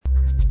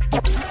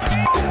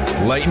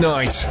Late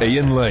night,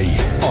 Iain Lee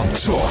on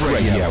Talk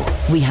Radio.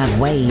 We have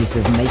ways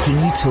of making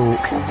you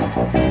talk.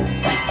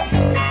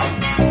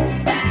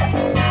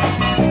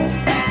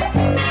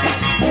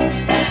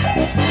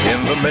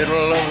 In the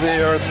middle of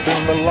the earth,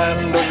 in the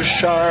land of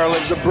Shire,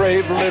 lives a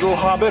brave little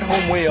hobbit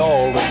whom we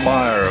all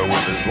admire.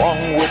 With his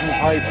long wooden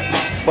pipe,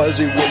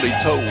 fuzzy woolly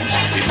toes,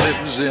 he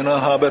lives in a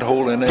hobbit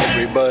hole and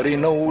everybody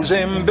knows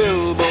him.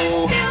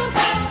 Bilbo,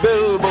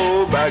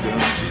 Bilbo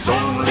Baggins, he's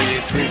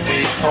only 3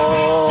 feet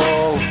tall.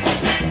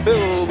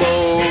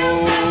 Bilbo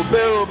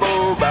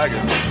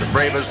Baggins, the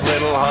bravest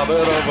little hobbit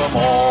of them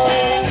all.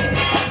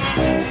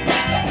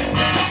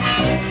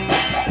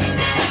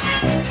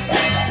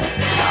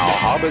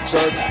 Hobbits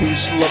are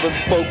peace-loving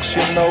folks,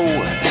 you know.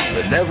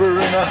 They're never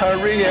in a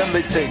hurry and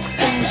they take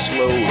things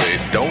slow. They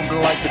don't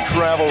like to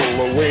travel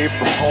away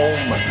from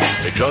home.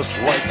 They just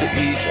like to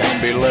eat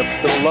and be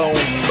left alone.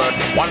 But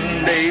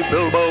one day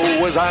Bilbo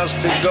was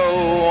asked to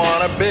go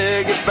on a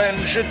big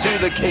adventure to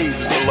the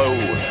caves below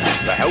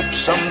to help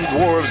some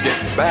dwarves get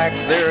back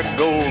their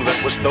gold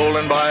that was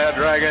stolen by a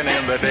dragon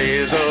in the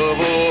days of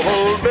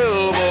old.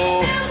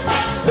 Bilbo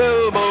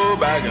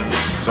Baggins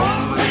is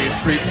only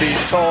 3 feet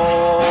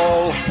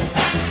tall.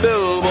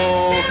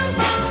 Bilbo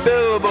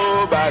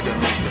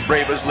Baggins, the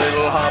bravest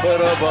little hobbit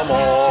of them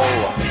all.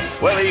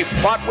 Well, he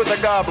fought with the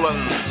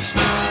goblins.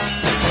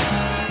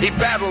 He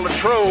battled a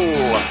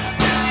troll.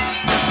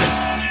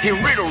 He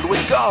riddled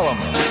with Gollum.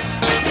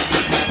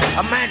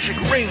 A magic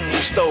ring he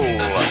stole.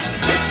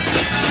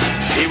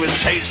 He was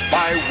chased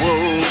by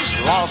wolves,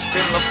 lost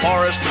in the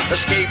forest,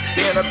 escaped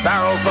in a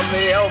barrel from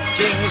the Elf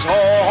King's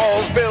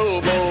halls.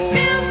 Bilbo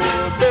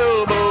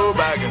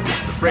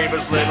Baggins, the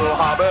bravest little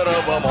hobbit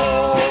of them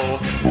all.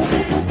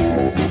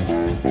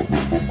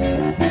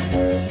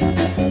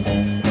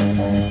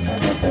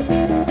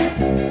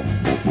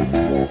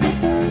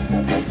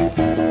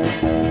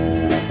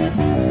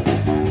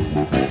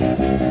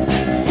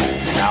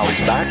 Now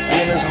he's back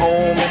in his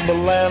home in the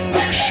land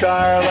of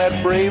Shire,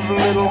 that brave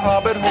little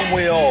hobbit whom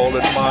we all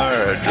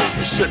admire, just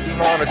sitting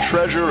on a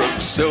treasure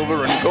of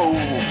silver and gold,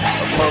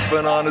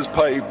 puffing on his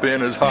pipe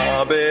in his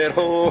hobbit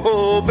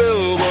hole.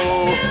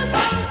 Bilbo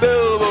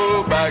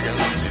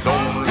Baggins, he's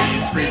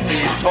only 3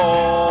 feet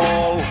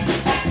tall.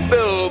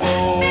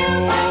 Bilbo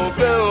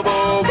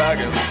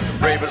Baggins, the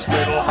bravest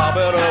little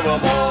hobbit of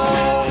them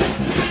all.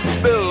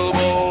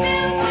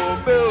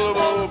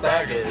 Bilbo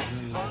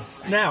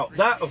Baggins. Now,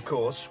 that, of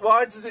course,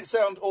 why does it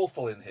sound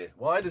awful in here?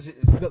 Why does it...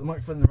 We've got the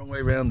microphone the wrong way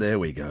around. There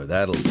we go.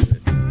 That'll do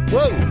it.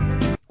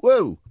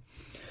 Whoa!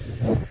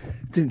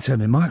 Didn't turn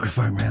my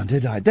microphone round,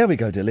 did I? There we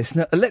go, dear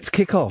listener. Let's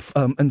kick off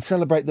and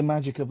celebrate the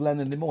magic of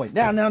Leonard Nimoy.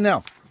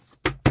 Now.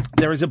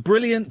 There is a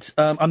brilliant...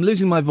 I'm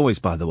losing my voice,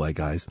 by the way,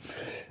 guys.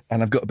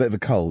 And I've got a bit of a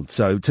cold.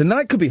 So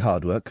tonight could be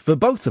hard work for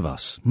both of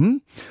us.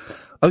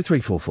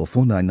 0344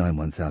 499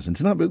 1000.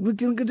 Tonight we're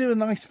going to do a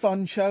nice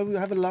fun show. We'll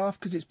have a laugh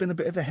because it's been a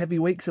bit of a heavy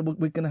week. So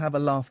we're going to have a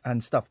laugh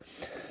and stuff.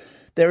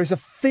 There is a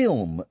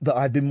film that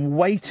I've been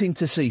waiting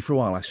to see for a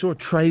while. I saw a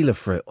trailer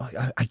for it,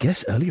 I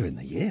guess, earlier in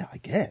the year,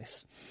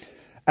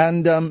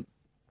 And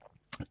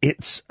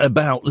it's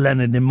about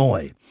Leonard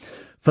Nimoy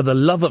for the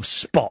Love of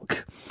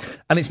Spock.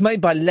 And it's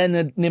made by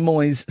Leonard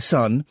Nimoy's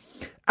son,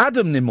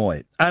 Adam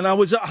Nimoy. And I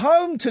was at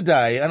home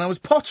today and I was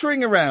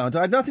pottering around.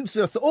 I had nothing to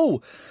do. I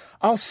thought,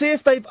 I'll see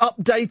if they've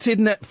updated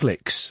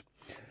Netflix.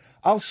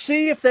 I'll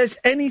see if there's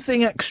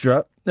anything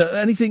extra,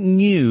 anything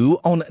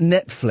new on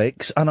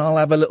Netflix, and I'll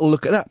have a little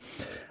look at that.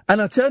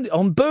 And I turned it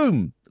on,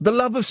 boom, The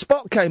Love of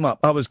Spock came up.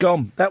 I was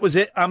gone. That was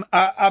it. I'm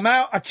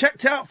out. I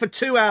checked out for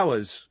 2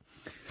 hours.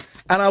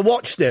 And I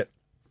watched it.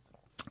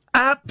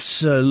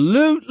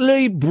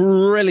 Absolutely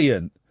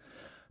brilliant.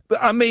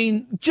 I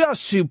mean,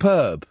 just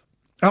superb.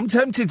 I'm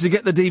tempted to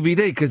get the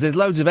DVD because there's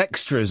loads of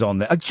extras on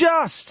there.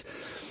 Just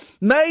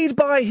made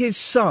by his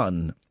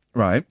son,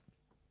 right?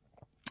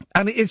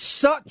 And it is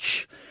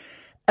such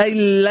a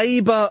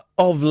labour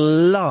of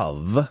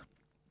love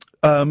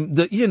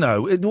that, you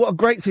know, what a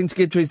great thing to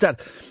give to his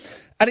dad.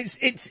 And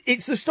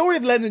it's the story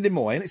of Leonard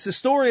Nimoy, and it's the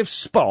story of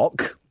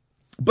Spock,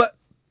 but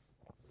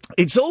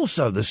it's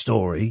also the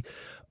story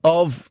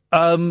of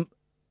a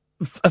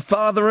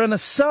father and a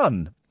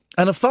son.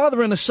 And a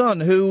father and a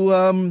son who,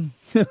 I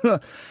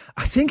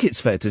think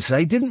it's fair to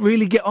say, didn't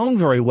really get on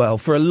very well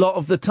for a lot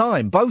of the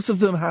time. Both of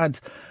them had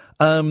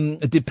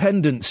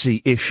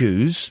dependency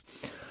issues.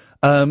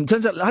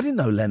 Turns out, I didn't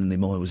know Leonard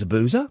Nimoy was a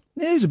boozer.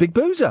 Yeah, he was a big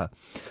boozer.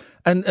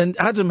 And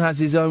Adam has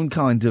his own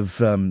kind of...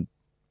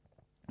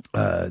 they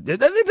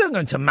don't go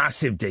into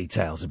massive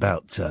details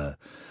about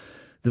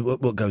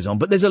what goes on,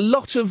 but there's a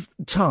lot of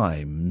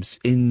times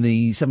in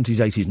the 70s,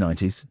 80s,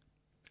 90s,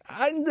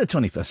 and the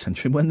 21st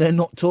century when they're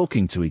not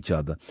talking to each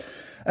other.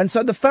 And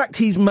so the fact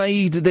he's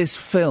made this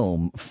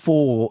film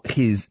for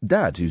his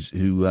dad,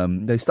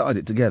 who they started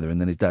it together,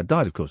 and then his dad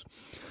died, of course.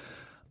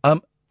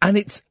 And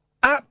it's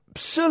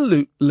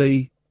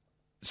absolutely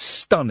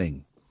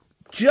stunning.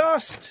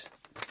 Just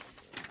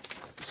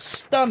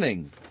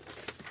stunning.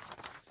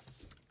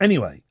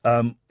 Anyway,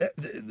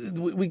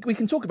 we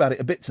can talk about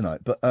it a bit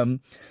tonight, but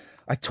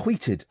I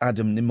tweeted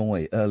Adam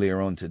Nimoy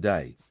earlier on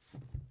today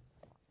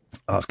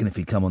asking if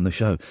he'd come on the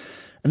show.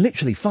 And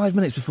literally 5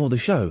 minutes before the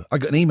show, I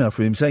got an email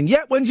from him saying,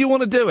 yeah, when do you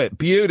want to do it?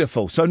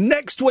 Beautiful. So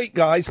next week,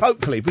 guys,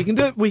 hopefully, if we can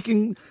do it, we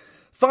can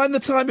find the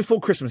time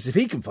before Christmas. If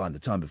he can find the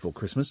time before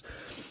Christmas,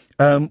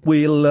 we'll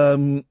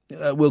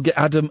get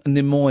Adam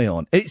Nimoy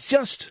on. It's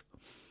just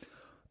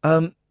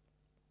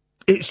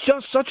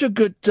such a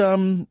good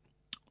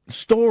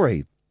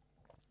story.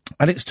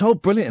 And it's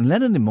told brilliant. And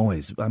Leonard Nimoy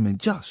is,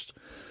 just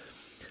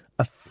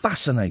a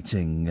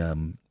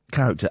fascinating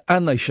character.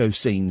 And they show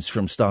scenes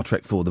from Star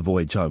Trek IV: The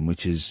Voyage Home,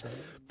 which is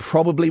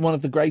probably one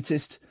of the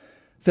greatest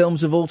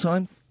films of all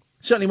time.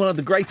 Certainly one of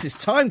the greatest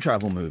time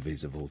travel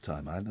movies of all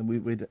time.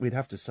 We'd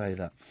have to say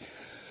that.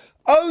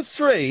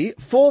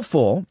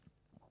 0344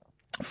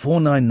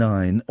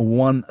 499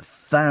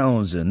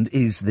 1000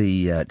 is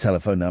the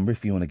telephone number.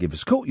 If you want to give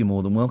us a call, you're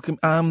more than welcome.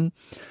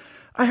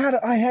 I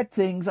had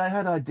things, I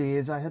had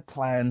ideas, I had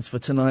plans for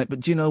tonight, but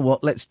do you know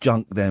what? Let's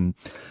junk them,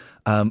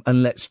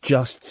 and let's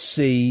just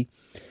see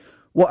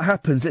what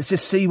happens. Let's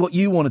just see what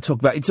you want to talk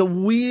about. It's a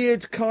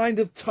weird kind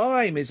of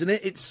time, isn't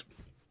it?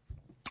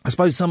 I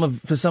suppose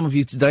for some of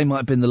you today might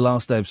have been the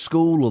last day of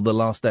school or the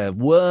last day of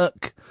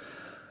work.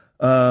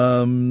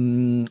 Or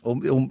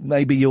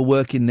maybe you're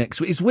working next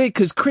week. It's weird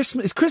because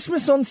it's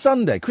Christmas on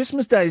Sunday.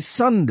 Christmas Day is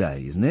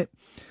Sunday, isn't it?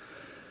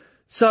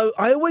 So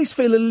I always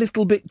feel a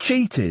little bit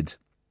cheated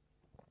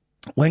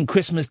when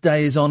Christmas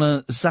Day is on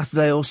a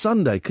Saturday or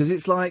Sunday, because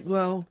it's like,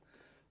 well,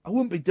 I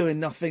wouldn't be doing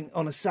nothing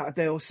on a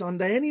Saturday or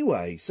Sunday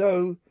anyway.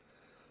 So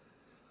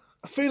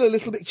I feel a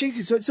little bit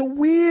cheated. So it's a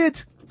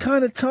weird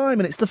kind of time,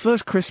 and it's the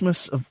first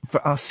Christmas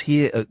for us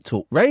here at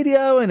Talk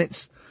Radio,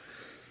 and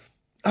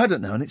I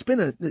don't know, and it's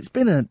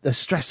been a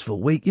stressful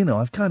week. You know,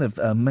 I've kind of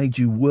made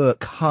you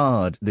work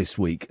hard this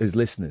week as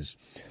listeners.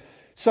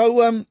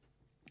 So I'm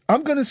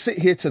going to sit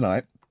here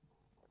tonight.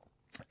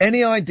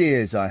 Any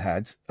ideas I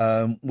had,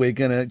 we're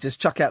going to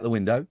just chuck out the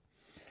window.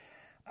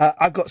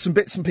 I've got some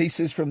bits and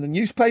pieces from the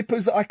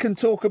newspapers that I can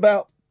talk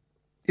about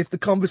if the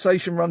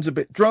conversation runs a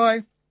bit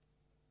dry.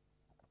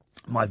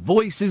 My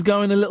voice is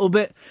going a little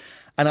bit,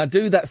 and I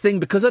do that thing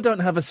because I don't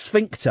have a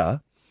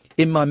sphincter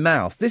in my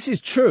mouth. This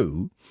is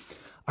true.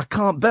 I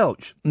can't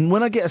belch. And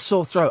when I get a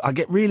sore throat, I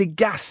get really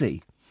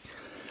gassy.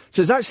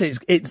 So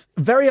it's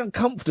very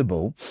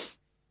uncomfortable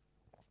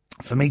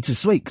for me to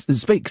speak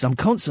because I'm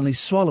constantly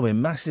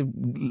swallowing massive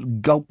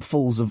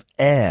gulpfuls of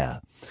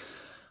air.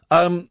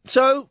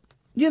 So,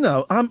 you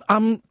know, I've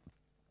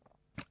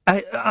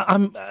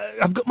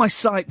got my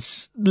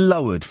sights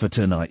lowered for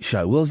tonight's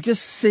show. We'll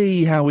just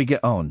see how we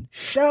get on.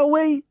 Shall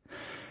we?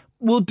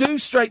 We'll do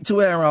straight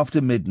to air after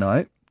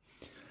midnight.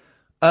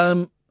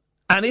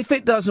 And if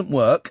it doesn't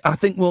work, I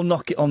think we'll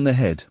knock it on the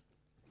head.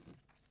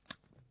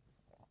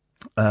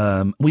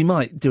 We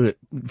might do it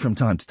from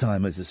time to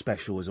time as a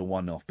special, as a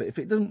one-off. But if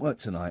it doesn't work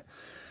tonight,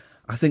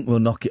 I think we'll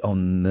knock it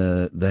on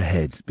the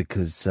head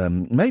because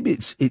maybe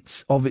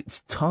it's of its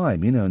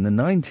time. You know, in the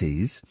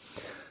 90s,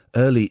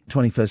 early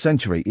 21st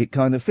century, it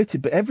kind of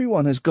fitted. But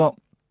everyone has got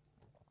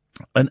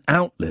an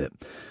outlet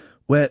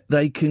where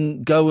they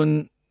can go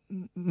and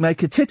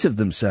make a tit of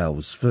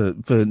themselves for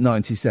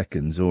 90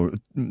 seconds or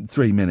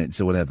 3 minutes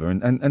or whatever.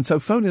 And so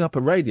phoning up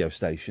a radio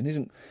station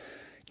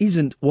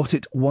isn't what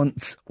it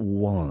once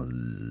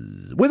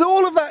was. With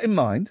all of that in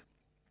mind,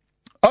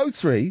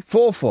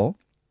 0344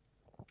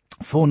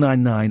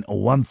 499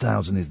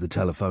 1000 is the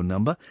telephone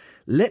number.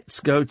 Let's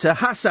go to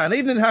Hassan.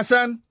 Evening,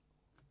 Hassan.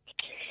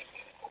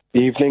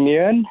 Evening,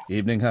 Iain.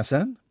 Evening,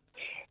 Hassan.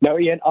 No,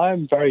 Iain,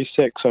 I'm very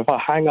sick, so if I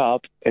hang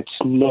up,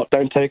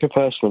 don't take it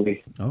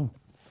personally. Oh.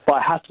 But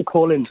I had to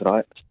call in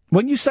tonight.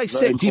 When you say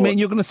sick, do you mean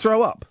you're going to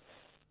throw up?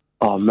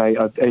 Oh, mate,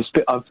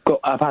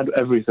 I've had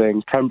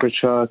everything.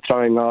 Temperature,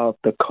 throwing up,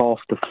 the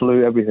cough, the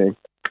flu, everything.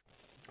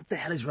 What the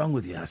hell is wrong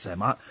with you,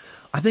 Hassan?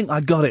 I think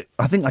I got it.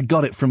 I think I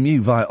got it from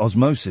you via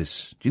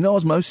osmosis. Do you know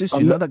osmosis? Do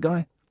you know that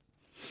guy?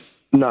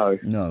 No.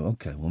 No,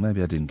 okay. Well,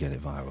 maybe I didn't get it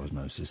via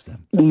osmosis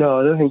then. No,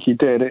 I don't think you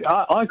did.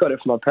 I got it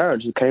from my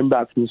parents who came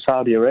back from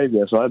Saudi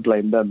Arabia, so I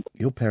blame them.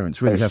 Your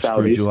parents really have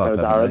screwed you up,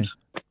 haven't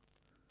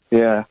they?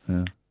 Yeah.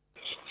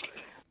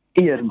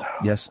 Iain.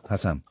 Yes,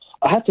 Hassan.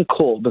 I had to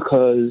call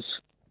because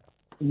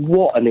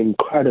what an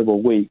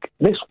incredible week.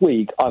 This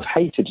week, I've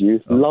hated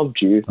you, loved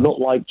you, not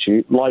liked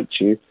you,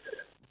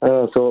 and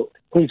I thought,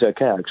 he's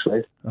okay,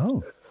 actually.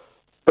 Oh.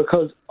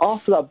 Because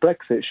after that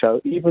Brexit show,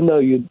 even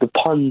though the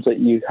puns that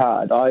you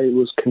had, I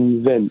was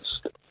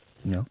convinced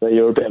that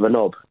you're a bit of a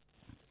knob.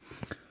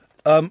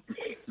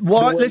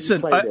 Why?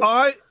 Listen,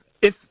 I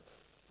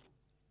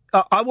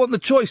want the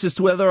choice as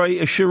to whether I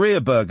eat a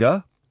Sharia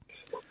burger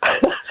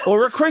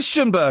or a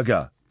Christian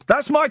burger.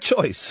 That's my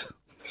choice.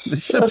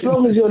 As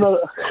long as you're not,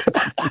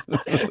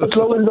 as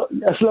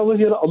long as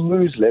you're not a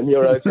Muslim,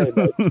 you're okay,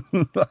 mate.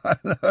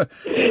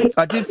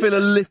 I did feel a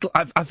little.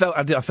 I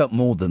felt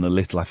more than a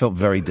little. I felt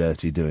very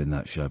dirty doing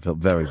that show. I felt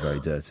very, very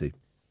dirty.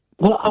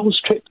 Well, I was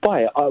tricked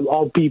by it.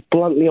 I'll be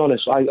bluntly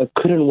honest. I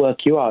couldn't work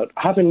you out.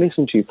 Having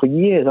listened to you for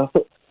years, I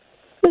thought,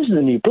 this is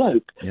a new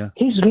bloke. Yeah.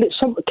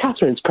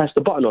 Catherine's pressed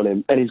the button on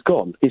him and he's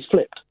gone. He's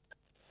flipped.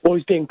 Or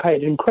he's being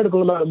paid an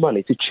incredible amount of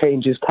money to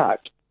change his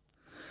tact.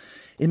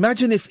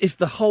 Imagine if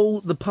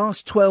the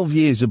past 12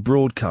 years of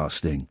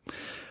broadcasting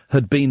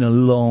had been a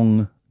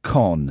long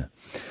con,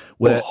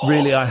 where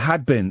really I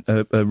had been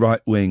a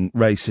right-wing,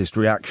 racist,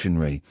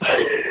 reactionary,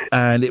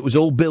 and it was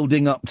all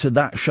building up to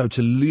that show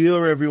to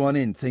lure everyone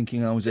in,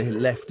 thinking I was a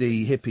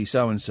lefty, hippie,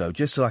 so-and-so,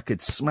 just so I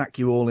could smack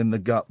you all in the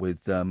gut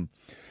with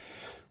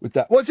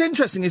that. What's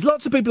interesting is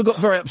lots of people got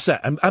very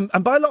upset, and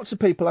by lots of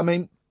people, I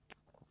mean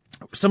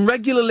some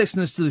regular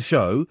listeners to the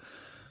show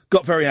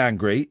got very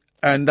angry,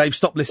 and they've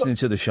stopped listening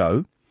to the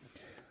show.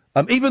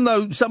 Even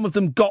though some of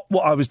them got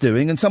what I was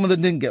doing and some of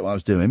them didn't get what I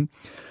was doing.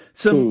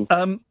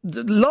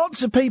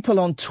 Lots of people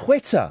on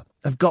Twitter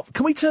have got...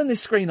 Can we turn this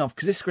screen off?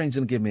 Because this screen's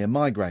going to give me a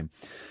migraine.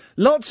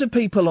 Lots of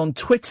people on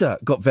Twitter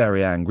got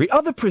very angry.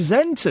 Other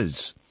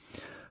presenters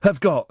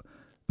have got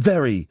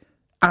very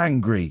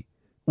angry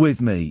with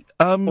me.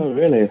 Oh,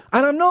 really?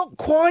 And I'm not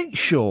quite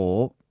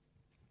sure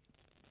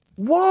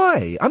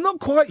why. I'm not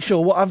quite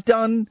sure what I've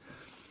done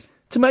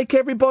to make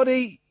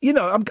everybody... You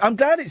know, I'm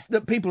glad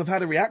that people have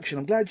had a reaction.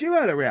 I'm glad you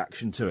had a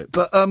reaction to it.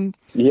 But,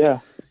 yeah.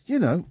 You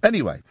know,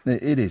 anyway,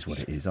 it is what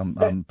it is.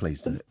 I'm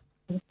pleased with it.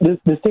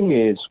 The thing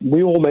is,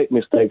 we all make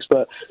mistakes,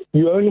 but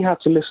you only had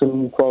to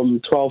listen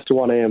from 12 to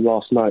 1 a.m.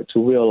 last night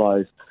to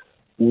realise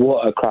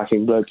what a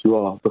cracking bloke you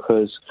are,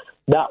 because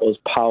that was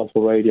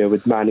powerful radio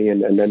with Manny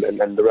and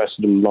the rest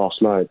of them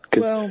last night.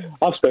 Well,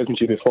 I've spoken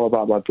to you before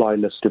about my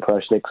blindness,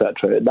 depression,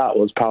 etc. That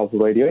was powerful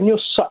radio, and you're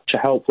such a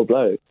helpful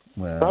bloke.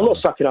 Well, I'm not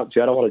sucking up to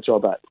you. I don't want a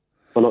job at.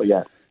 Well, not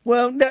yet.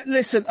 Well,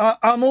 listen,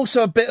 I'm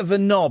also a bit of a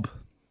knob,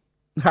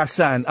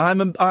 Hassan.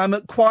 I'm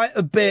quite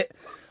a bit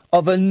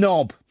of a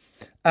knob,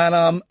 and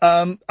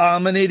I'm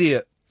an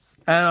idiot,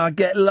 and I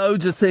get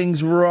loads of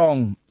things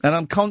wrong, and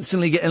I'm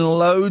constantly getting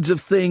loads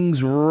of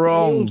things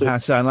wrong,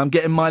 Hassan. At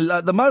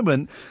the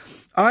moment,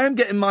 I am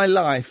getting my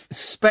life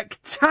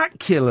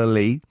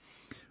spectacularly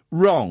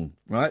wrong.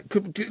 Right?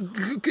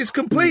 It's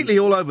completely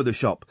all over the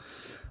shop.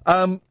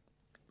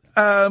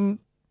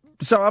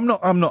 So I'm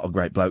not a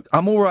great bloke.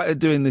 I'm all right at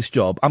doing this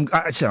job. I'm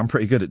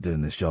pretty good at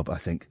doing this job, I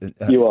think.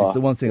 You are. It's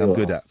the one thing I'm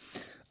good at.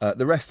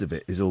 The rest of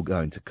it is all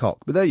going to cock.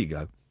 But there you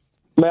go.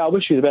 Mate, I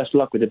wish you the best of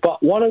luck with it.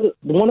 But one of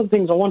the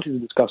things I wanted to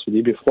discuss with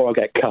you before I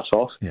get cut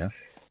off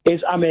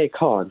is Amir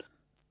Khan.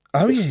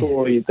 Oh, the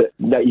story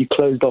that you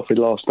closed off with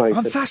last night.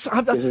 This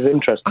is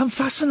interesting. I'm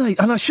fascinated,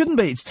 and I shouldn't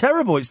be. It's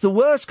terrible. It's the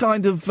worst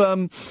kind of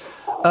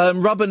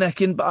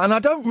rubbernecking. And I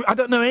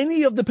don't know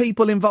any of the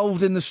people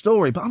involved in the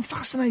story, but I'm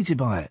fascinated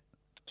by it.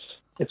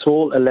 It's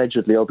all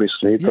allegedly,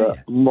 obviously,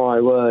 but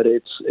my word,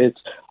 it's.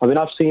 I mean,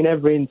 I've seen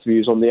every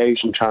interviews on the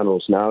Asian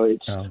channels now.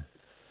 He's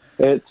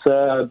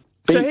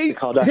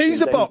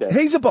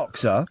a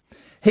boxer.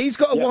 He's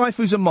got a wife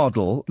who's a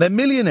model. They're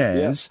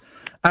millionaires,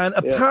 and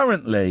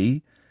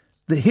apparently,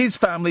 his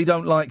family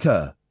don't like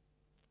her.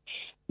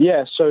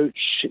 Yeah, so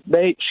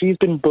she's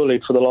been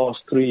bullied for the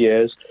last 3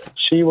 years.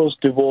 She was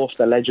divorced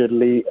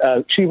allegedly.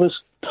 She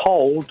was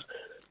told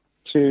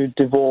to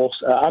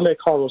divorce. Amir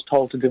Khan was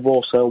told to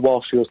divorce her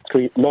while she was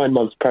 9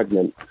 months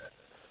pregnant,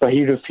 but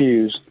he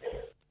refused.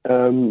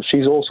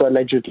 She's also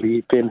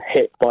allegedly been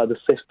hit by the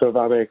sister of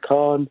Amir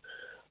Khan.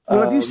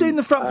 Well, have you seen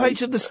the front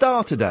page of the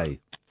Star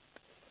today?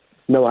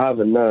 No, I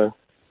haven't. No.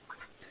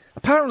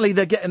 Apparently,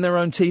 they're getting their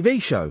own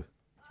TV show.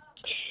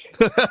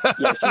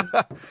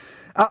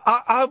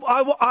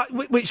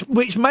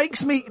 Which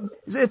makes me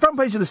the front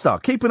page of the Star.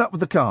 Keeping up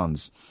with the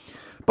Khans.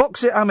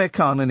 Boxer Amir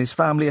Khan and his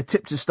family are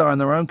tipped to star in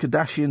their own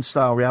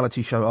Kardashian-style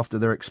reality show after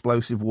their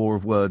explosive war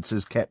of words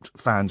has kept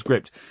fans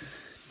gripped.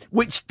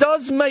 Which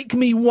does make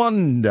me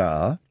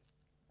wonder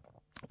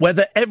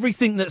whether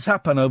everything that's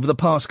happened over the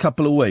past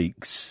couple of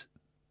weeks...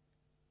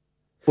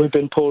 We've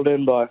been pulled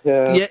in by,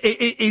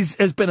 it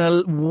has been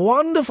a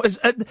wonderful...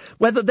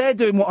 whether they're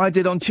doing what I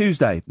did on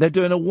Tuesday. They're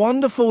doing a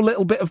wonderful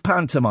little bit of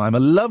pantomime, a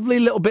lovely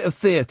little bit of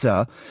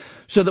theatre,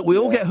 so that we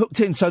all get hooked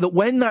in, so that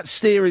when that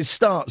series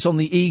starts on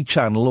the E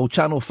channel or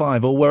Channel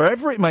 5 or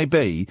wherever it may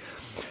be,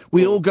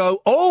 we all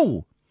go,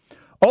 oh,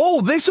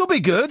 this will be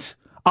good.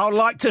 I'd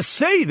like to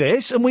see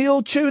this, and we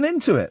all tune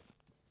into it.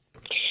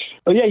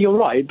 Oh, yeah, you're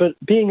right, but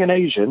being an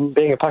Asian,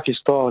 being a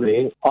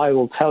Pakistani, I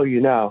will tell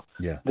you now,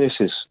 this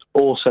is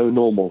also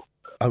normal.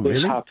 Oh,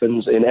 really? This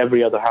happens in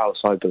every other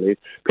house, I believe.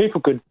 People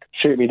could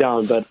shoot me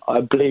down, but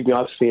believe me,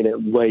 I've seen it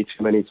way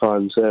too many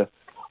times.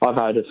 I've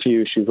had a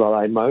few issues like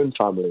that in my own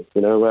family,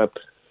 where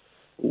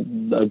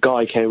a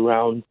guy came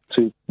round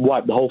to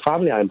wipe the whole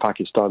family out in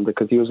Pakistan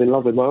because he was in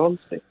love with my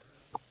auntie.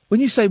 When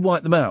you say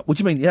wipe them out, what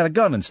do you mean? He had a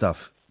gun and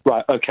stuff?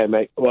 Right, okay,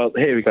 mate. Well,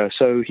 here we go.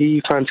 So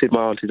he fancied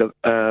my auntie,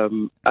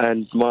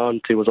 and my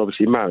auntie was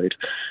obviously married.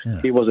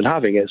 Yeah. He wasn't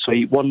having it. So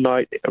one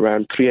night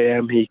around 3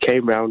 a.m, he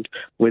came round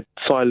with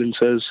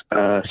silencers,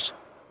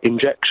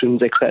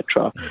 injections,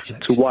 etc.,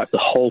 to wipe the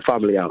whole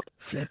family out.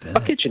 I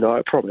kid you not,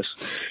 I promise.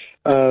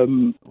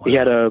 He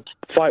had a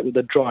fight with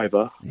the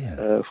driver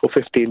for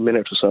 15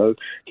 minutes or so.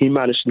 He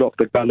managed to knock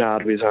the gun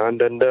out of his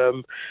hand, and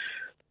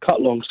cut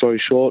long story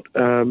short,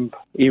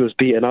 he was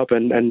beaten up,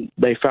 and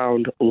they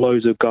found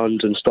loads of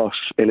guns and stuff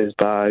in his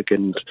bag,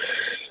 and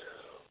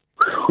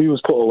we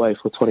was put away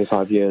for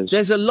 25 years.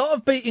 There's a lot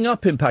of beating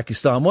up in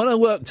Pakistan. When I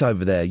worked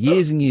over there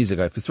years and years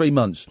ago for 3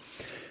 months,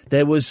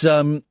 there was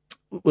we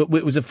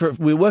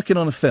were working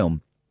on a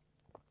film,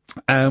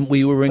 and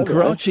we were in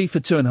Karachi for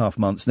 2.5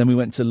 months, and then we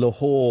went to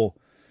Lahore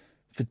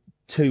for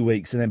 2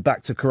 weeks, and then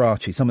back to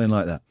Karachi, something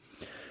like that.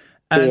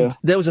 And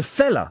there was a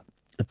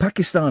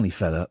Pakistani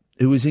fella,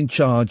 who was in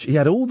charge. He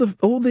had all the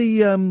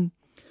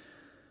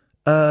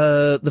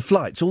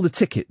flights, all the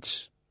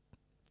tickets.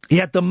 He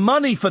had the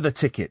money for the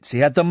tickets.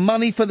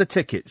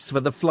 For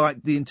the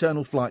flight, the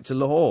internal flight to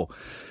Lahore.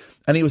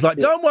 And he was like,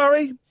 don't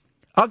worry,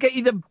 I'll get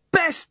you the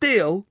best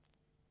deal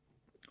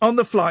on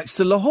the flights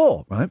to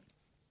Lahore, right?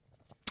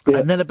 Yeah.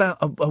 And then about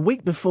a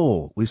week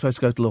before we were supposed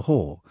to go to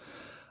Lahore,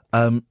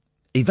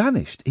 he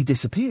vanished. He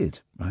disappeared,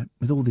 right,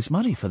 with all this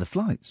money for the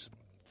flights.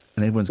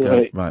 And everyone's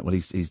going, right, well,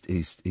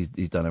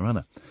 he's done a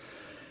runner.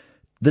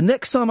 The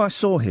next time I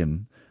saw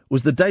him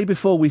was the day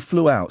before we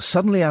flew out.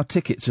 Suddenly our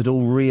tickets had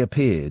all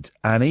reappeared,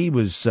 and he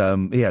was,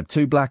 he had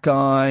 2 black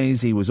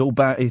eyes, he was all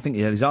I think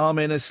he had his arm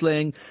in a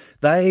sling.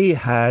 They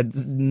had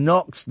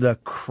knocked the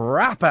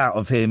crap out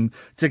of him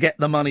to get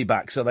the money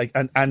back, so they,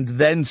 and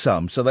then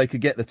some, so they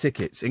could get the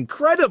tickets.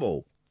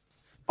 Incredible!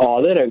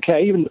 Oh, they don't care.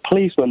 Even the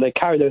policemen, they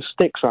carry those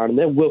sticks around and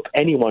they'll whoop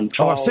anyone.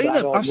 Oh, I've seen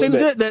them. I've seen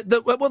them do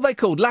it. What are they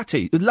called?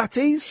 Latties?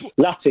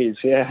 Latties,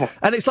 yeah.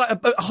 And it's like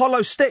a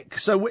hollow stick,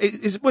 so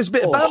it's a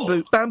bit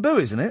of bamboo,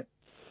 isn't it?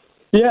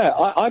 Yeah,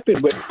 I've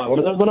been whipped by one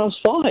of those when I was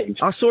 5.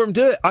 I saw him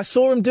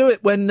do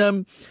it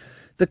when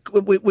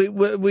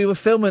we were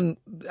filming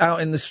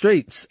out in the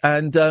streets,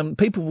 and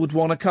people would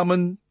want to come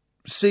and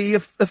see a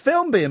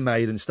film being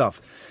made and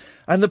stuff.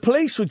 And the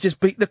police would just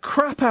beat the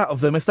crap out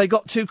of them if they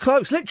got too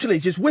close, literally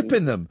just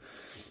whipping them.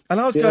 And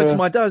I was going to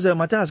my dad,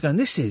 my dad's going,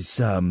 this is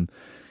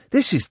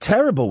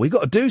terrible. We've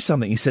got to do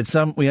something. He said,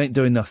 son, we ain't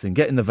doing nothing.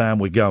 Get in the van,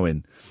 we're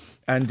going.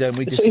 And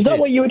we just. Is that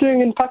what you were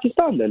doing in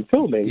Pakistan then,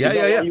 filming?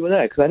 Yeah. You were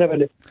there, because I never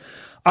knew.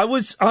 I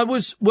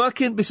was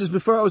working, this is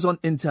before I was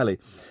in telly,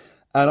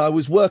 and I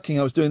was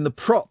doing the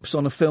props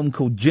on a film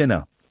called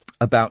Jinnah,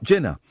 about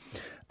Jinnah,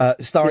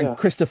 starring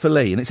Christopher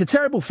Lee. And it's a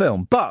terrible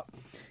film, but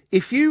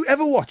if you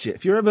ever watch it,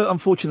 if you're ever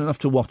unfortunate enough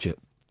to watch it,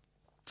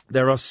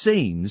 there are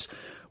scenes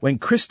when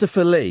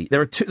Christopher Lee,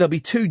 there'll be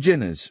 2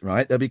 Jinnahs,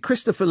 right? There'll be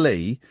Christopher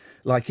Lee,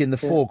 like in the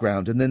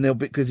foreground, and then there'll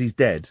be, because he's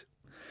dead.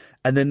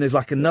 And then there's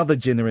like another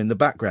Jinnah in the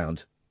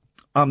background.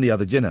 I'm the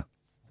other Jinnah.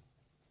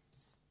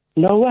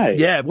 No way.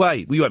 Yeah,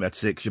 wait. Well, you won't be able to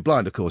see it because you're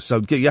blind, of course.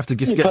 So you have to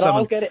just get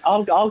someone.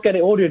 I'll get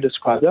it audio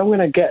described. I'm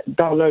going to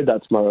download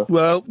that tomorrow.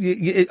 Well, I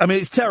mean,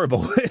 it's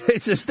terrible.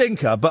 It's a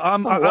stinker. But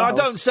I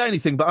don't say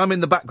anything. But I'm in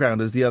the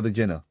background as the other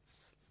Jinnah.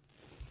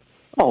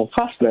 Oh,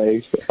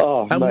 fascinating.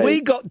 Oh, and mate.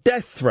 We got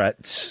death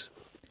threats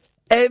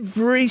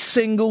every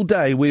single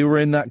day we were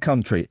in that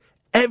country.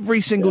 Every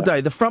single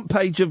day. The front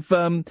page of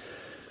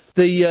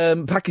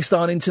the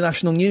Pakistan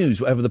International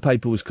News, whatever the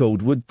paper was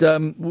called, we'd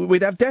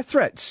have death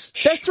threats.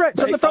 Death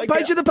threats on the front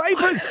page of the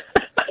papers.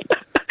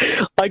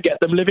 I get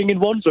them living in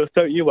Wandsworth,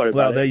 don't you worry about it.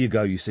 Well, there you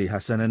go, you see,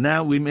 Hassan. And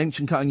now we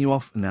mentioned cutting you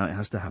off, and now it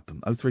has to happen.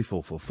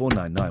 0344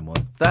 499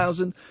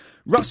 1000.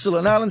 Russell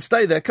and Alan,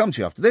 stay there. Come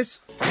to you after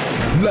this.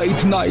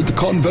 Late night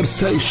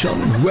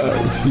conversation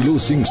worth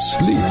losing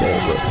sleep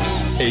over.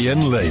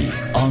 Iain Lee.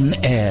 On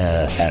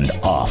air and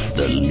off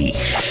the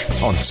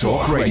leash. On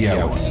Talk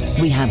Radio.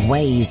 We have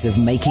ways of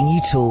making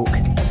you talk.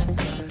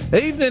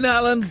 Evening,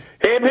 Alan.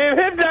 Hip, hip,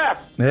 hip, there.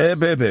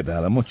 Hip, hip, hip,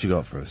 Alan. What you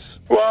got for us?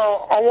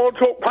 Well, I want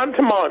to talk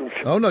pantomimes.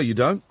 Oh, no, you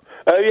don't.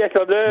 Oh, yes,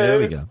 I do. There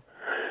we go.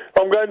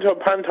 I'm going to a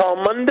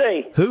pantomime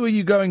Monday. Who are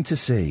you going to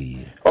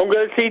see? I'm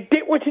going to see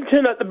Dick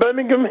Whittington at the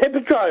Birmingham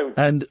Hippodrome.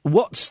 And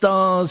what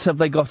stars have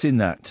they got in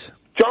that?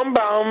 John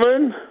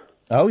Bowman.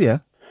 Oh, yeah.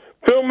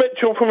 Phil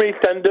Mitchell from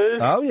EastEnders.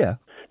 Oh, yeah.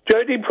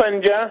 Jodie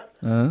Prenger.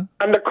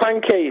 And the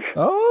Crankies.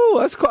 Oh,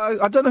 that's quite...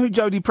 I don't know who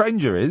Jodie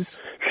Prenger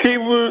is. She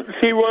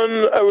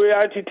won a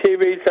reality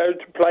TV show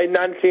to play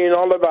Nancy and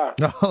Oliver.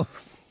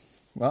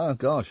 Oh,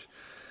 gosh.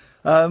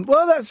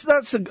 Well,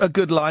 that's a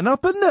good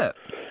lineup, isn't it?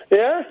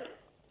 Yeah.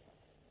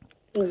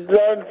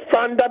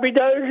 Fun dabby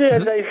dozy,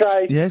 as they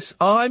say. Yes,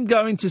 I'm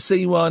going to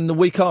see one the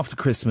week after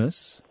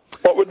Christmas.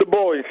 What, with the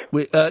boys?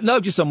 No,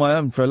 just on my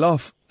own for a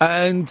laugh.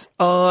 And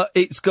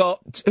it's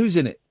got... Who's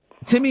in it?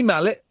 Timmy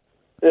Mallet.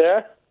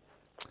 Yeah.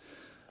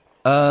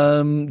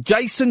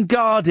 Jason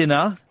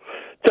Gardiner.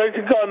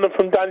 Jason Gardiner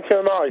from Dancing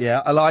on Ice.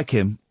 Yeah, I like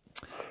him.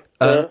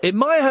 It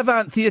might have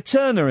Anthea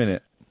Turner in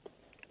it.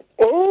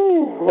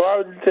 Oh,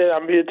 I've seen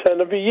Anthea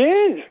Turner for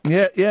years.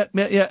 Yeah.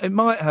 It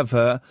might have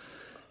her.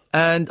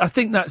 And I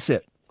think that's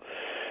it.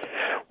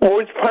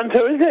 Which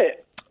panto is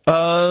it?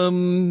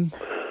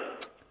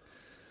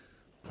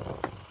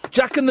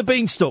 Jack and the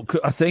Beanstalk,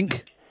 I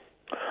think.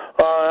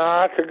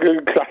 Oh, that's a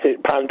good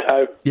classic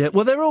panto. Yeah,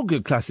 well, they're all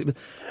good classic. But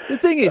the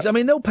thing is, I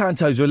mean, all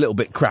pantos are a little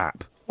bit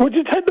crap. Would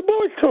you take the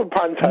boys to a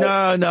panto?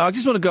 No, I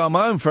just want to go on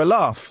my own for a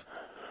laugh.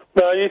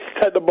 No, you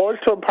should take the boys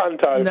to a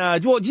panto. No,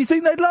 what, do you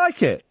think they'd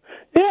like it?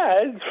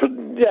 Yeah,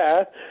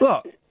 yeah.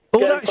 What?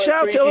 All that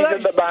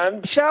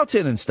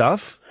shouting and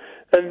stuff?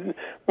 And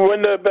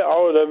when they're a bit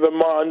older, they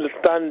might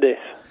understand this.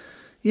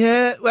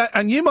 Yeah, well,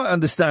 and you might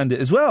understand it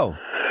as well.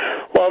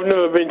 Well, I've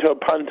never been to a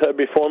panto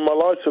before in my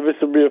life, so this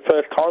will be the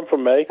first time for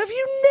me. Have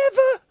you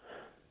never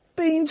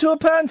been to a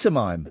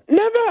pantomime?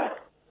 Never.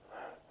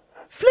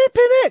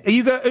 Flipping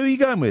it! Who are you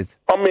going with?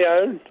 On my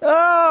own.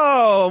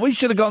 Oh, we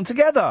should have gone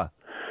together.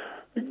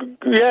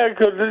 Yeah,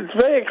 because it's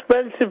very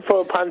expensive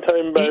for a panto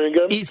in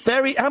Birmingham. It's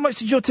very... How much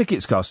did your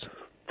tickets cost?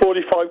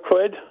 45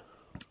 quid.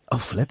 Oh,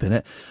 flipping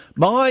it.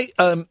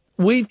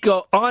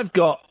 I've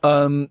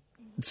got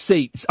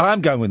seats.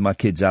 I'm going with my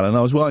kids, Alan.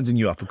 I was winding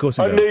you up. Of course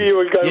I knew you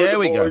were going with the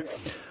boys.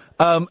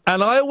 Go.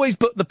 And I always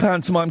book the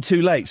pantomime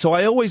too late, so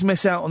I always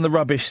miss out on the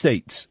rubbish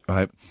seats,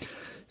 right?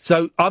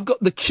 So I've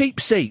got the cheap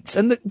seats,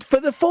 and for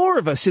the four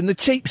of us in the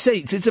cheap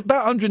seats, it's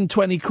about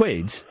 120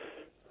 quid.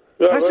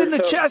 That's in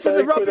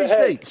the rubbish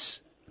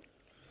seats.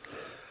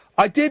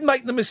 I did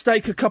make the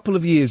mistake a couple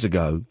of years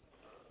ago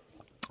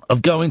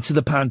of going to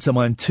the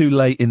pantomime too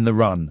late in the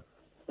run.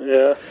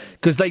 Yeah.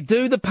 Because they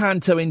do the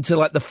panto into,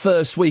 like, the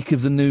first week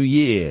of the new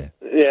year.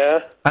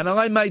 Yeah. And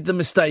I made the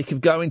mistake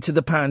of going to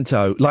the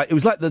panto, it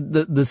was like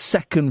the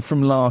second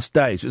from last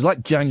day. So it was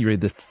like January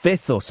the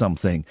 5th or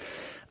something.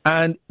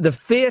 And the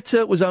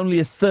theatre was only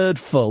a third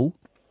full.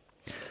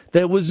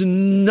 There was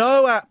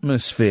no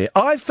atmosphere.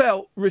 I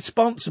felt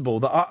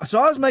responsible so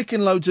I was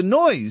making loads of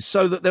noise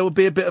so that there would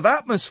be a bit of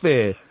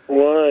atmosphere.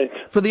 Right.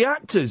 For the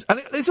actors.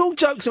 And it's all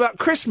jokes about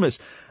Christmas.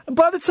 And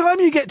by the time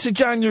you get to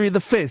January the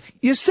 5th,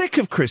 you're sick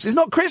of Christmas. It's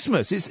not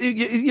Christmas.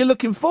 You're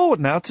looking forward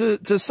now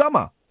to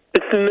summer.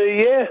 It's the new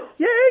year.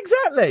 Yeah,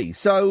 exactly.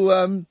 So,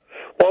 well, I'm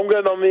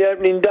going on the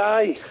opening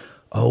day.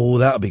 Oh,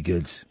 that'll be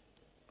good.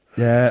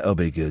 Yeah, it'll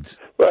be good.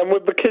 And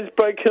with the kids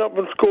breaking up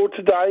from school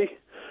today,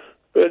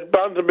 there's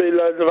bound to be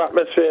loads of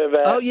atmosphere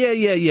there. Oh,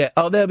 yeah.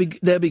 Oh, they'll be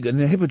good. And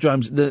the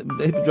hippodromes...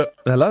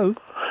 Hello?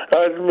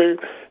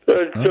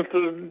 Just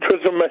a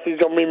Twitter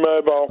message on my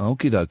mobile.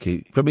 Okie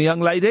dokie. From a young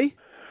lady?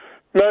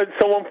 No, it's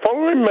someone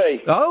following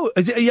me. Oh,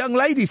 is it a young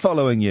lady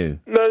following you?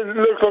 No, it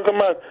looks like a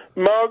man.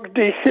 Mark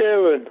D.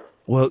 Sheeran.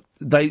 Well,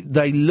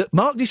 they look...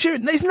 Mark D.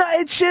 Sheeran? Isn't that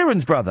Ed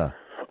Sheeran's brother?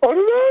 I don't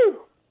know.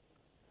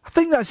 I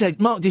think that's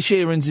Ed. Mark D.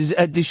 Sheeran's is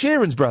Ed D.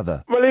 Sheeran's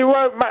brother. Well, he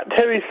wrote Matt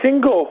Terry's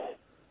single.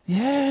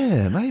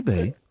 Yeah,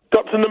 maybe.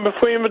 Got to number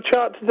 3 in the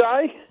chart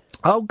today.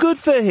 Oh, good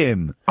for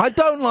him. I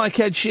don't like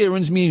Ed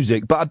Sheeran's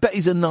music, but I bet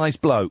he's a nice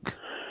bloke.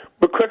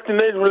 The question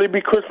is, will he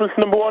be Christmas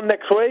number 1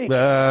 next week?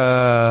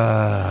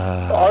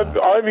 I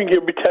think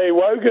he'll be Terry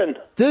Wogan.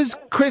 Does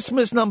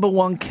Christmas number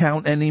 1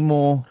 count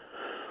anymore?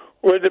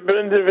 Well, it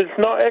depends if it's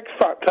not X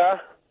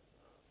Factor.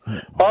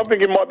 I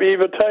think it might be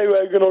either Terry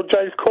Wogan or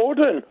James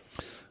Corden.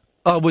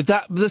 Oh, with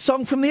the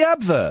song from the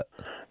advert?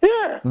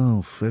 Yeah.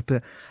 Oh, flip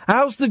it.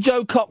 How's the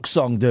Joe Cox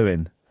song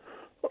doing?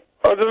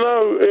 I don't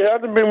know. It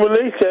hasn't been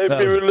released yet. It'll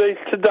be released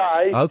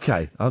today.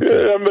 Okay.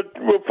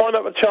 We'll find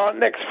out the chart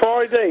next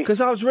Friday. Because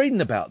I was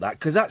reading about that,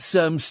 because that's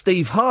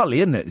Steve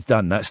Harley, isn't it, that's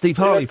done that? Steve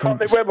Harley from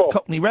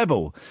Cockney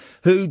Rebel,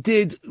 who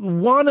did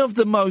one of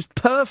the most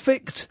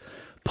perfect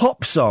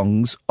pop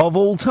songs of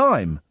all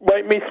time.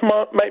 Make me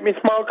smile,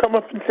 come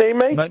up and see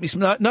me? Make me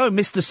smile. No,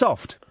 Mr.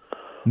 Soft.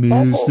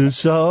 Mr.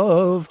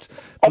 Soft.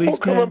 I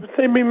thought Come Up and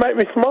See Me, Make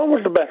Me Smile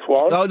was the best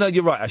one. Oh, no,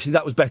 you're right, actually.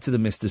 That was better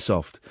than Mr.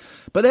 Soft.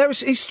 But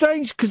it's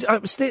strange, because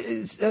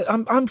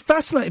I'm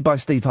fascinated by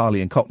Steve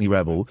Harley and Cockney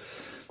Rebel,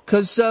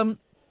 because I'm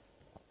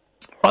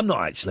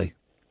not, actually.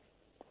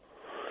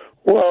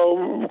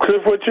 Well,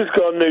 Cliff Richard's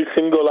got a new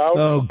single out.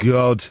 Oh,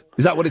 God.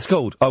 Is that what it's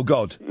called? Oh,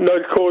 God. No,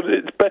 it's called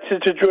It's Better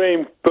to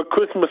Dream, the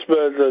Christmas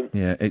version.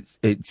 Yeah,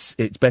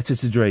 it's better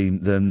to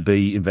dream than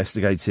be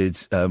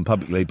investigated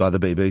publicly by the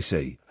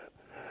BBC.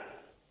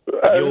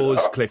 Yours,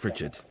 Cliff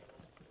Richard.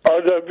 I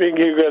don't think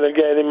you're going to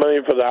get any money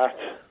for that.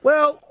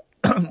 Well,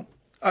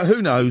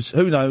 who knows?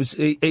 Who knows?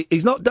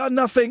 He's not done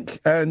nothing,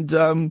 and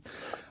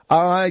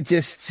I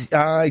don't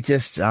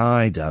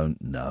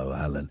know,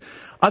 Alan.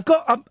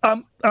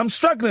 I'm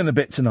struggling a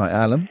bit tonight,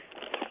 Alan.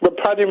 We're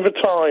padding for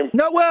time.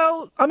 No,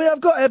 well, I mean,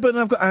 I've got Eben,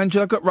 I've got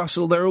Angela, I've got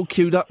Russell. They're all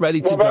queued up,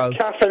 ready to go. What about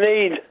Kath and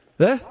Ede?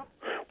 Yeah?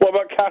 What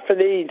about Kath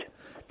and Ede?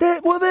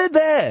 They're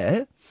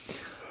there.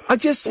 We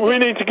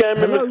need to get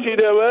them in the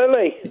studio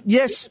early.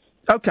 Yes.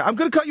 OK, I'm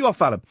going to cut you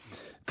off, Alan,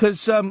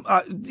 because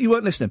you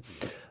weren't listening.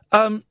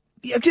 I'm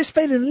just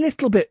feeling a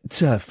little bit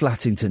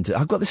Flattington.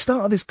 I've got the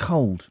start of this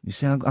cold. You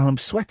see, I'm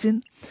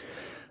sweating,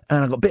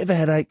 and I've got a bit of a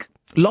headache.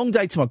 Long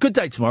day tomorrow. Good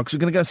day tomorrow, because we're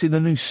going to go see the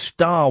new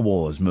Star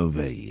Wars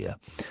movie.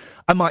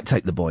 I might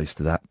take the boys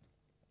to that.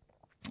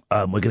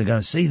 We're going to go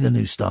and see the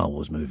new Star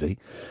Wars movie.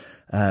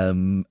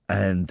 And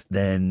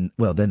then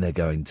they're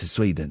going to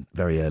Sweden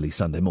very early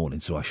Sunday morning,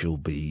 so I shall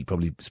be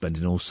probably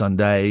spending all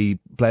Sunday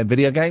playing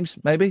video games,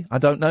 maybe. I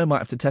don't know. Might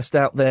have to test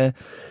out their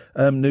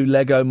new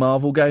Lego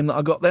Marvel game that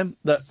I got them,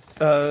 that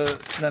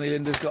Nanny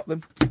Linda's got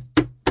them.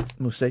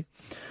 We'll see.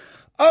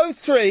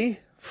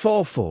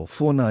 0344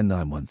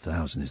 499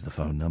 1000 is the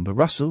phone number.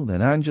 Russell,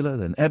 then Angela,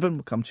 then Eben.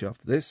 We'll come to you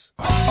after this.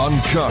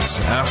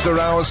 Uncut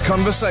after-hours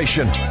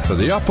conversation for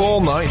the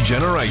up-all-night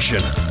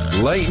generation.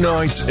 Late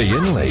night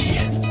Iain Lee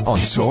on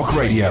Talk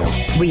Radio.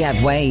 We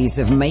have ways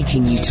of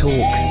making you talk.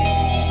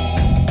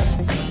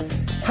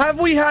 Have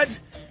we had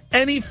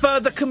any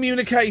further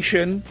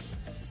communication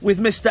with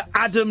Mr.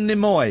 Adam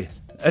Nimoy?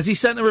 Has he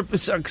sent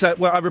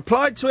well, I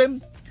replied to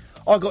him.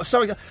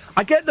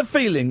 I get the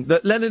feeling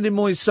that Leonard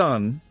Nimoy's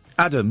son,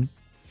 Adam,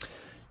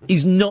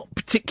 is not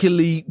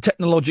particularly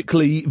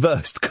technologically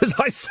versed, because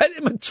I sent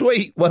him a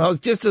tweet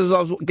as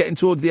I was getting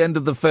towards the end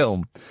of the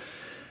film.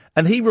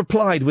 And he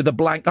replied with a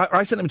blank...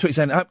 I sent him a tweet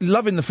saying,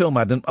 loving the film,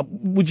 Adam.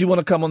 Would you want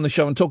to come on the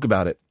show and talk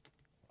about it?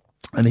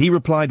 And he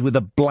replied with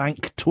a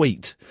blank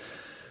tweet.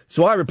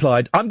 So I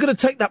replied, I'm going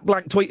to take that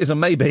blank tweet as a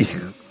maybe.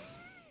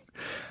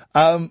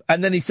 And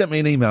then he sent me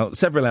an email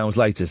several hours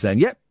later saying,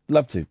 yep,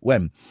 love to.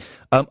 When?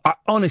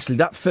 Honestly,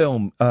 that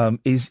film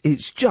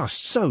it's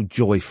just so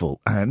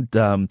joyful. And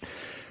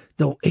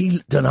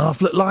he don't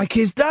half look like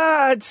his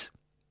dad.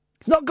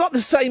 He's not got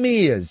the same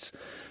ears.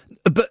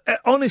 But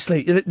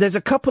honestly, there's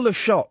a couple of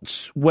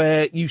shots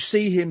where you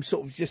see him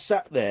sort of just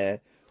sat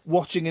there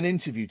watching an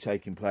interview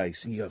taking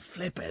place, and you go,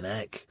 flipping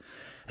heck,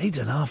 he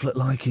don't half look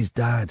like his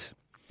dad.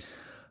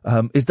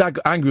 His dad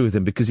got angry with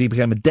him because he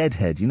became a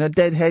deadhead. You know,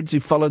 deadheads who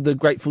followed the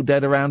Grateful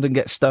Dead around and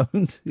get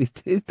stoned?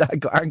 His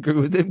dad got angry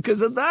with him because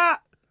of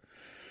that.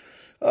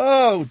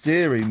 Oh,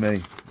 dearie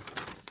me.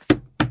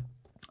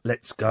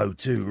 Let's go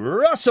to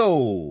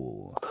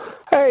Russell.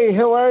 Hey,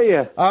 how are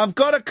you? I've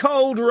got a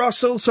cold,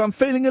 Russell, so I'm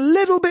feeling a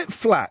little bit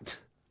flat.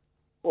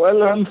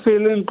 Well, I'm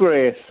feeling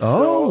great.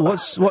 Oh,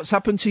 what's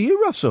happened to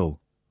you, Russell?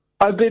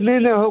 I've been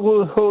in a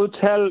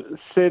hotel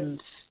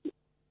since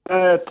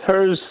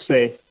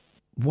Thursday.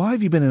 Why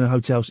have you been in a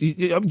hotel? Do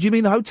you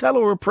mean a hotel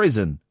or a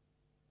prison?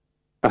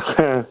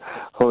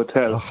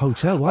 Hotel. A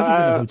hotel? Why have you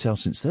been in a hotel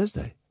since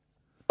Thursday?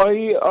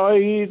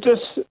 I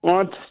just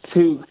want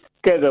to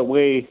get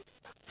away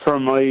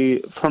from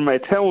my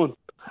town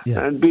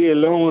and be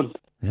alone.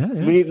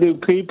 Meet new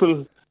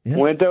people.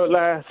 Went out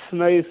last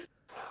night.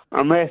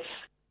 I met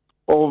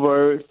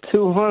over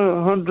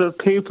 200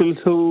 people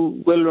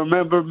who will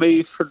remember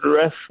me for the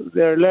rest of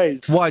their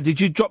lives. Why?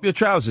 Did you drop your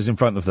trousers in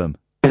front of them?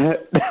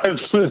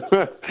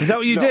 Is that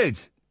what you did?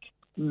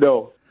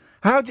 No.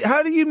 How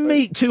do you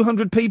meet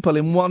 200 people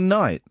in one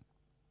night?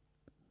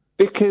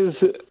 Because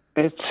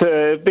it's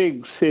a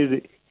big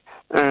city,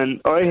 and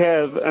I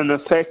have an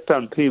effect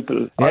on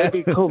people. Yeah. I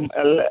become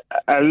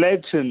a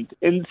legend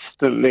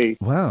instantly.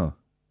 Wow.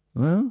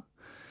 Well,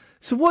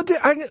 so what did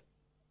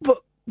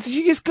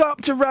you just go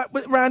up to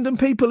random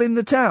people in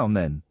the town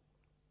then?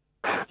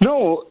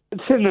 No,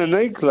 it's in a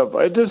nightclub.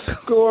 I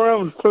just go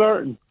around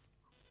flirting.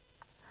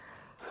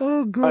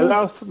 Oh, God. I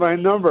lost my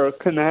number.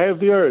 Can I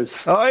have yours?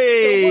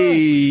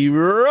 Hey,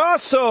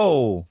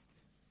 Russell!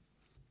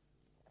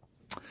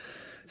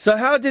 So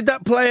how did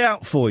that play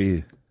out for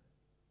you?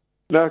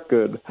 Not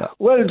good.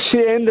 Well,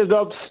 she ended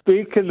up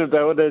speaking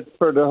about it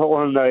for the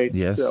whole night.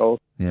 Yes. So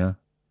yeah.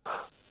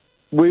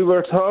 We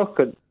were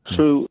talking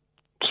through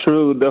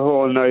the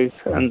whole night,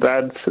 and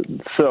that's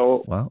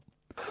so. Wow.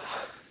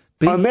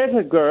 I met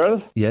a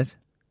girl. Yes.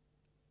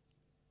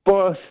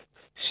 But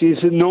she's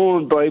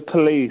known by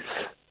police.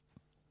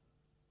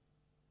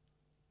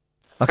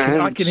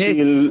 I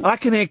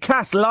can hear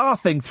Kath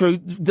laughing through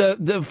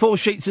the 4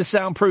 sheets of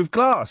soundproof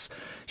glass.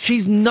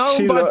 She's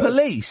known by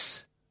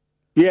police.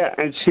 Yeah,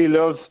 and she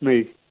loves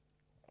me.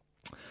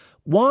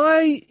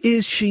 Why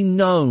is she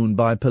known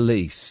by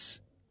police?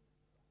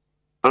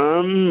 I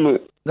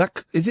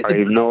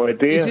have no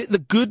idea. Is it the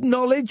good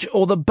knowledge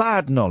or the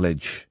bad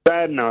knowledge?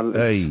 Bad knowledge.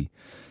 Hey.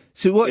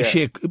 So what, is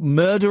she a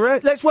murderer?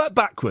 Let's work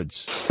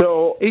backwards.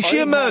 So is she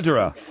a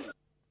murderer?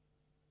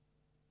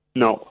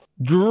 No.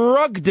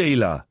 Drug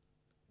dealer?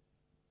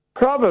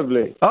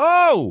 Probably.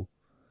 Oh!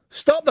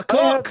 Stop the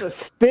clock! I have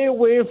to stay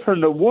away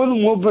from the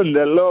one woman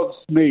that loves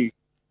me.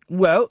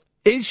 Well,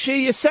 is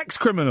she a sex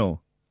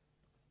criminal?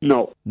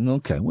 No.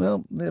 Okay,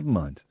 well, never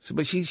mind. So,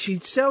 but she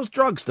sells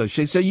drugs, does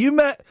she? So you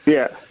met...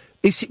 Yeah.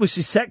 Was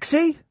she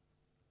sexy?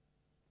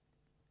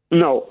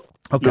 No.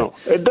 Okay. No,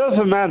 it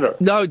doesn't matter.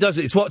 No, it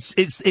doesn't.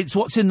 It's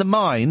what's in the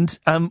mind,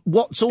 and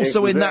what's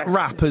also in that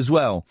rap as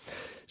well.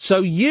 So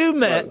you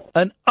met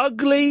an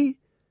ugly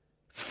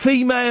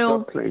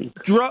female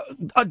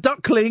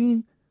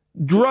duckling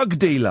drug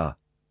dealer.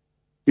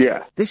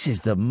 Yeah. This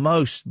is the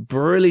most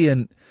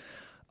brilliant.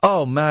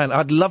 Oh man,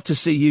 I'd love to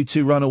see you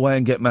two run away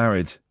and get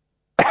married.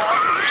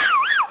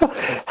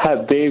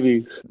 Have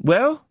babies.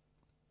 Well,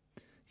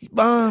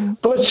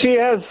 but she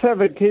has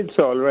 7 kids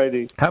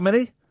already. How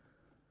many?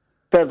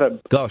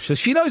 7. Gosh, so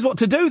she knows what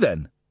to do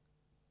then.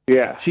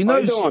 Yeah. She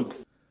knows. I don't.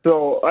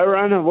 So I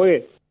ran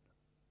away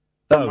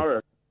from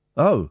her.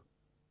 Oh.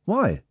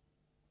 Why?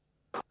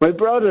 My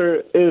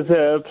brother is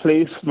a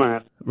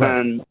policeman,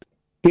 and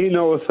he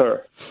knows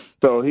her.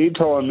 So he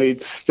told me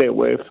to stay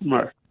away from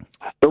her.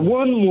 The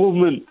one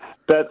woman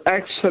that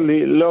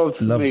actually loves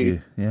me.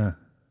 You, yeah.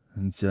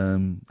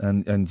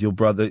 And your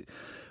brother.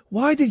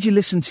 Why did you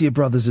listen to your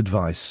brother's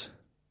advice?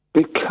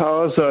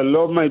 Because I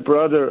love my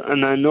brother,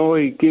 and I know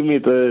he'd give me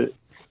the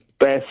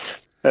best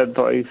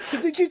advice. So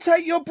did you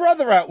take your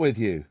brother out with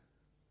you?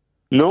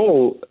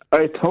 No,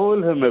 I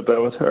told him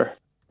about her.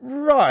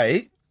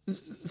 Right.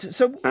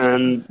 So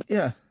and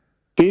yeah,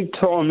 he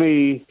told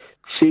me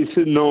she's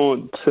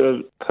known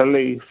to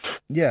police.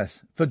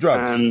 Yes, for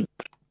drugs. And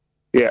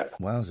yeah,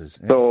 wowzers.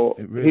 Yeah, so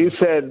really he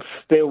said,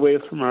 "Stay away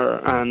from her."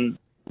 And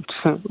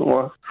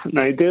what can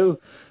I do?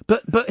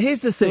 But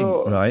here's the thing,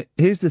 right?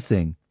 Here's the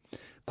thing.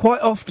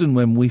 Quite often,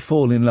 when we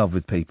fall in love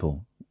with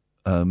people,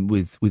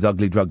 with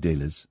ugly drug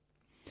dealers,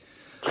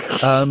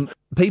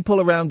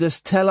 people around us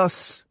tell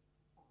us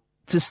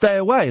to stay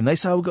away, and they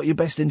say, "Oh, we've got your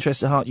best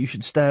interests at heart. You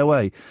should stay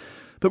away."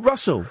 But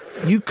Russell,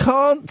 you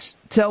can't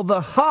tell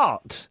the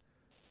heart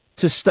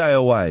to stay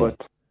away.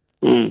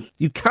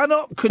 You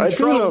cannot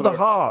control the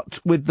heart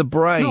with the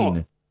brain. No.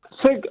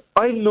 It's like,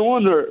 I've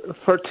known her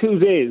for 2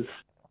 days,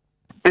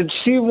 and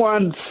she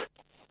wants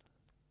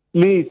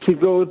me to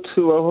go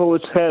to a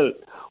hotel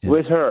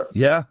with her.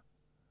 Yeah?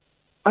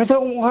 I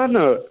don't want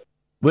to.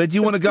 Where do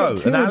you want to go?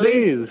 An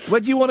alley?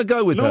 Where do you want to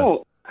go with her?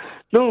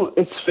 No,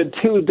 it's for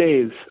 2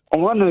 days. I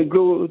want to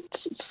go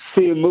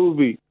see a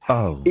movie.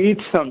 Oh. Eat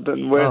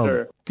something with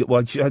her.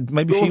 Well,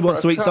 maybe she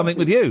wants to eat something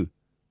with you.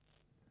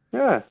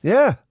 Yeah.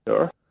 Yeah.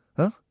 Sure.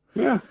 Huh?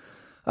 Yeah.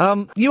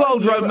 You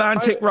old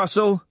romantic,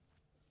 Russell.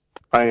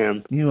 I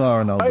am. You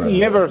are an old I've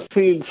romantic. never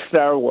seen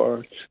Star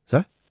Wars.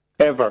 So?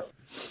 Ever.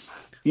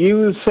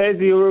 You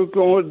said you were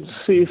going to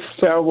see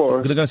Star Wars.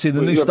 I'm going to go see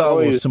the new Star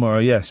Wars tomorrow,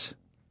 yes.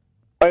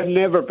 I've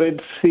never been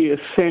to see a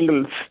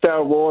single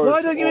Star Wars.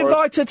 Why don't you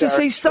invite her to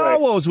see Star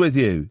Wars with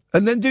you?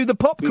 And then do the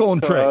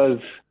popcorn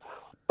trick?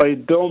 I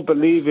don't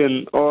believe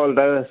in all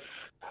that.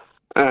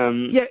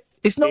 Yeah,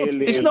 it's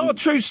not a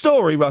true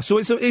story, Russell.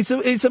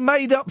 It's a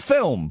made up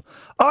film.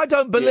 I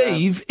don't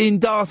believe in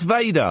Darth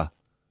Vader.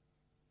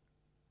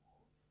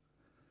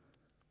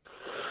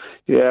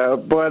 Yeah,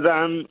 but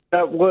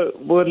that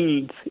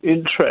wouldn't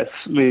interest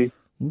me.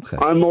 Okay.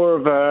 I'm more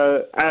of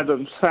a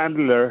Adam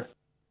Sandler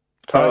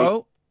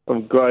type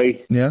of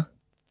guy. Yeah.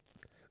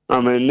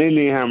 I'm a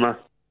ninny hammer.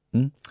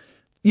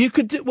 You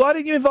could do, why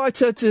don't you invite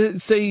her to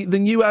see the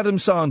new Adam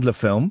Sandler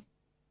film?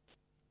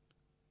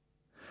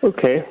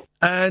 Okay.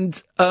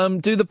 And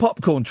do the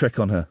popcorn trick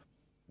on her.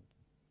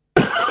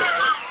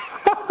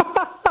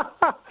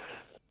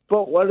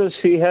 But what if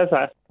she has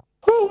a...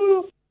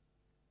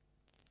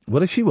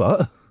 What if she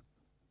what?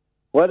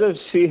 What if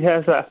she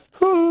has a...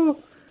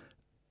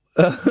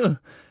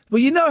 Well,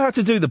 you know how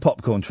to do the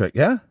popcorn trick,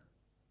 yeah?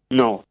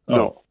 No.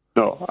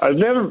 I've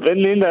never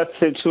been in that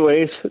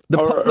situation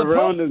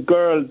around a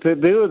girl to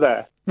do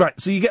that. Right,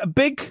 so you get a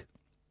big...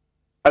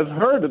 I've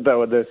heard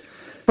about it.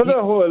 Put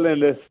a hole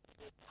in it,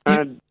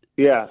 and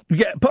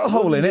put a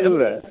hole in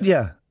it.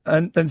 Yeah,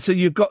 and so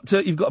you've got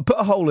to put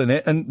a hole in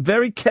it, and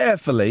very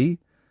carefully,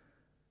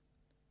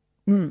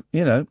 you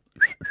know.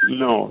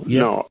 No.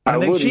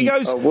 And then she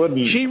goes.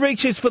 She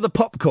reaches for the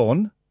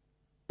popcorn.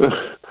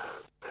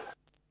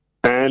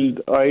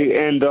 And I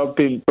end up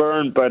being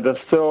burned by the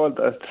salt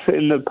that's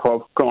in the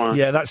popcorn.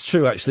 Yeah, that's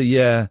true, actually,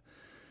 yeah.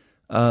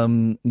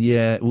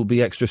 It would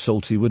be extra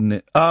salty, wouldn't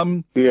it?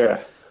 Yeah.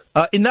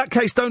 In that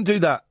case, don't do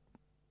that.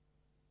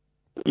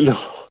 No.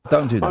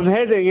 Don't do that. I'm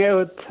heading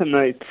out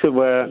tonight to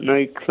a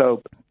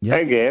nightclub. Yeah.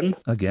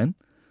 Again.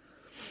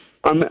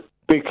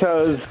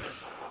 Because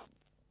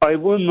I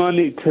won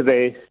money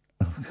today.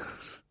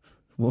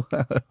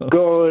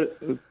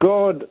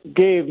 God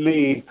gave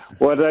me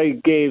what I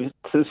gave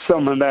to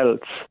someone else.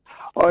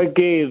 I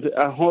gave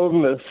a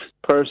homeless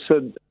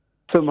person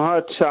some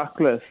hot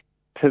chocolate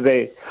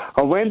today.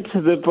 I went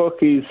to the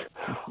bookies,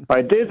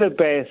 I did a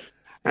bet,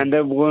 and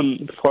I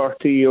won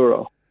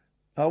 €40.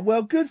 Oh,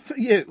 well, good for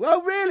you.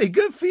 Oh, really?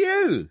 Good for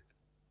you.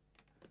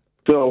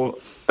 So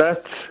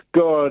that's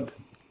God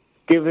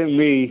giving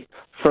me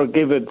for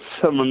giving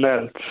someone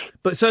else.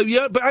 But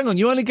hang on,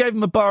 you only gave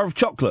him a bar of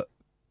chocolate?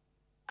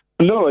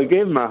 No, I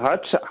gave him a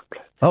hot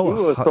chocolate.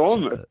 Oh, hot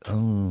chocolate.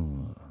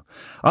 Oh.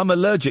 I'm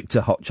allergic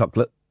to hot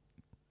chocolate.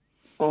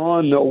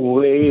 Oh, no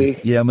way.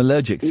 Yeah, I'm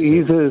allergic to it.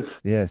 Jesus.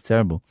 Yeah, it's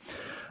terrible.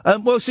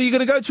 Well, so you're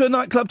going to go to a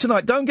nightclub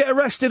tonight. Don't get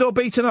arrested or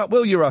beaten up,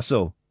 will you,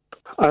 Russell?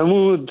 I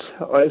won't.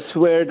 I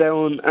swear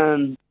down,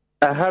 and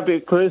a happy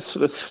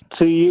Christmas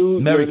to you,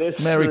 your listeners,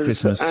 Merry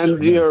Christmas. and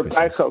Merry your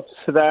Christmas. backup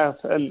staff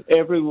and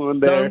everyone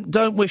there.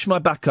 Don't wish my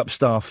backup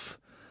staff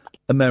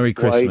a Merry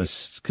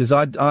Christmas, because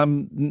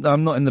I'm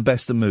not in the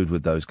best of mood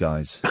with those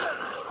guys.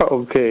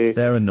 Okay.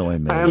 They're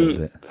annoying me a little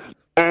bit.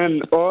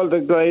 And all the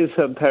guys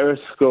at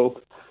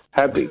Periscope,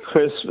 happy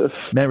Christmas.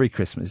 Merry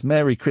Christmas.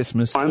 Merry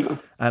Christmas. And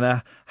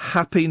a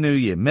Happy New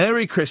Year.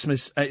 Merry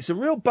Christmas. It's a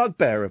real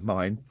bugbear of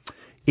mine.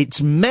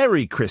 It's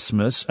Merry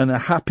Christmas and a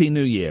Happy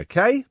New Year,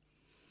 okay?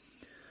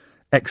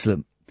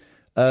 Excellent.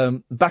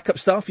 Backup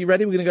staff, you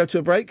ready? We're going to go to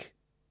a break?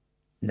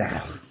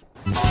 Now.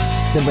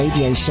 The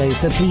radio show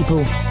for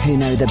people who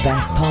know the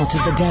best part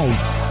of the day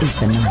is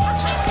the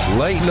night.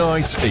 Late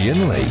Night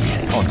Iain Lee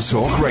on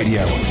Talk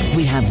Radio.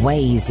 We have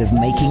ways of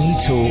making you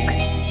talk.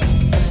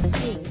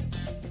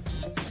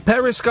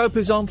 Periscope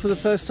is on for the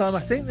first time, I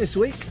think, this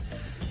week.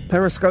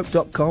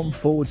 Periscope.com/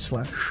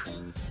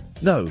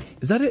 No,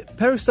 is that it?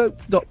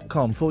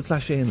 Periscope.com/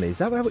 Iain Lee. Is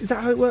that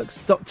how it works?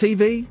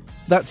 .tv?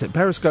 That's it.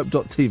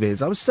 Periscope.tv.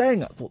 As I was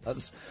saying, I thought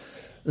there's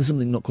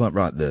something not quite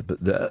right there. But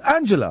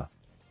Angela.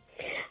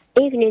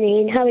 Evening,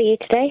 Ian. How are you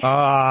today?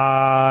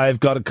 I've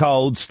got a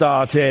cold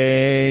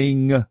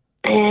starting.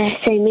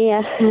 Same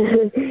here.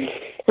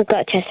 I've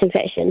got a chest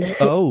infection.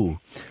 Oh.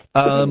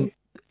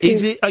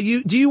 Is it?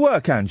 Do you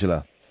work,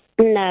 Angela?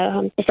 No,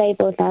 I'm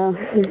disabled now.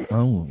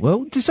 Oh,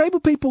 well,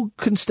 disabled people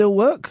can still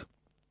work.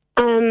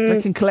 They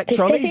can collect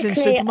trolleys in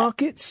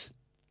supermarkets.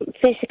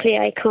 Physically,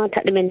 I can't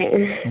at the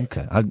minute.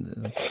 Okay.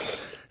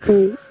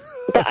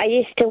 But I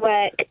used to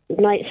work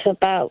nights for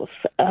about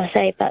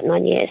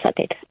 9 years. I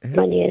did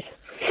 9 years.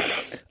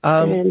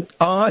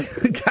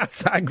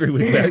 Kath's angry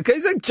with me.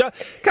 It's a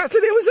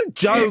Catherine, it was a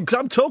joke.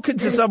 I'm talking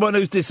to someone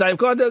who's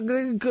disabled.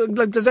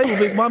 Disabled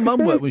people. My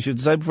mum worked when she was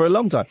disabled for a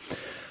long time.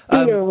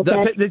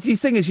 The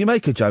thing is, you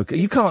make a joke.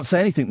 You can't say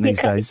anything these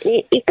days.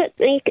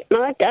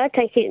 I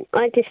take it.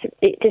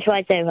 It just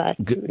rides over.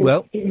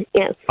 Well,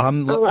 yeah.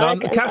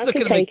 Kath's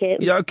looking at me.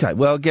 Yeah, okay.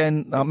 Well,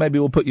 again, maybe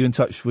we'll put you in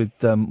touch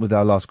with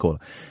our last caller.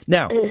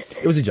 Now,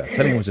 it was a joke. If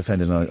anyone was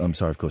offended, I'm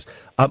sorry, of course.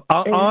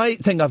 I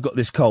think I've got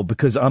this cold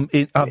because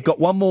I've got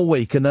one more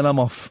week and then I'm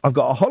off. I've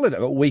got a holiday,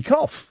 I've got a week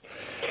off,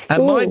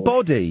 and my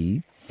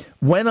body,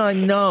 when I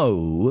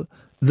know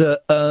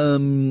that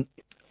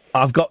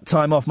I've got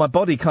time off, my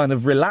body kind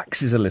of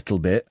relaxes a little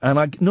bit, and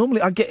I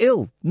get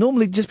ill.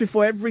 Normally, just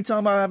before every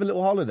time I have a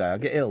little holiday, I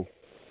get ill.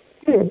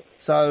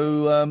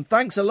 So,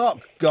 thanks a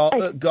lot,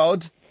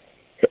 God.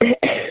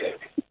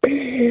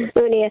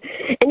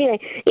 Anyway,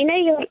 you know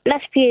your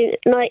last few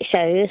night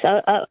shows,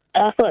 I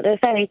thought they were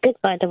very good,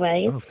 by the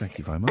way. Oh, thank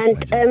you very much.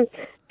 And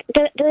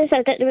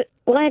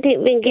why I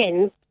didn't ring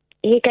in,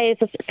 you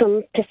gave us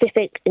some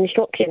specific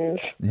instructions.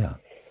 Yeah.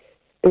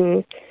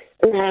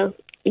 Now,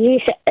 you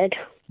said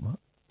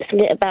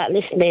something about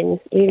listening.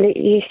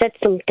 You said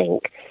something,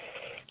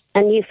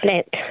 and you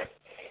flipped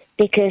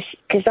because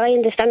I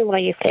understand why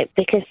you flipped,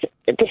 because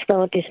this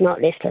world does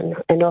not listen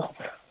enough.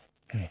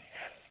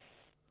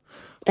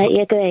 Don't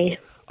you agree?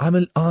 I'm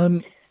a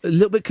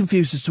little bit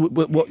confused as to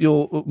what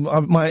you're what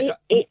are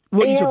you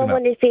talking about?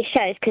 One of these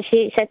shows, because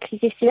you said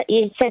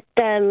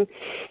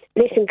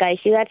listen, guys,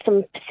 you had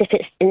some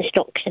specific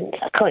instructions.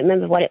 I can't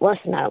remember what it was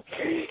now,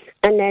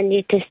 and then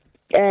you just.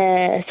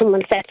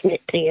 Someone said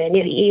it to you, and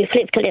you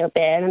flipped a little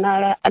bit, and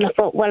I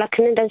thought, well, I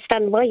can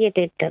understand why you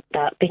did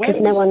that, because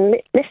no one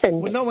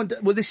listened. Well, no one.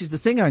 Well, this is the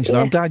thing,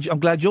 Angela. Yeah. I'm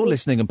glad you're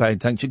listening and paying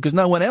attention, because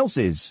no one else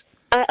is.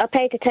 I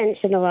paid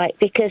attention, all right,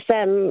 because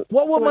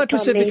what were my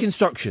specific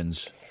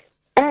instructions?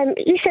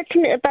 You said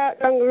something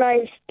about long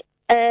lives.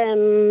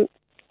 I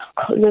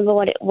can't remember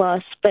what it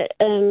was, but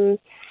 2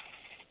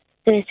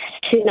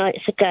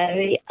 nights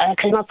ago,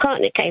 because my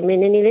partner came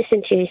in and he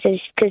listened to you,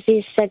 because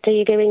he said, "Are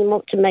you doing him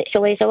up to make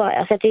sure he's all right?"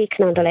 I said, "You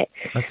can handle it."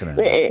 I can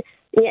handle it.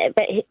 Yeah,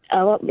 but he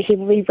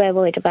was very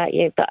worried about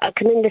you. But I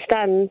can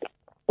understand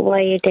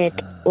why you did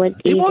what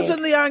you It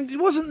wasn't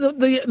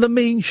the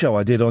mean show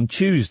I did on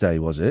Tuesday,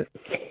 was it?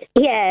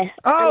 Yeah.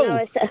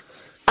 Oh.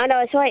 I know,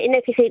 I was writing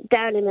everything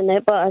down in the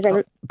note, but I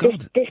was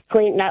this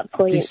point, that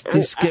point.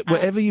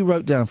 Whatever you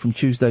wrote down from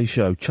Tuesday's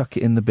show, chuck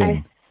it in the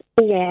bin.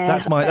 Yeah,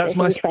 that's my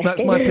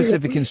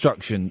specific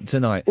instruction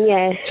tonight.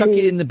 Yeah, chuck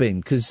it in the bin,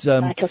 because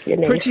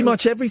pretty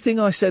much everything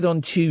I said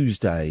on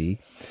Tuesday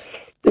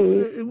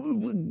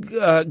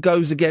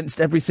goes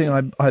against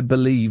everything I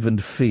believe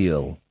and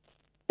feel.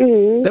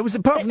 There was,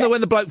 apart from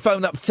when the bloke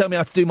phoned up to tell me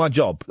how to do my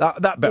job,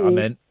 that bit I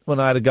meant when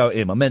I had a go at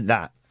him. I meant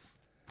that.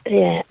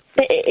 Yeah,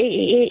 but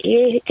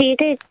you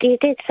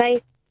did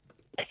say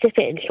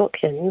specific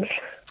instructions.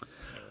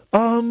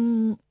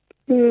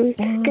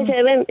 Because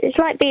it's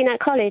like being at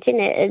college, isn't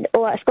it,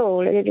 or at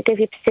school, and they give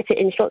you specific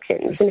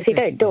instructions, and if you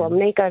don't do them,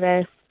 they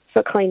gotta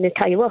kind of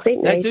tell you off,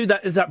 ain't they? They do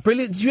that. Is that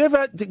brilliant? Did you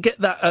ever get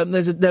that?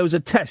 There was a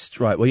test,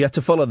 right, where you had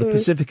to follow the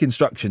specific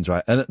instructions,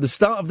 right? And at the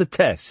start of the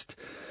test,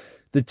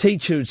 the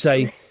teacher would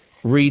say,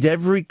 read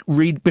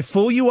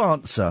before you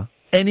answer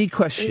any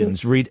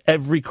questions. Read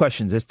every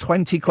question. There's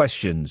 20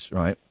 questions,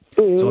 right?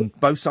 It's on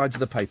both sides of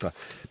the paper.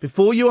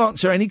 Before you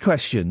answer any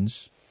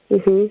questions.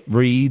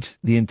 Read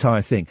the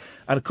entire thing.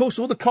 And, of course,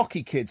 all the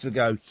cocky kids would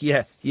go,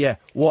 yeah,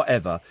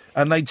 whatever.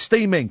 And they'd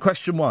steam in.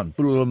 Question 1,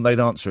 blah, blah, blah, they'd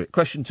answer it.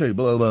 Question 2,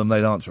 blah, blah, blah,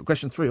 they'd answer it.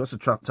 Question 3, what's a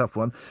tough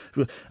one?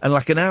 And,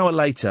 like, an hour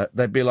later,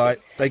 they'd be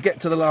like, they get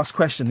to the last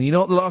question. You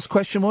know what the last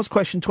question was?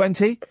 Question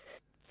 20?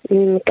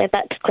 Go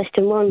back to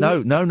question 1.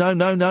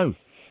 No.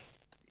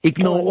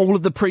 Ignore all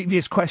of the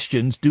previous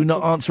questions. Do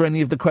not answer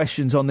any of the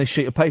questions on this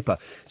sheet of paper.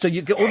 So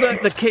you get all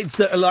the kids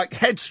that are like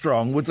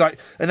headstrong would, like,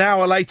 an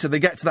hour later they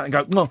get to that and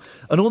go, no.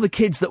 And all the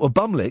kids that were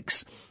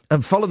bumlicks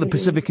and follow the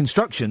specific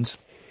instructions,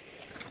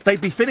 they'd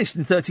be finished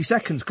in 30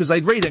 seconds because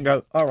they'd read and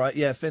go, all right,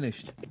 yeah,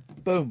 finished.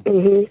 Boom.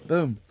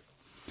 Boom.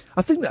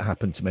 I think that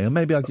happened to me, or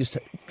maybe I just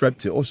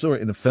dreamt it or saw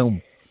it in a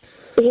film.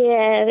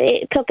 Yeah,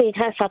 it probably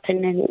has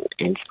happened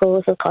in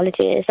schools or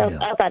colleges. I've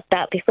had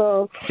that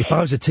before. If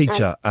I was a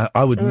teacher,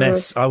 I would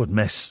mess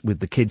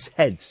with the kids'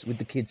 heads.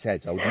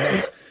 I would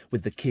mess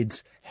with the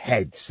kids'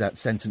 heads. That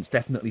sentence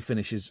definitely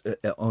finishes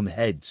on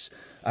heads.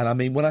 And I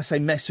mean, when I say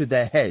mess with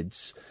their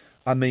heads,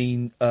 I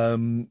mean,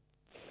 I'd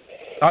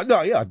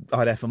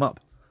F them up.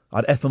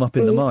 I'd F them up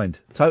in the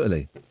mind.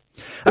 Totally.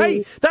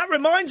 Hey, that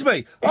reminds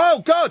me. Oh,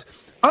 God.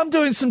 I'm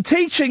doing some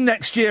teaching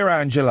next year,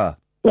 Angela.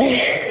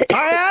 I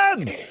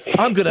am.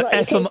 I'm going to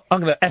F them.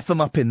 I'm going to F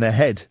them up in their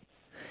head.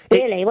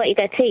 Really? What are you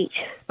going to teach?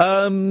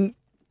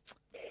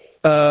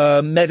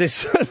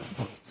 Medicine.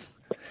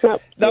 No,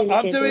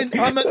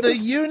 I'm at the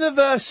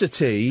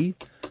University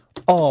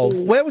of...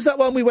 Where was that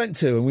one we went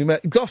to and we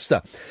met?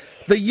 Gloucester.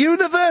 The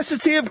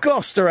University of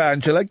Gloucester,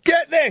 Angela.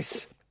 Get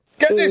this.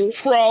 Get this,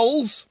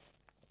 trolls.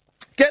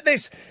 Get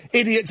this,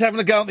 idiots having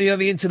a go at me on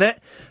the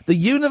internet. The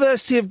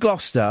University of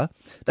Gloucester,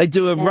 they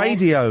do a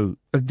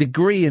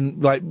degree in,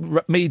 like,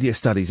 media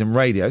studies and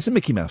radio. It's a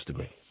Mickey Mouse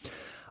degree.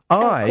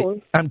 I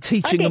am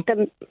teaching...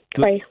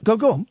 Go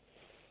on.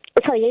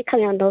 Sorry, you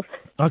carry on, love.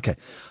 Okay.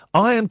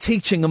 I am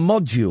teaching a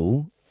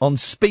module on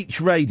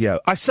speech radio.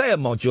 I say a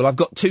module. I've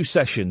got 2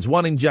 sessions,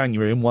 one in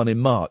January and one in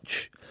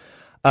March.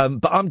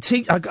 But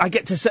I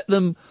get to set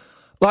them,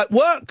 like,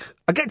 work.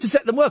 I get to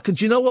set them work. And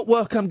do you know what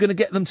work I'm going to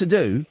get them to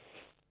do?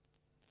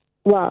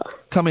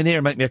 What? Come in here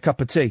and make me a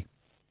cup of tea.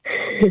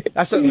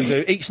 That's what I'm going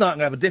to do. Each night I'm going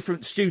to have a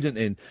different student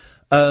in.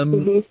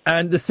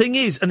 And the thing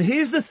is, and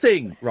here's the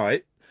thing,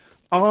 right?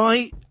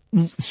 I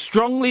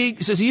strongly,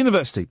 so it's a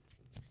university,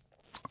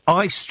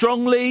 I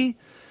strongly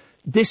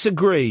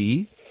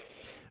disagree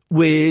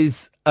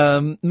with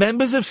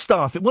members of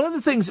staff. One of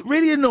the things that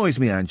really annoys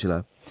me,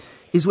 Angela,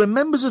 is when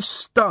members of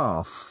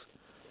staff...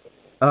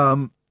 do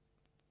you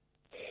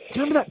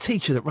remember that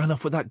teacher that ran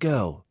off with that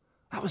girl?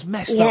 That was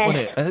messed up,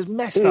 wasn't it? It was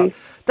messed up.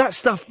 That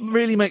stuff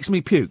really makes me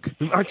puke.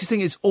 I just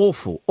think it's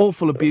awful.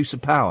 Awful abuse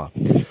of power.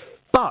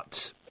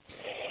 But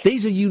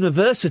these are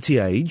university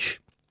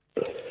age,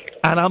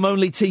 and I'm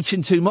only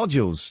teaching 2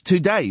 modules, 2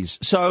 days.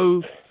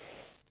 So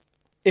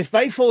if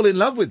they fall in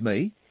love with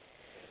me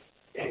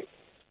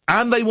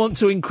and they want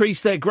to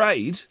increase their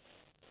grade,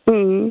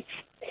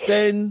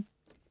 then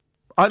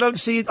I don't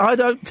see it. I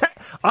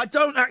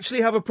don't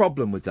actually have a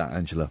problem with that,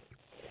 Angela.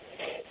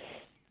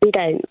 You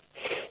don't?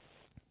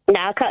 No,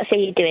 I can't see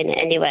you doing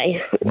it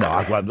anyway. No,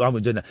 I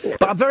won't do that. No.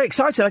 But I'm very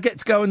excited. I get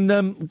to go and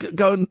I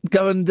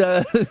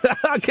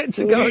get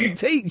to go and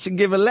teach and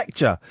give a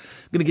lecture.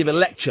 I'm going to give a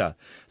lecture.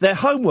 Their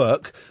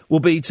homework will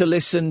be to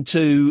listen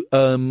to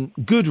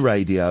good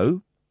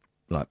radio,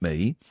 like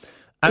me,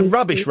 and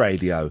rubbish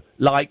radio,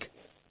 like,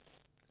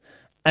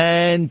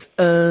 and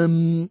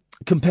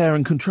compare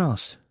and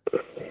contrast.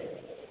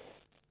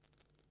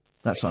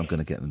 That's what I'm going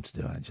to get them to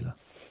do, Angela.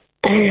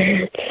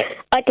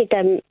 I did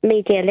a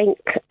media link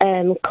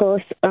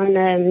course on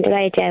the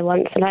radio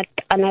once, and I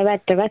read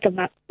the weather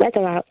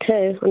out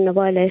too on the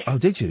wireless. Oh,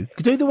 did you?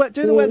 Do the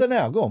weather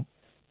now. Go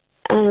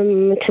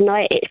on.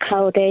 Tonight it's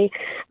cloudy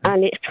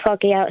and it's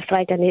foggy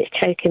outside, and it's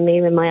choking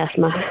me with my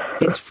asthma.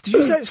 Did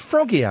you say it's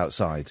froggy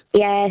outside?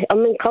 Yeah, I'm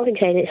in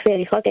Coventry and it's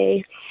really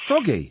foggy.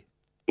 Froggy?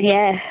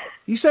 Yeah.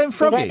 You saying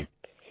froggy?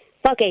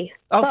 Foggy.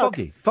 Oh,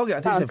 foggy. Foggy.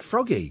 I think you said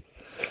froggy.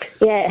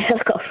 Yeah,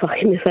 I've got a frog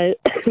in my throat.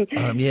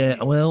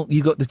 Yeah, well,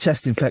 you got the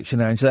chest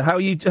infection, Angela. How are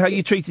you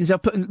treating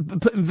yourself? Putting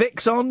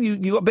Vicks on? You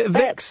got a bit of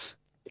Vicks?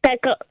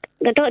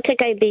 The doctor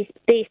gave these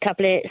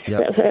tablets,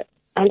 for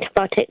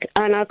antibiotic,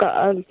 and I got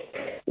a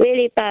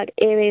really bad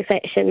ear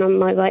infection on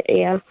my right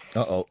ear.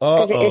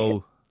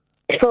 Uh-oh.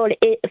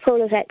 It's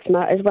full of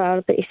eczema as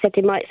well, but he said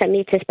he might send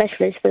me to a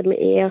specialist for my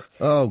ear.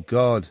 Oh,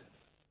 God.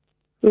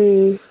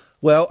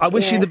 Well, I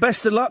wish you the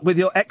best of luck with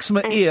your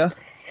eczema ear.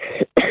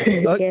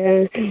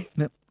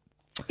 Yep.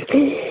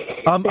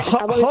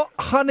 Hot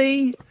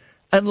honey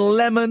and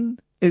lemon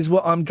is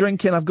what I'm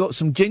drinking. I've got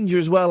some ginger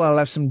as well. I'll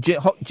have some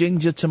hot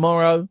ginger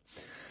tomorrow.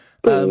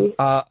 I'm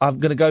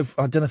going to go...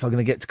 I don't know if I'm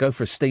going to get to go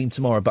for a steam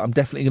tomorrow, but I'm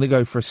definitely going to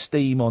go for a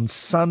steam on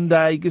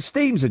Sunday, because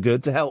steams are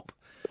good to help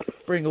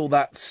bring all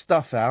that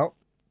stuff out.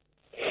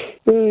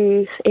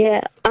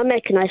 Yeah, I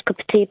make a nice cup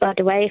of tea, by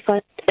the way,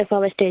 if I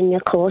was doing a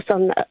course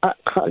at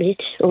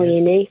college or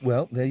uni.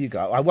 Well, there you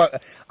go. I won't.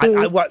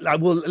 I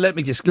will. Let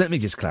me just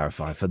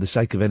clarify, for the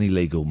sake of any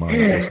legal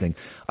minds listening.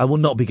 I will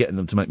not be getting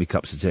them to make me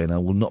cups of tea, and I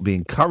will not be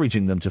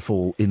encouraging them to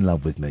fall in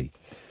love with me.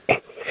 No,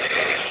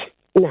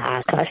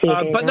 I can't see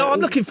you but no,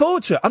 I'm looking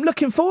forward to it. I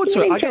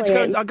get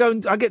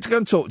to go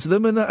and talk to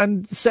them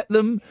and set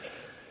them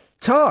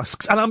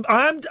tasks. And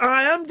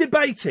I am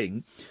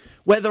debating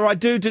whether I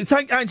do.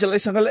 Thank Angela.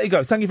 Listen, I'm going to let you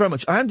go. Thank you very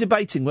much. I am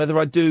debating whether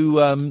I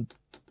do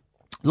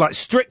like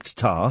strict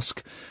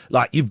task,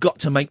 like you've got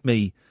to make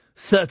me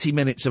 30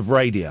 minutes of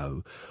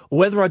radio, or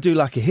whether I do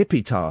like a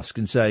hippie task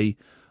and say,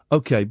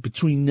 okay,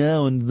 between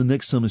now and the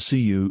next time I see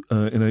you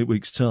in 8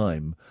 weeks'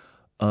 time,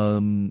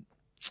 I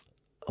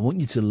want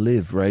you to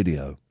live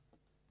radio.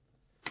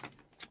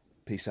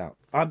 Peace out.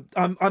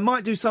 I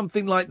might do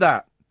something like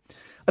that,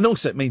 and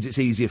also it means it's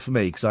easier for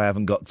me because I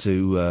haven't got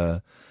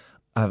to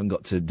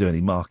do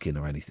any marking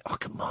or anything. I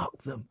can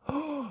mark them.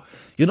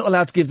 You're not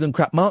allowed to give them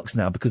crap marks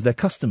now because they're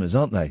customers,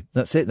 aren't they?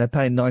 That's it. They're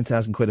paying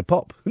 9,000 quid a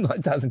pop.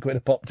 9,000 quid a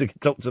pop to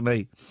talk to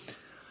me.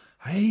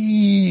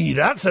 Hey,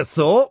 that's a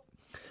thought.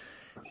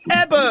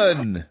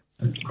 Eben.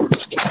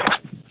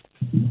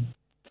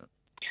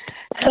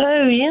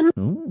 Hello, Ian.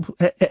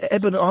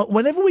 Eben,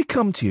 whenever we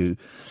come to you,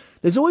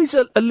 there's always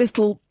a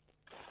little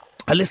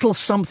a little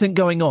something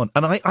going on.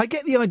 And I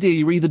get the idea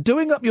you're either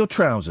doing up your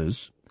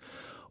trousers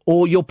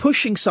or you're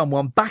pushing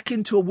someone back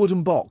into a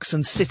wooden box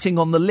and sitting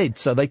on the lid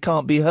so they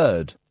can't be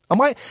heard.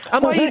 Am I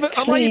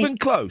even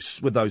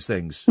close with those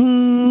things?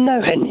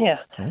 No, yeah.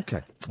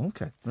 Okay,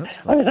 that's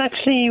fine. I was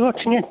actually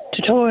watching a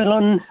tutorial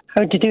on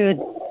how to do a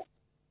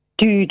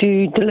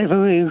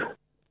Deliveroo.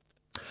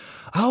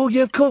 Oh,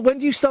 yeah, of course. When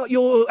do you start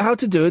your... How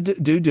to do a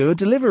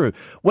Deliveroo?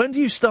 When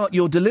do you start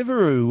your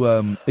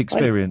Deliveroo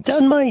experience? I've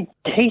done my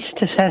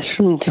taster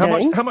session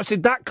today. How much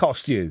did that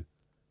cost you?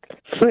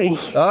 Free.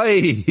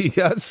 Aye,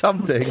 that's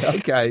something.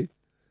 Okay.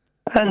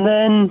 And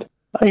then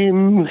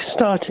I'm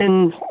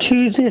starting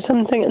Tuesday or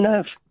something, and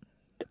I've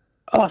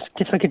asked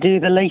if I could do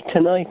the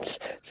later nights,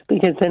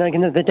 because then I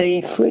can have the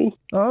day free.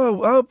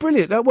 Oh,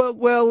 brilliant.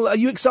 Well, are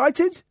you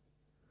excited?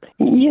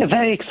 Yeah,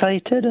 very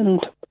excited, and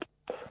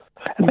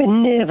a bit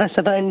nervous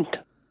about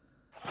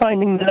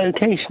finding the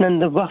location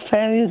and the rough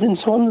areas in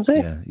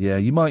Swansea. Yeah,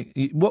 you might...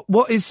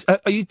 What is...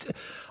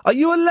 Are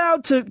you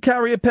allowed to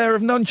carry a pair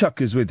of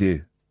nunchuckers with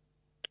you?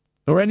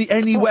 Or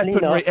any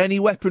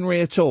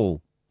weaponry at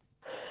all?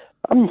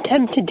 I'm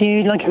tempted to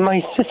do like my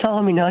Swiss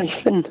Army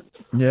knife and...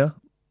 Yeah.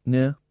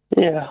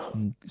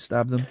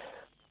 Stab them.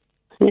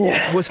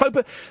 Yeah.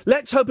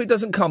 Let's hope it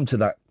doesn't come to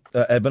that,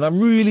 Eben. I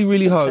really,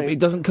 really hope it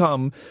doesn't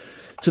come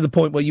to the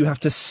point where you have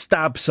to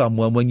stab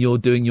someone when you're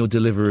doing your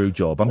Deliveroo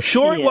job. I'm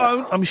sure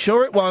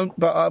it won't,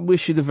 but I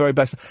wish you the very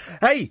best.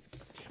 Hey,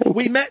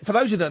 we met, for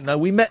those who don't know,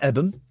 we met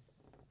Eben,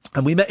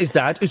 and we met his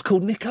dad, who's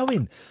called Nick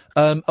Owen,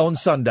 on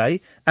Sunday,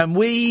 and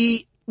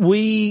we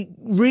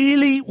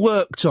really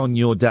worked on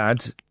your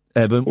dad,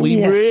 Eben. We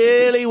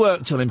really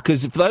worked on him,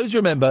 because for those who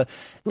remember,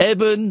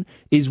 Eben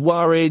is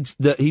worried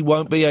that he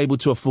won't be able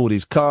to afford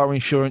his car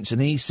insurance,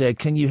 and he said,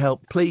 can you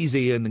help, please,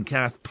 Iain and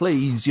Kath,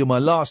 please, you're my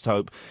last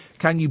hope,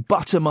 can you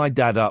butter my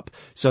dad up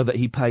so that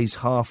he pays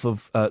half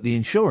of the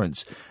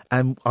insurance?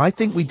 And I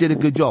think we did a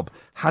good job.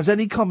 Has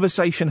any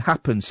conversation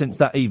happened since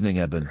that evening,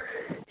 Eben?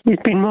 He's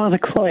been rather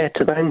quiet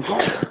about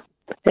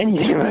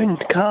anything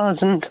around cars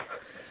and...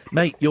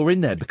 Mate, you're in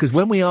there, because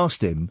when we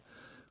asked him,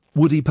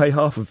 would he pay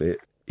half of it,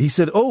 he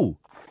said,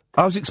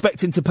 I was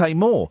expecting to pay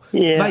more.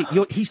 Yeah. Mate,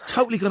 he's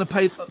totally going to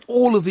pay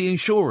all of the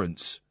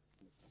insurance.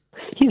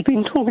 He's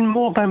been talking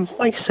more about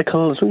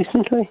bicycles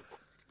recently.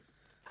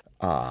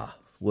 Ah,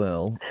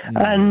 well...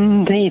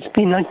 And he's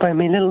been like buying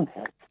me little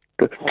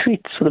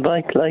treats for the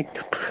bike, like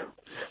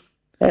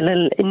a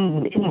little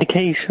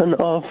indication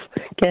of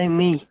getting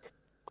me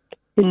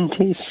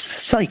into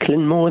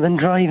cycling more than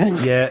driving.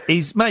 Yeah,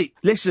 mate,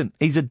 listen,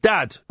 he's a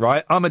dad,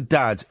 right? I'm a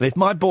dad. And if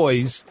my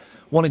boys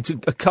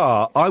wanted a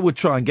car, I would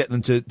try and get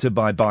them to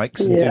buy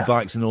bikes and do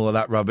bikes and all of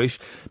that rubbish.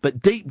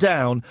 But deep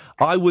down,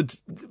 I would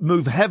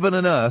move heaven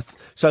and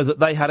earth so that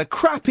they had a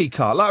crappy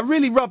car, like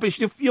really rubbish.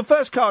 Your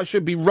first car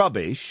should be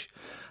rubbish,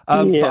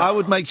 but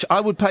I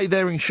would pay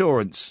their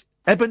insurance.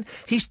 Eben,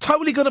 he's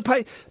totally going to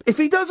pay. If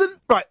he doesn't,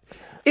 right,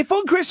 if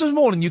on Christmas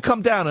morning you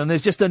come down and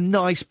there's just a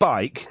nice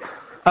bike,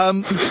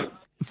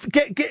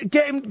 get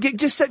him.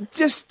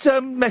 Just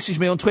message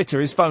me on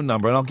Twitter his phone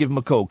number and I'll give him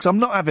a call, because I'm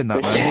not having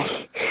that, man.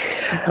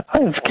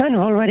 I've kind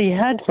of already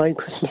had my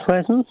Christmas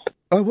present.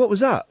 Oh, what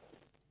was that?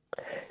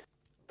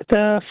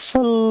 The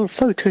full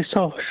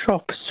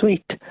Photoshop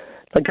suite,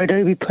 like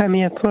Adobe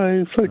Premiere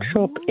Pro,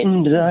 Photoshop,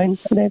 InDesign,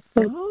 and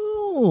everything.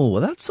 Oh,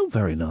 well, that's all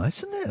very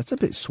nice, isn't it? That's a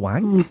bit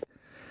swank,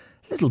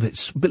 a little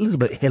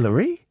bit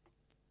Hillary.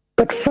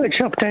 But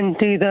Photoshop don't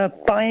do the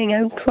buying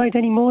outright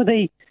anymore.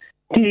 They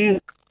do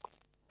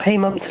pay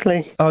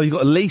monthly. Oh, you got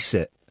to lease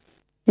it.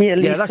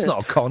 Yeah, that's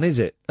not a con, is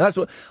it? That's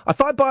what.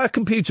 If I buy a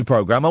computer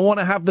program, I want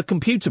to have the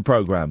computer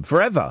program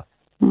forever.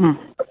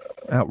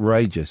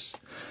 Outrageous.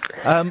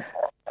 Go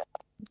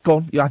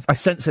on. I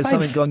sense there's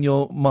something on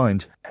your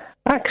mind.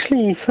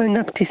 Actually, phoned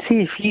up to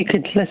see if you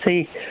could, let's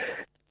say,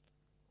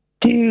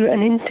 do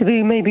an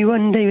interview maybe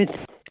one day with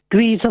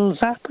Dweezil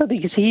Zappa,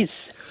 because he's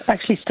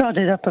actually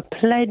started up a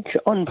pledge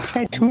on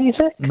pledge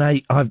music.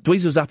 Mate,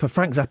 Dweezil Zappa,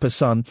 Frank Zappa's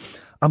son.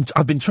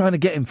 I've been trying to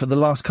get him for the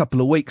last couple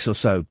of weeks or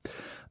so.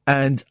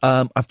 And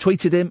I've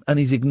tweeted him and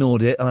he's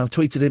ignored it, and I've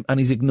tweeted him and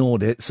he's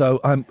ignored it. So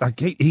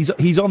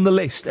he's on the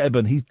list,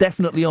 Eben. He's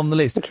definitely on the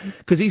list,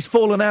 because he's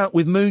fallen out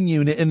with Moon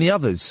Unit and the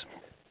others.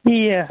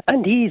 Yeah,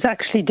 and he's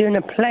actually doing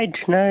a pledge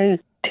now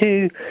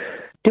to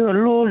do a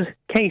law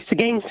case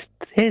against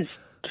his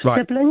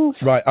siblings.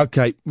 Right,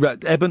 okay.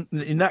 Right, Eben,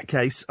 in that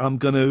case, I'm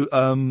going to...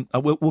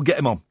 we'll get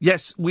him on.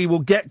 Yes, we will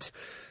get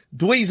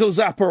Dweezil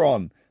Zappa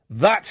on.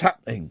 That's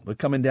happening. We're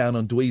coming down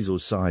on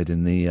Dweezil's side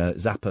in the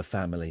Zappa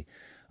family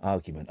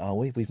argument, are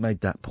we? We've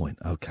made that point.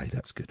 OK,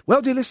 that's good.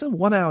 Well, dear listener,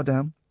 1 hour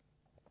down.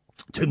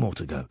 2 more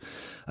to go.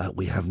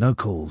 We have no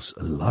calls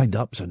lined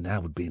up, so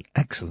now would be an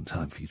excellent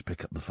time for you to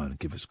pick up the phone and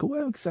give us a call.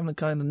 We're having a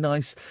kind of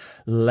nice,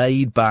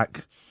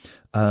 laid-back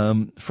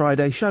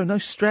Friday show. No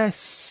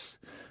stress,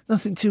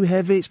 nothing too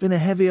heavy. It's been a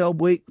heavy old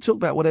week. Talk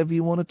about whatever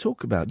you want to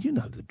talk about. You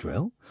know the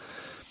drill.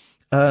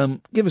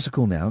 Give us a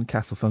call now and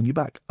Kath will phone you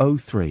back.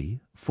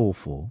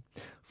 0344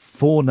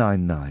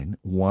 499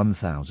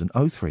 1000.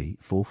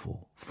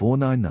 0344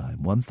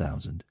 499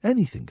 1000.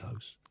 Anything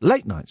goes.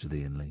 Late Nights with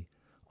Iain Lee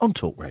on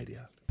Talk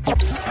Radio.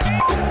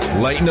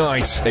 Late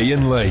Night,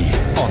 Iain Lee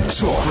on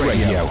Talk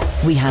Radio.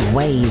 We have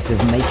ways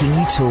of making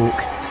you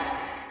talk.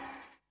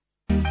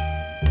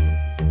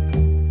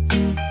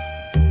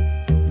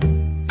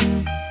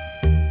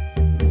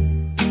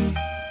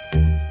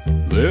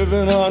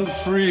 Living on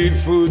free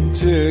food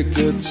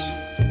tickets,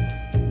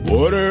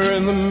 water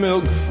in the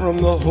milk from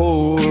the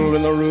hole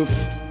in the roof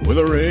where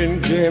the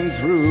rain came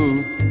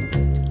through.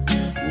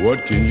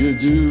 What can you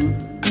do?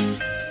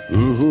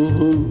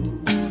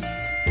 Ooh.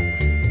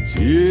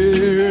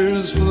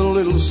 Tears for the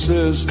little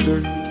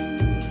sister,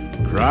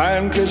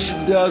 crying 'cause she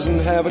doesn't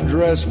have a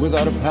dress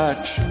without a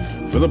patch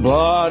for the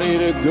body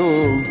to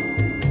go.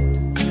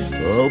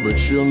 Oh, but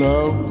she'll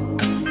know,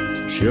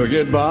 she'll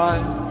get by,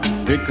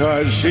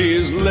 because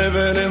she's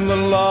living in the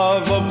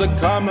love of the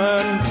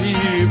common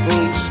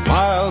people.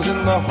 Smiles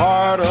in the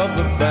heart of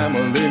the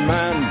family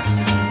man.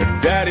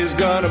 Her daddy's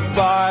gonna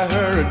buy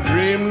her a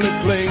dream to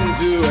cling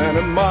to, and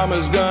her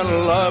mama's gonna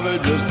love her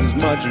just as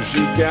much as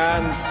she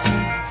can.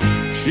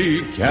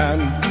 She can.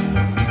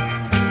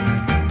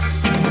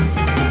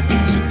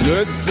 It's a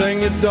good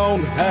thing you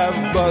don't have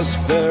bus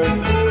fare.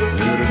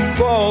 You'd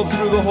fall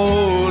through the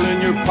hole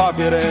in your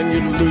pocket and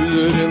you'd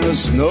lose it in the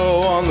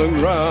snow on the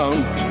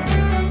ground.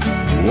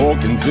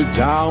 Walking to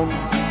town,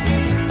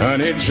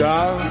 honey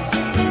child,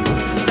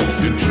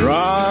 you're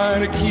trying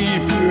to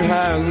keep your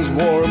hands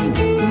warm,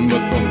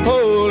 but the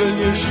hole in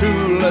your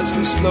shoe lets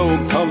the snow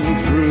come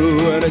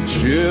through and it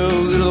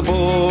chills to the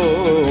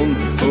bone.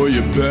 Oh,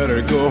 you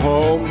better go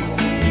home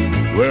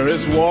where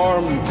it's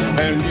warm,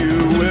 and you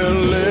will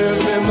live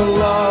in the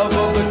love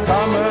of the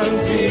common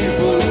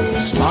people.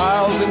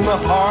 Smiles in the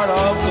heart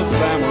of the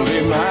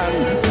family man.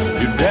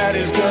 Your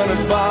daddy's gonna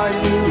buy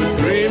you a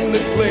dream to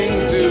cling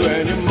to,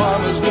 and your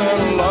mama's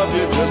gonna love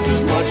you just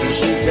as much as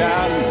she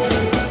can.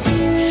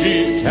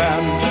 She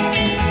can.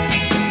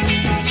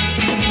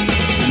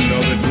 You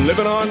know that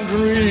living on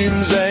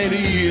dreams ain't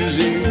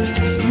easy,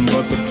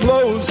 but the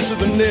closer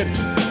the knit,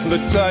 the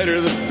tighter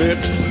the fit,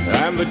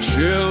 and the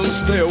chills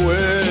stay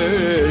away.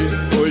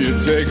 Or you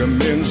take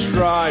them in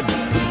stride,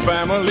 the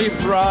family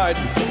pride.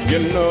 You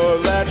know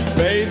that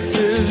faith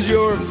is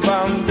your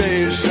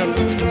foundation,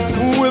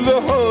 with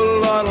a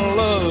whole lot of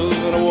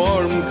love and a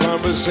warm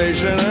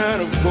conversation.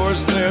 And of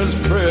course there's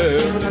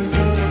prayer,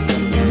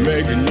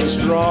 making you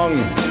strong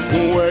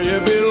where you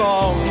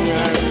belong.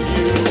 And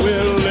you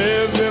will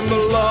live in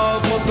the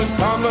love of the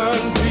common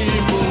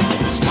people.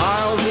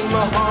 Smiles in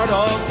the heart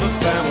of the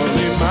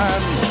family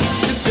man.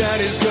 Your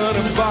daddy's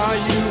gonna buy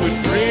you a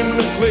dream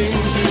to cling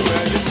to,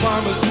 and your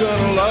mama's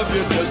gonna love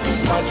you just as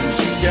much as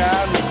she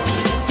can.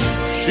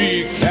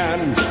 She can.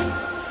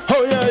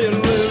 Oh yeah, you're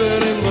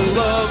living in the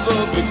love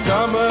of the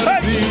common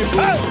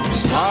people.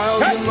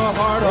 Smiles in the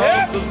heart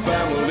of the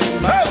family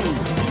man.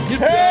 Your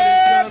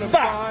daddy's gonna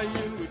buy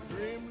you a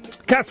dream.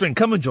 Catherine,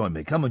 come and join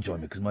me. Come and join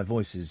me, because my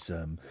voice is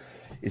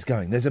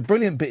going. There's a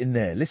brilliant bit in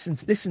there. Listen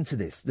to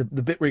this. The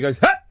bit where he goes,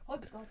 ha! Oh,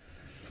 God.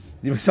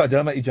 You decided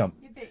I'll make you jump.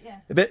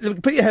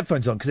 Put your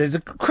headphones on, because there's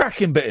a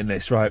cracking bit in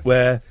this, right,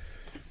 where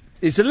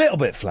it's a little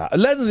bit flat.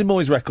 Leonard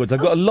Nimoy's records, I've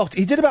got a lot.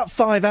 He did about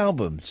 5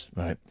 albums,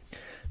 right?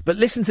 But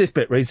listen to this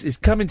bit where he's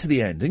coming to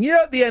the end. And you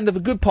know, at the end of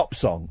a good pop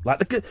song,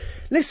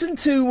 listen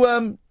to,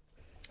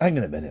 hang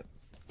on a minute.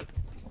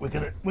 We're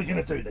gonna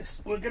do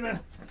this. I don't know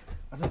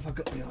if I've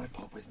got the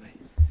iPod with me.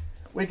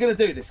 We're gonna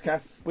do this,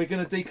 Kath. We're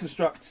gonna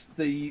deconstruct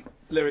the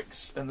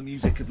lyrics and the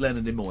music of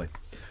Leonard Nimoy.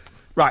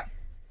 Right.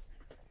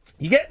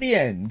 You get the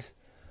end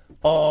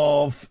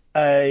of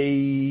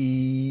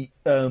a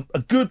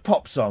good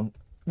pop song.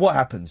 What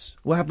happens?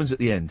 What happens at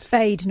the end?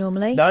 Fade,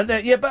 normally. No,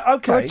 yeah, but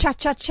okay. Or a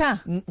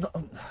cha-cha-cha.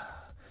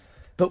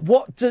 But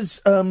what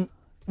does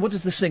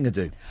the singer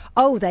do?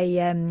 Oh, they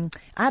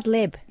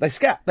ad-lib. They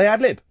scat. They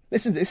ad-lib.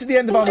 Listen, this is the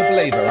end of I'm a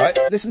Believer, right?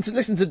 Listen to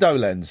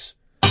Dolenz.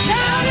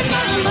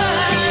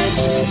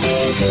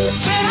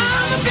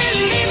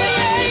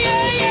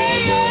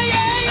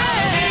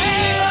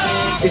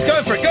 He's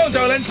going for it. Go on,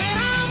 Dolenz.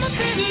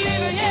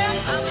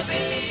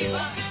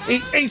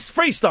 He's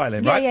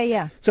freestyling, right?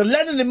 Yeah. So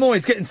Leonard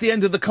Nimoy's getting to the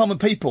end of the common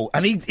people,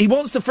 and he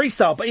wants to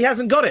freestyle, but he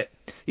hasn't got it.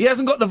 He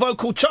hasn't got the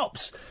vocal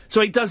chops.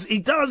 So he does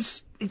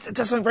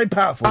something very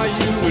powerful. He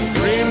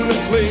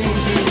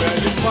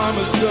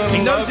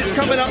knows it's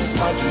coming up.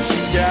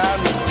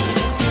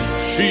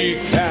 She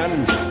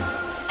can.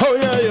 Oh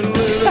yeah, you're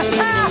living in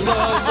the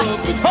love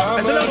of the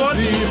common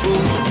people.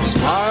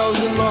 Smiles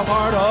in the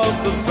heart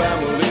of the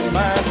family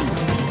man.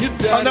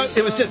 Oh no,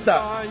 it was just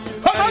that.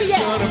 Oh yeah.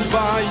 Gonna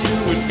buy you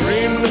a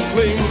dream to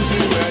cling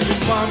to, and your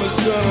mama's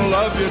gonna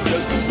love you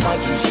just as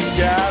much as she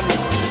can.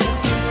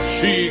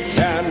 She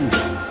can.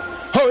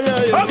 Oh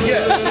yeah, you're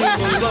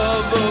living in the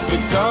love of the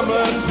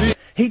common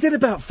people. He did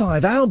about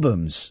 5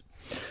 albums,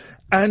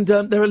 and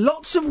there are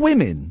lots of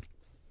women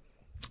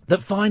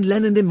that find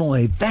Leonard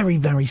Nimoy very,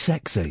 very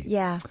sexy.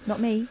 Yeah, not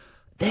me.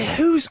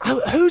 Whose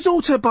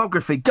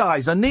autobiography?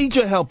 Guys, I need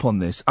your help on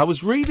this. I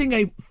was reading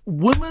a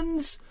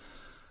woman's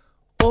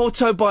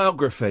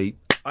autobiography.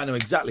 I know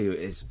exactly who it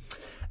is.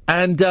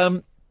 And,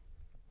 can't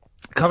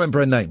remember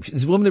her name.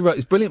 This woman who wrote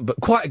this brilliant book,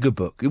 quite a good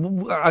book.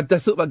 I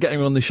thought about getting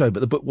her on the show, but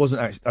the book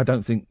wasn't actually, I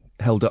don't think,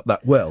 held up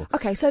that well.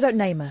 Okay, so don't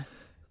name her.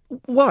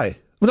 Why?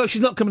 Well, no,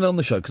 she's not coming on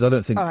the show because I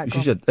don't think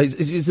she should.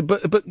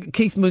 But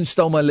Keith Moon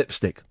Stole My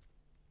Lipstick.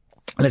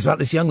 And it's about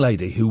this young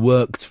lady who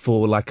worked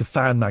for, like, a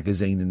fan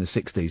magazine in the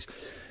 60s.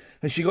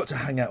 And she got to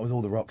hang out with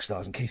all the rock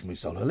stars, and Keith Moon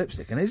stole her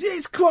lipstick. And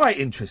it's quite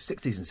interesting.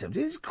 60s and 70s.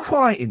 It's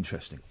quite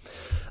interesting.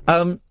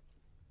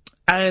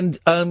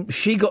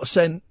 She got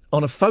sent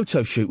on a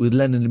photo shoot with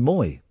Leonard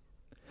Nimoy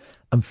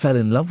and fell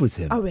in love with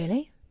him. Oh,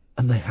 really?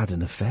 And they had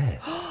an affair.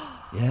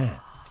 Yeah,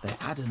 they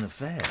had an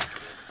affair.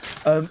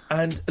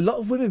 And a lot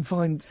of women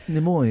find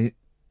Nimoy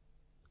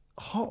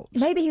hot.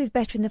 Maybe he was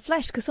better in the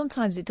flesh, because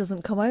sometimes it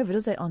doesn't come over,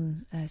 does it,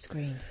 on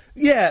screen?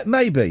 Yeah,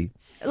 maybe.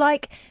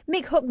 Like,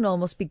 Mick Hucknall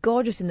must be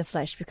gorgeous in the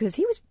flesh, because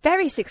he was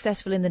very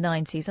successful in the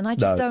 90s, and I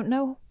just don't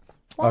know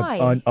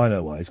why. I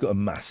know why. He's got a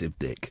massive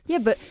dick. Yeah,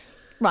 but,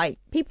 right,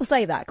 people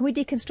say that. Can we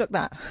deconstruct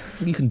that?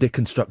 You can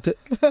deconstruct it.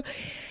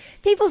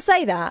 People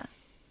say that,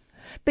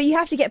 but you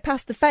have to get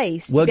past the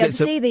face to be able to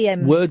see the...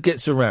 Word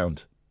gets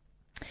around.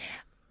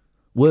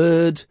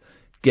 Word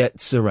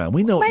gets around.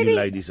 We know what you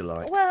ladies are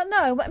like. Well,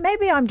 no,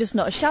 maybe I'm just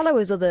not as shallow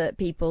as other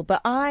people,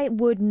 but I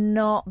would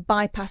not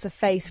bypass a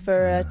face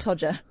for a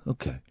Todger.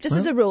 Okay. Just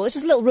as a rule. It's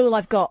just a little rule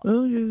I've got.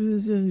 Oh,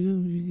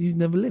 you've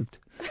never lived.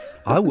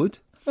 I would.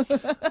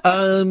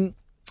 And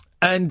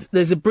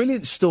there's a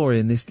brilliant story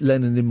in this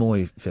Leonard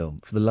Nimoy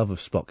film, For the Love of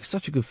Spock. It's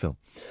such a good film.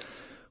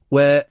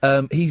 Where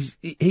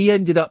he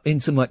ended up in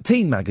some like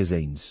teen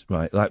magazines,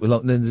 right? Like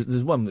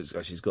there's one that's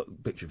actually got a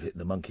picture of it,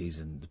 the Monkees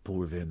and Paul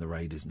Revere and the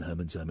Raiders and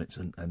Herman's Hermits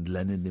and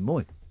Leonard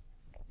Nimoy,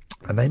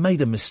 and they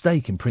made a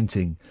mistake in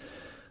printing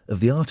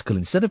of the article.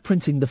 Instead of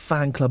printing the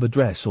fan club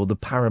address or the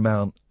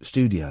Paramount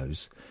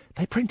Studios,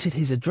 they printed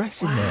his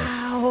address in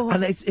there.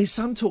 And his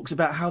son talks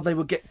about how they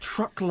would get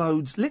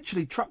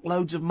literally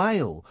truckloads of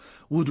mail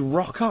would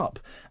rock up,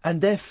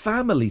 and their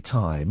family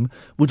time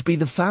would be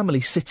the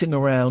family sitting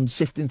around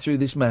sifting through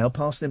this mail,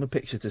 passing him a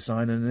picture to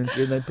sign, and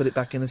then they put it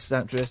back in a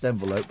stamped dressed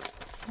envelope.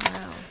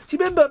 Wow. Do you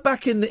remember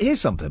back in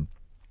here's something.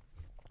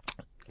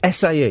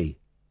 SAE.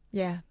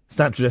 Yeah.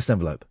 Stamped dressed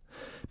envelope.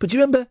 But do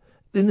you remember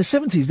in the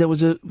 70s there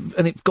was and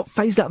it got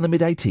phased out in the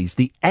mid 80s,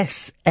 the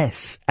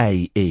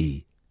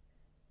SSAE.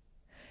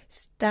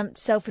 Stamped,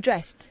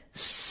 self-addressed?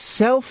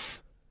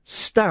 Self-stamped,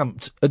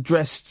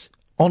 addressed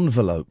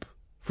envelope,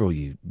 for all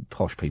you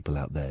posh people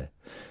out there.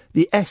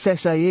 The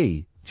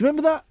SSAE. Do you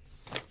remember that?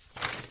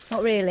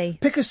 Not really.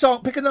 Pick a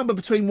song, pick a number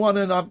between 1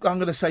 and I'm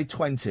going to say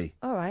 20.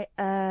 All right,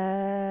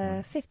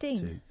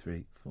 15. 2,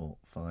 3, 4,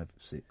 5,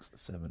 6,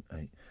 7,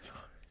 8,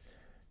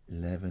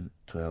 11,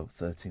 12,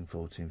 13,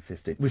 14,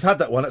 15. We've had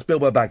that one. That's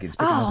Bilbo Baggins.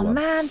 Oh,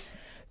 man.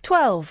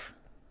 12.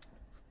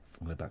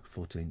 I'm going back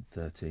 14,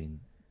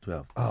 13...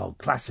 12. Oh,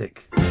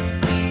 classic. Yeah.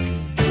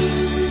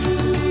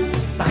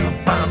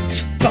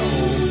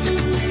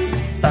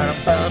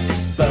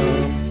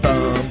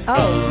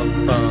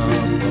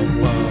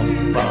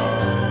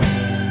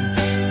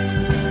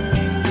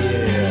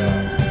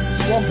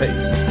 Swampy.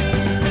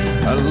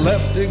 I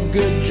left a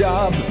good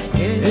job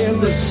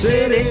in the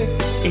city.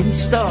 In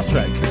Star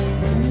Trek.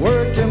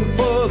 Working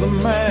for the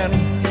man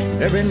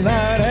every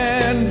night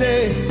and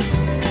day.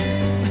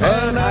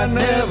 And I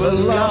never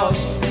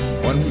lost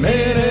 1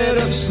 minute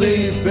of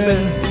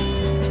sleeping,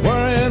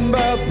 worrying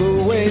about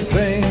the way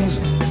things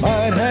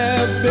might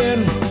have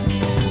been.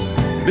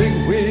 Big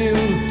wheel.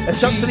 Let's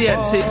jump to the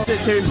end. Let's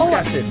hear him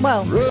scatting.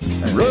 Well,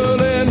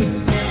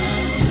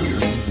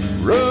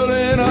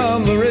 rolling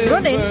on the river.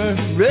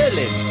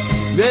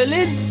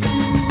 Rolling.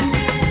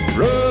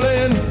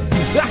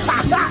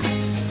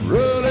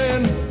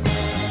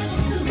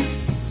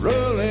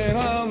 rolling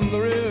on the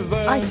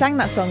river. I sang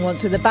that song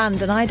once with a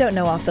band, and I don't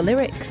know half the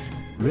lyrics.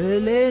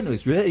 Rolling. Oh,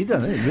 it's really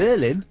done it.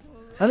 Rolling.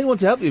 I only want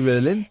to help you,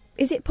 rolling.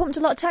 Is it pumped a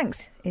lot of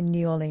tanks in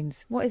New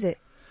Orleans? What is it?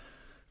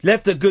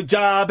 Left a good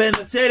job in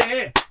the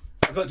city.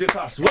 I've got to do it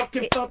fast.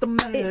 Working for the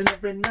man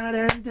every night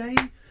and day.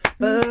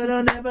 But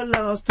I never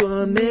lost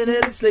 1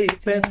 minute of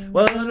sleeping.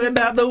 Wondering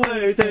about the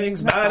way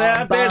things might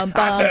have been.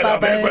 I said the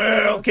big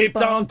wheel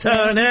keeps on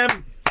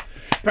turning.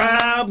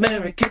 Proud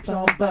Mary keeps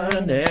on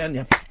burning.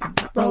 Yeah.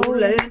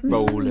 Rolling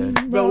on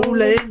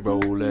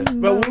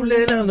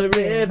the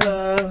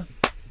river.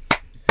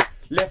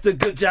 Left a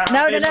good job.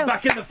 No.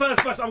 Back in the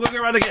first verse. I'm going to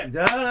go around again.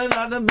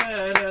 Another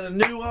man in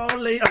New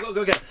Orleans. I've got to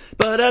go again.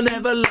 But I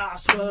never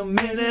lost 1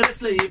 minute of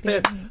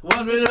sleeping.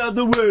 Wondering about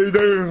the way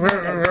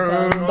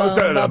they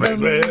said a big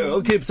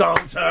wheel keeps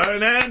on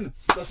turning.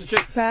 That's the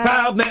trick.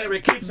 Proud Mary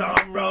keeps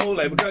on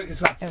rolling. We're going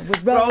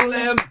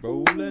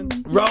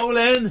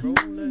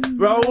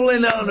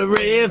rolling on the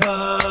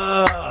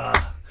river.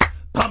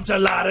 Pumped a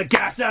lot of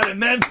gas out in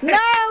Memphis.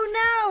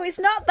 No, it's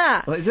not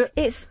that. What is it?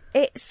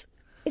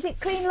 Is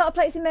it cleaned a lot of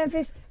plates in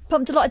Memphis?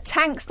 Pumped a lot of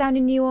tanks down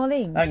in New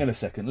Orleans? Hang on a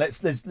second.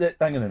 Let's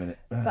hang on a minute.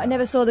 But I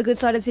never saw the good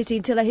side of the city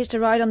until I hitched a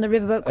ride on the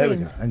Riverboat Queen. There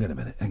we go. Hang on a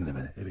minute.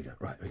 Here we go.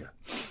 Right, here we go.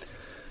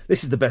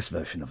 This is the best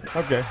version of it.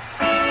 Okay.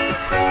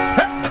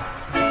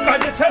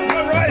 And the tempo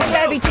right as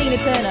well. Baby Tina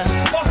Turner.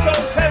 Spot on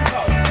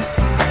tempo.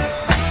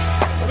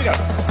 Here we go.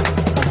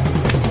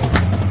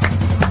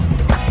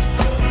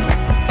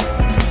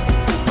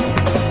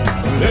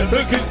 They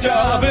took a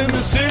job in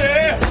the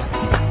city.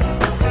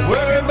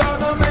 Worried about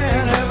the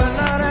man every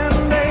night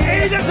and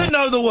day. He doesn't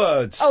know the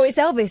words. Oh, it's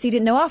Elvis. He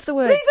didn't know half the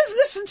words. He just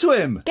listen to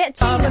him. Get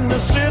Tina. I'm in the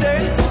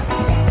city,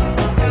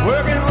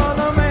 working for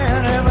the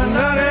man every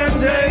night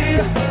and day.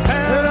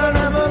 And I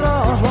never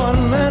lost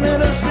 1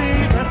 minute of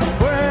sleep,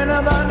 worrying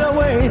about the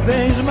way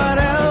things might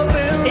have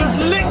been. He's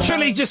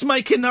literally just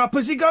making that up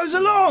as he goes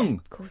along.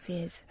 Of course he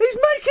is. He's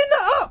making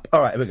that up.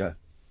 All right, here we go.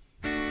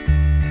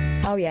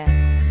 Oh, yeah.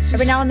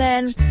 Every now and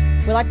then,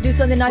 we like to do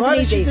something nice Why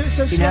and did easy. you do it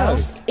so slow?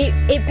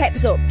 It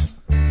peps up.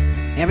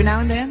 Every now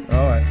and then.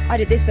 All right. I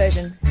did this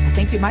version. I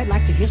think you might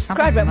like to hear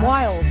something Crowd went from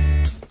us. wild.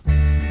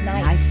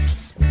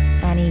 Nice.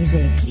 And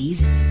easy.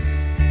 Easy.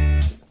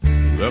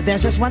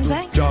 There's just one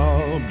thing.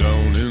 Job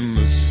down in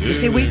the city. You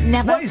see, we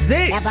never, What is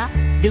this? ever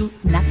do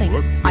nothing.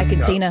 I can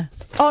Tina.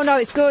 Oh, no,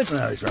 it's good.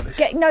 No, it's rubbish.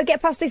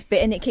 Get past this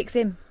bit and it kicks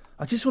in.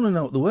 I just want to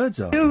know what the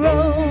words are.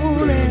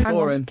 Hang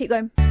Boring. on, keep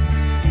going.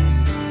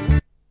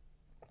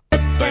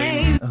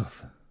 Oh,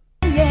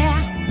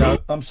 no,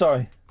 I'm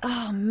sorry.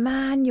 Oh,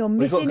 man, you're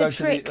We've got to missing go a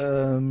trick. to the,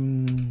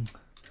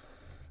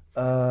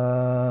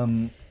 all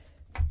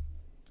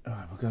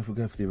right, we'll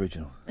go for the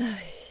original. All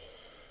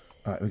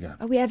right, here we go.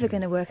 Are we ever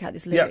going to work out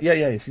this Yeah, lyric?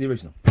 yeah, it's the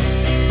original.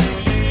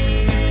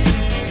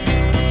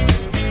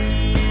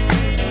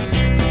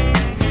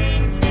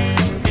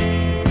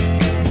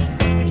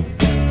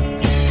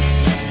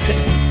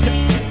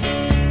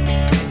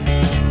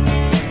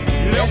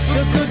 Left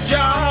a good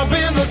job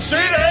in the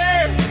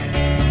city,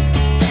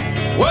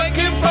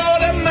 working for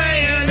the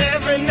man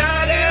every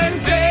night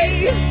and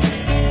day.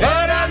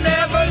 But I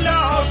never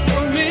lost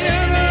 1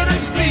 minute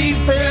of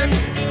sleeping,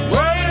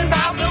 worrying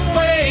about the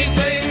way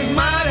things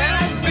might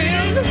have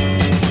been.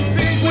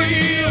 Big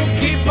wheel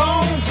keep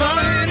on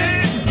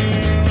turning,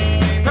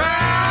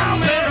 proud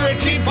Mary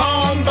keep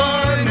on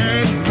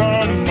burning.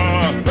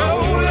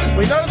 Rolling,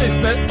 We know this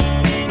bit.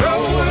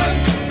 rolling,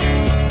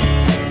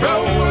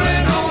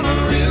 rolling on the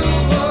river.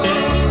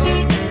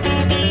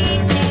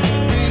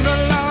 Cleaned a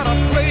lot of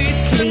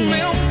plates in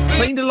Memphis.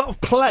 Cleaned a lot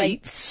of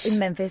plates In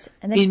Memphis.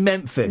 And then in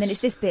Memphis. And then it's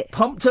this bit.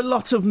 Pumped a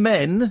lot of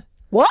men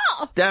What?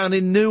 down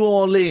in New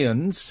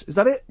Orleans. Is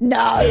that it? No.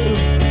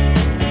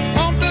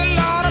 Pumped a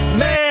lot of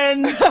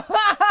Men!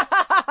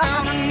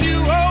 down in New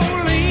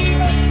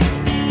Orleans,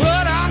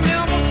 but I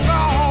never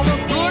saw the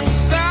good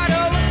side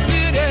of the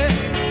city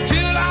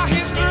till I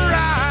hitched a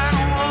ride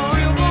on a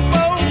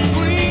riverboat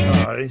queen.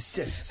 Oh, it's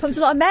just... Pumped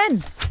a lot of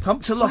men.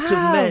 Pumped a lot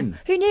Wow. of men.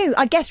 Who knew?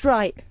 I guessed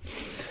right.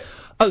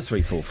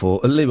 0344.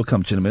 Lee will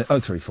come to you in a minute.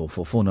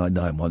 0344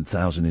 499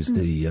 1000 is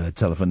the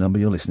telephone number.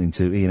 You're listening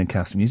to Iain and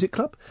Kath's Music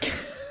Club.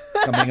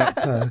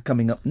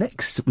 Coming up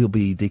next, we'll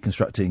be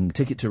deconstructing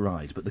Ticket to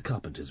Ride, but the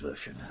Carpenters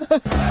version.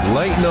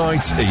 Late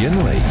night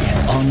Iain Lee.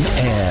 On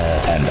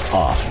air and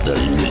off the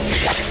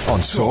leash. On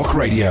Talk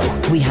Radio.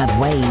 We have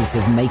ways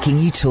of making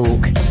you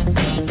talk.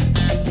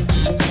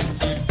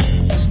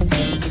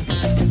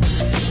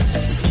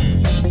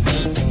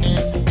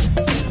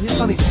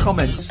 Funny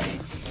comments.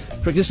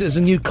 For example, there's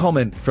a new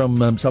comment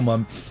from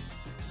someone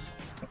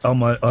on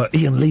my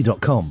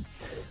IanLee.com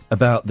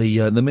about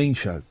the Mean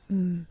Show.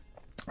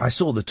 I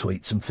saw the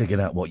tweets and figured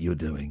out what you were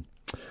doing.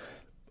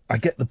 I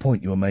get the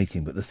point you were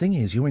making, but the thing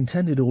is, your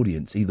intended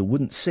audience either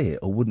wouldn't see it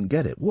or wouldn't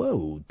get it.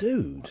 Whoa,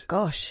 dude.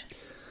 Gosh.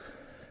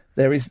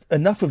 There is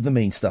enough of the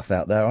mean stuff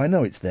out there. I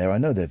know it's there. I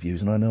know their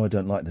views, and I know I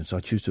don't like them, so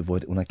I choose to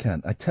avoid it when I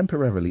can. I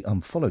temporarily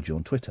unfollowed you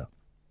on Twitter.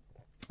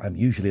 I'm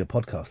usually a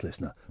podcast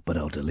listener, but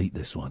I'll delete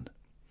this one.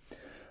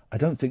 I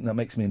don't think that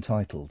makes me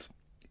entitled.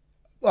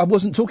 I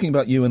wasn't talking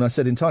about you when I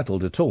said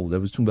entitled at all. There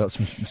was talking about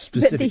some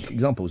specific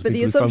examples of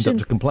people who phoned up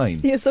to complain.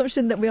 The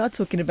assumption that we are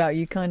talking about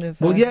you kind of...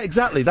 Well, yeah,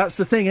 exactly. That's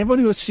the thing. Everyone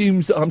who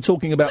assumes that I'm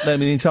talking about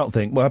them in the entitled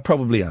thing, well, I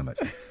probably am,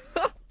 actually.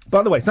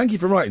 By the way, thank you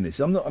for writing this.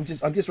 I'm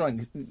just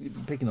writing,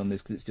 picking on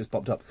this because it's just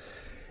popped up.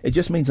 It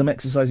just means I'm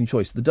exercising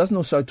choice. The dozen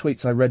or so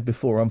tweets I read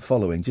before I'm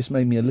following just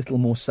made me a little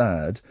more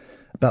sad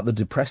about the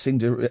depressing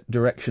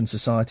direction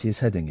society is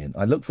heading in.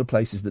 I look for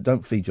places that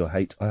don't feed your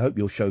hate. I hope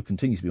your show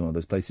continues to be one of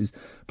those places.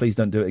 Please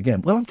don't do it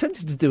again. Well, I'm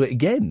tempted to do it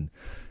again.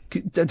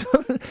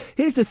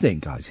 Here's the thing,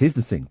 guys. Here's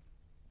the thing.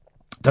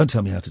 Don't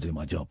tell me how to do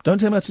my job. Don't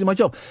tell me how to do my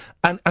job.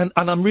 And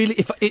I'm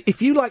really,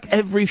 if you like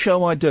every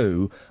show I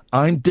do,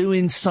 I'm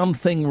doing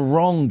something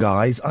wrong,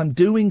 guys. I'm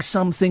doing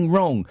something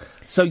wrong.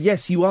 So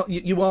yes, you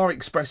are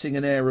expressing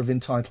an air of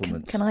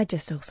entitlement. Can I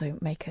just also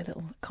make a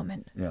little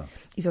comment? Yeah.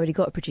 He's already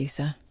got a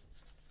producer.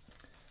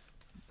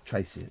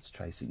 Tracy, it's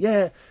Tracy.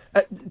 Yeah,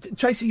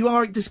 Tracy, you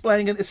are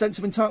displaying a sense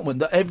of entitlement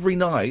that every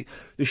night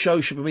the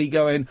show should be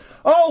going,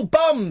 oh,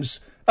 bums,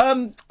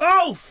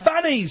 oh,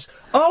 fannies,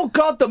 oh,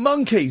 God, the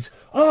monkeys,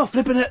 oh,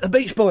 flipping it, the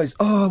Beach Boys,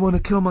 oh, I want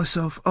to kill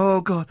myself, oh,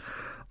 God,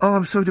 oh,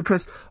 I'm so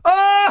depressed,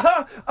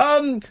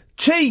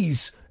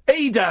 cheese,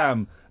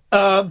 Edam,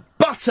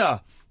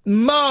 butter,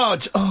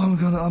 Marge, oh,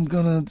 I'm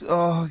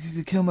gonna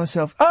kill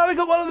myself, oh, we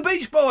got one of the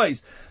Beach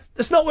Boys.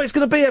 That's not what it's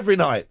going to be every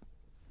night.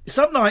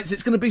 Some nights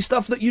it's going to be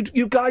stuff that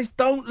you guys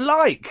don't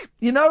like,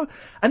 you know?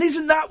 And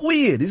isn't that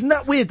weird? Isn't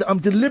that weird that I'm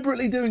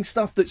deliberately doing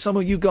stuff that some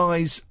of you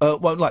guys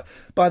won't like?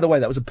 By the way,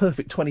 that was a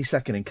perfect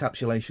 20-second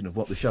encapsulation of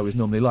what the show is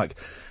normally like.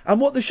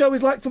 And what the show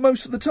is like for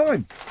most of the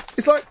time.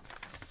 It's like,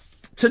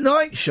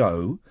 tonight's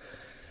show,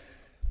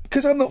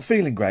 because I'm not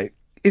feeling great,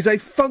 is a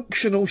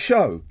functional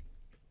show.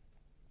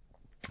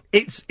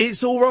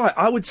 It's all right.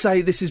 I would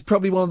say this is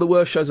probably one of the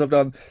worst shows I've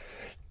done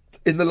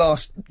in the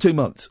last 2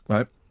 months,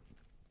 right?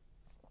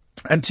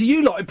 And to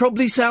you lot, it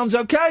probably sounds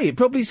okay.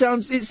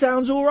 It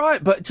sounds all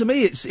right. But to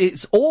me,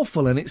 it's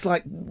awful, and it's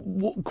like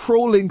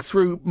crawling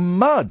through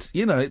mud.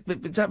 You know,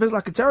 it feels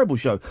like a terrible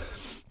show.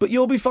 But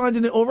you'll be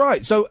finding it all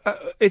right. So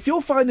if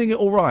you're finding it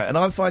all right and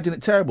I'm finding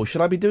it terrible, should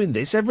I be doing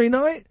this every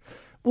night?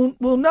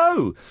 Well,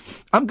 no.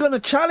 I'm going to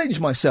challenge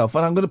myself,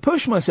 and I'm going to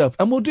push myself,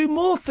 and we'll do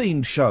more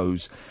themed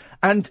shows.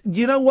 And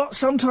you know what?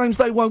 Sometimes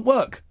they won't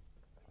work.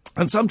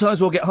 And sometimes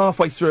we'll get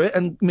halfway through it,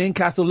 and me and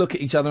Kath will look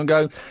at each other and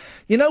go,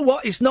 you know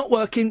what, it's not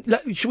working.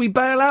 Should we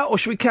bail out or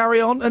should we carry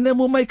on? And then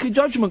we'll make a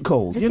judgment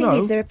call. The thing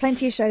is, there are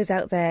plenty of shows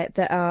out there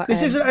that are...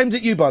 This isn't aimed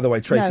at you, by the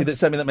way, Tracy, No. that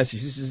sent me that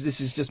message.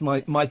 This is just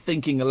my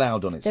thinking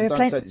aloud on it, so don't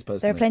take this personally.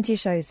 There are plenty of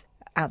shows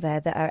out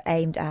there that are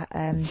aimed at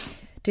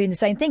doing the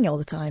same thing all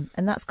the time,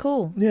 and that's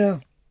cool. Yeah.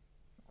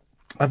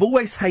 I've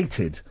always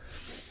hated...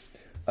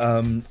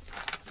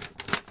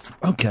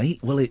 OK,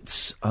 well,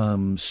 it's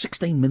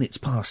 16 minutes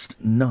past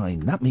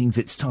 9. That means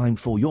it's time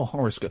for your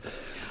horoscope.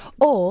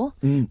 Or,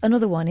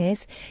 another one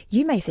is,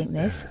 you may think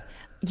this,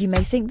 you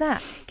may think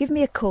that. Give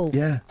me a call.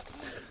 Yeah.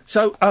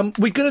 So,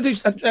 we're going to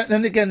do...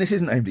 and again, this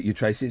isn't aimed at you,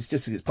 Tracy. It's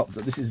just it's popped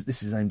up. This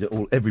is aimed at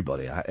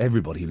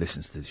everybody who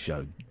listens to this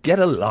show. Get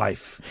a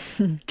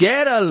life.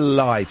 Get a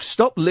life.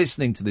 Stop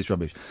listening to this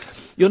rubbish.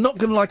 You're not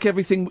going to like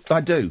everything I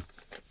do.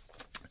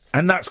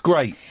 And that's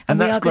great.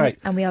 And that's great.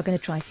 And we are going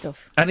to try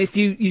stuff. And if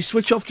you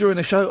switch off during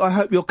the show, I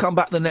hope you'll come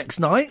back the next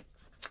night.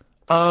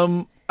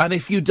 And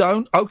if you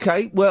don't,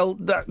 okay, well,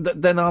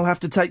 then I'll have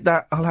to take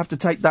that. I'll have to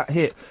take that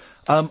hit.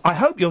 I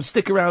hope you'll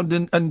stick around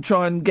and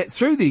try and get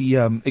through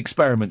the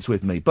experiments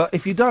with me. But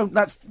if you don't,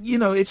 that's,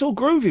 it's all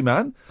groovy,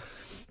 man.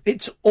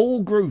 It's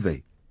all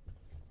groovy.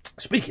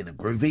 Speaking of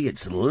groovy,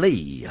 it's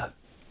Lee.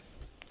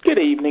 Good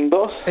evening,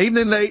 boss.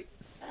 Evening, Lee.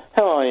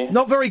 How are you?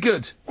 Not very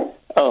good.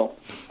 Oh,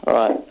 all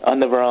right. I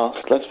never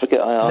asked. Let's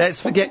forget I asked.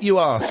 Let's forget you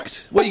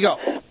asked. What you got?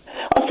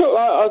 I felt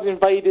like I was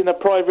invading a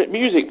private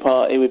music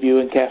party with you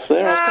and Kath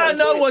there.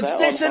 No one's...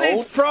 Listen,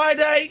 it's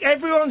Friday.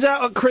 Everyone's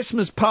out at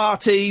Christmas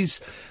parties.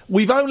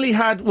 We've only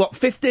had,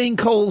 15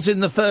 calls in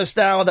the first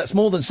hour. That's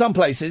more than some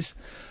places.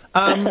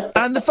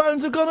 And the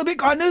phones have gone a bit...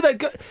 I knew they'd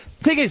go...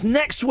 Thing is,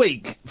 next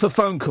week, for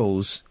phone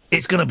calls,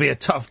 it's going to be a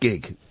tough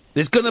gig.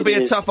 There's going to be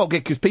a tough old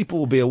gig because people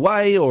will be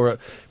away or at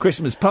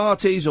Christmas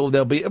parties, or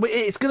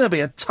it's going to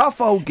be a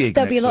tough old gig.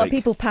 There'll be a lot week. of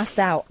people passed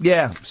out.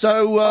 Yeah,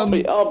 so I'll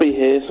be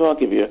here, so I'll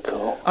give you a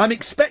call. I'm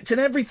expecting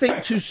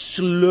everything to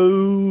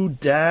slow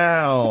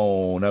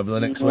down over the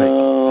next week.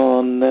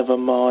 Oh, never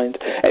mind.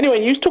 Anyway,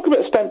 you was talking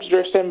about stamps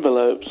addressed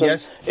envelopes.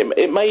 Yes.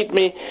 It made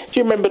me. Do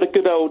you remember the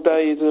good old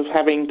days of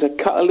having to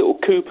cut a little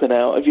coupon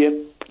out of your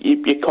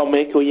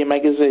comic or your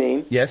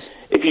magazine? Yes.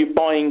 If you're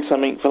buying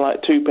something for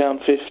like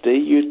 £2.50,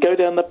 you'd go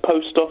down the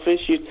post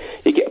office, you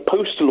get a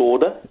postal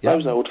order,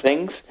 those old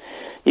things.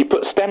 You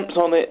put stamps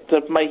on it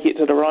to make it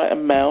to the right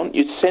amount,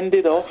 you'd send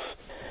it off,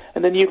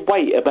 and then you'd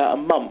wait about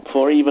a month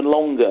or even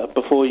longer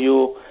before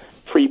your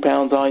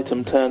 £3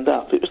 item turned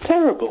up. It was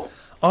terrible.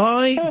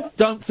 I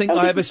don't think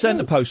I ever sent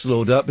a postal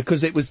order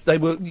because they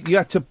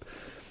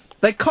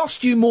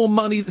cost you more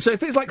money. So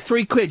if it's like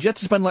 £3, you had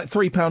to spend like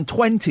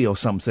 £3.20 or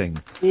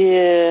something.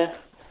 Yeah.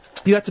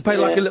 You had to pay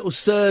like a little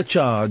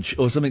surcharge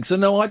or something. So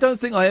no, I don't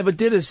think I ever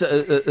did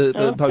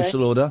a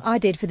postal order. I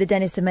did for the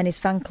Dennis the Menace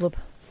fan club.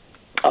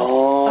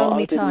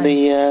 Only time.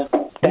 The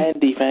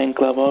Dandy fan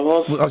club I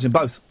was. I was in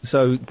both,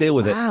 so deal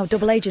with it. Wow,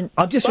 double agent.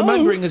 I'm just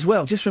remembering as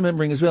well,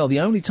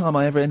 the only time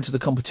I ever entered a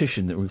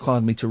competition that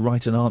required me to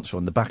write an answer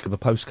on the back of a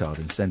postcard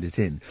and send it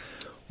in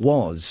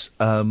was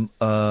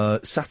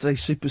Saturday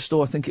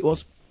Superstore, I think it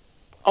was.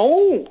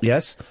 Oh!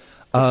 Yes.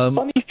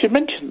 Funny you should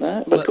mention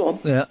that, but go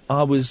on. Yeah,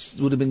 I would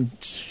have been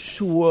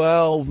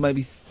 12,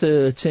 maybe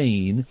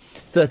 13.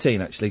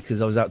 13, actually,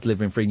 because I was out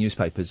delivering free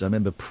newspapers. I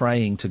remember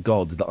praying to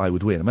God that I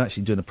would win. I'm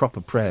actually doing a proper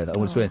prayer that I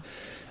wanted to win.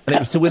 And it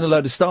was to win a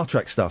load of Star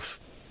Trek stuff.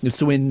 It was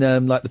to win,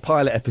 like, the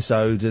pilot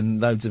episode and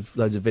loads of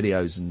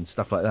videos and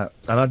stuff like that.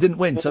 And I didn't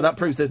win, so that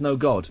proves there's no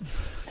God.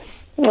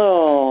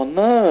 Oh,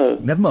 no.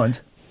 Never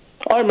mind.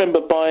 I remember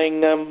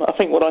buying, I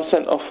think what I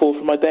sent off for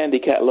my Dandy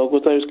catalogue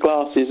was those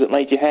glasses that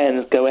made your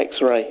hands go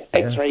X-ray.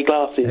 X-ray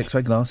glasses.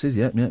 X-ray glasses,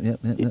 yeah. Do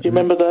you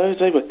remember those?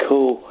 They were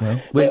cool. Yeah.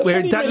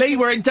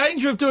 We're in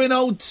danger of doing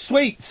old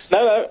sweets.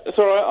 No, it's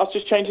all right. I was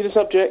just changing the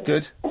subject.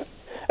 Good.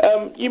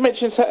 You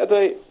mentioned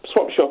Saturday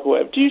Swap Shop or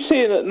whatever. Do you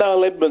see that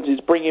Noel Edmonds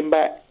is bringing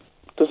back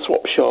the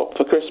Swap Shop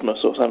for Christmas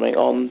or something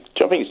on,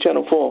 I think it's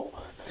Channel 4?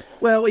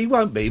 Well, he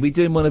won't be. We're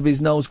doing one of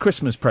his Noel's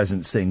Christmas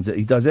presents things that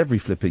he does every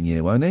flipping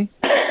year, won't he?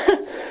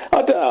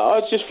 I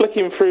was just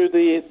flicking through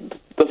the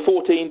the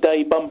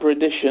 14-day bumper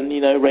edition,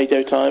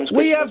 Radio Times.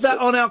 We have that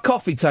on our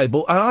coffee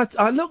table, and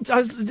I looked.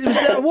 I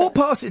walked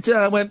past it today,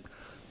 and I went,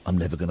 I'm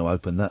never going to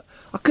open that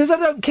because I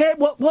don't care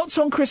what's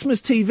on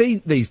Christmas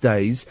TV these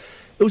days.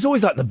 It was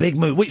always like the big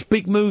movie. Which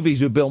big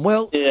movies were built?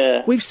 Well,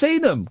 yeah, we've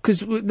seen them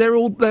because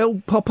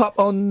they'll pop up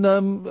on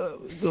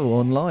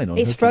online.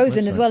 It's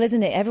Frozen as well,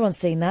 isn't it? Everyone's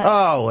seen that.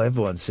 Oh,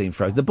 everyone's seen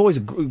Frozen. The boys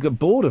are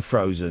bored of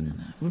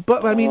Frozen.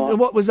 But I mean,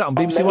 what was that on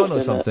BBC One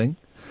or something?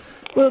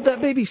 Well,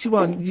 that BBC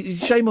One.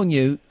 Shame on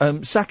you.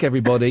 Sack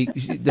everybody.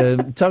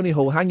 Tony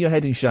Hall, hang your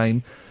head in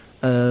shame.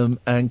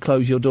 And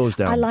close your doors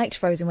down. I liked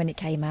Frozen when it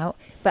came out,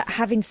 but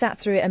having sat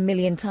through it a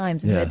million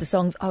times and heard the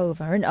songs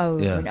over and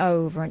over and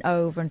over and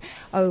over and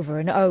over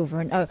and over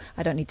and over,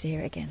 I don't need to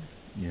hear it again.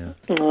 Yeah.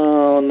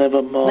 Oh,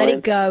 never mind. Let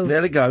it go.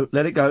 Let it go.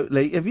 Let it go.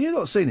 Lee, have you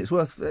not seen it? It's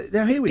worth...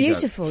 Now, here we go.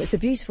 It's beautiful. It's a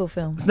beautiful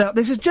film. Now,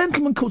 there's a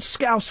gentleman called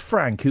Scouse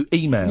Frank who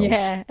emails.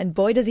 Yeah, and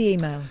boy, does he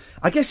email.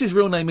 I guess his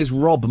real name is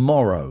Rob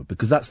Morrow,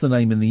 because that's the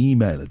name in the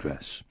email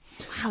address.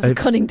 Wow, it's a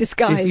cunning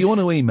disguise. If you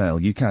want to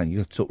email, you can. You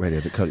go to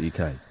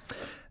talkradio.co.uk.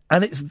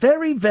 And it's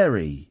very,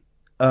 very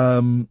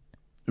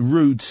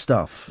rude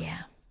stuff.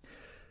 Yeah.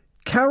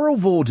 Carol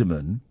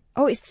Vorderman...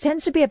 Oh, it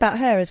tends to be about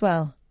her as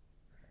well,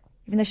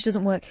 even though she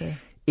doesn't work here.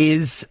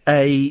 Is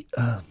a...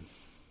 I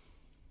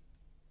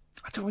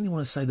don't really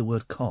want to say the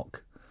word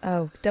cock.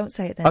 Oh, don't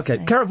say it then. Okay,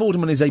 Carol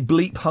Vorderman is a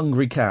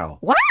bleep-hungry cow.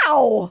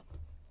 Wow!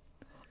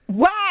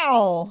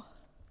 Wow!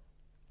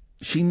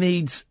 She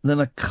needs...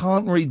 Then I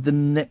can't read the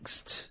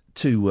next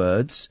two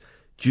words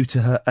due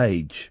to her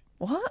age.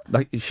 What?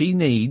 Like, she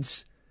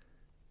needs...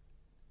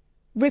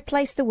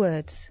 Replace the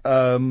words.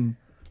 I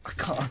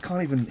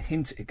can't even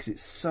hint it because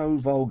it's so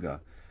vulgar.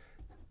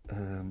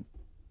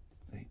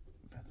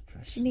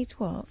 She needs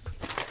what?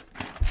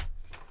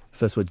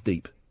 First word's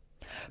deep.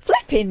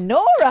 Flipping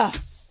Nora!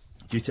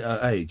 Due to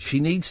her age. She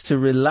needs to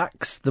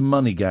relax the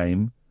money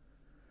game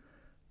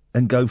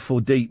and go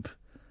for deep.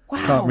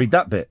 Wow. Can't read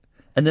that bit.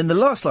 And then the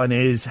last line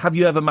is, have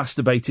you ever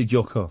masturbated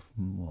your cock?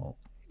 What?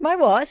 My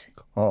what?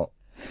 Cock.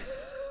 My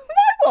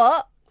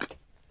what?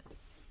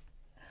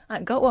 I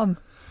ain't got one.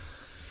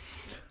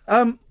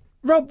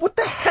 Rob, what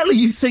the hell are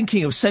you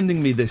thinking of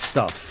sending me this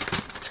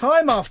stuff?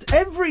 Time after...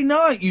 Every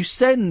night you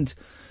send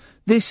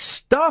this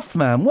stuff,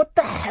 man. What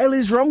the hell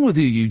is wrong with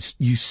you,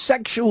 you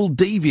sexual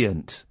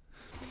deviant?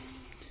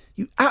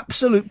 You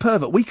absolute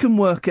pervert. We can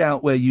work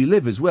out where you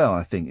live as well,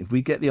 I think. If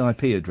we get the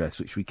IP address,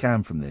 which we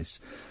can from this,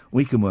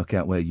 we can work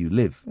out where you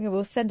live. Yeah,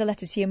 we'll send a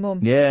letter to your mum.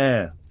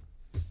 Yeah.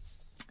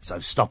 So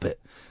stop it,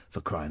 for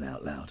crying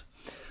out loud.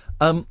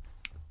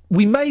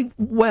 We may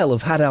well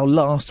have had our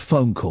last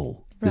phone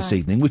call this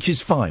evening, which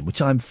is fine,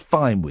 which I'm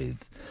fine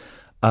with,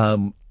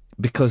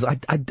 because I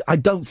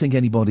don't think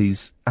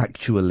anybody's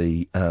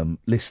actually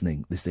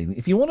listening this evening.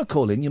 If you want to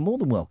call in, you're more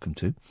than welcome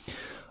to.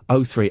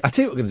 03. I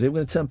tell you what we're going to do. We're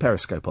going to turn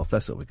Periscope off.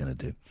 That's what we're going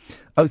to do.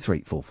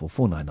 0344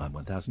 499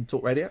 1000.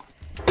 Talk Radio.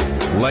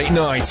 Late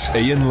night,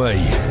 Iain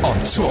Lee on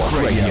Talk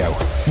Radio.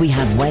 We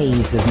have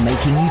ways of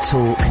making you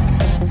talk.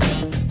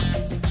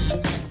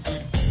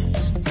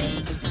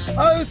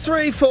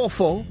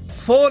 0344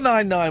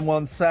 499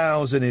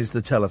 1000 is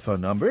the telephone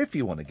number if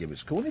you want to give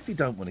us a call. And if you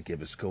don't want to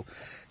give us a call,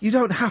 you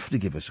don't have to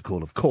give us a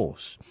call, of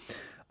course.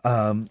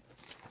 We'll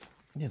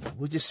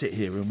just sit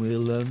here and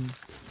we'll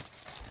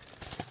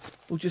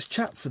just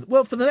chat for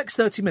the next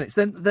 30 minutes.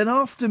 Then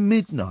after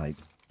midnight,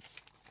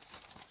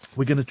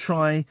 we're going to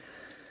try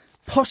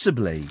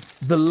possibly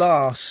the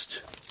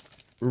last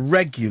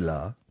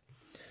regular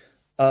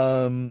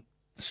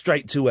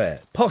straight to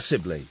air,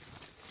 possibly.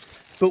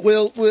 But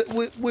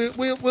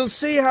we'll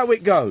see how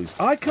it goes.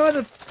 I kind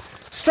of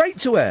straight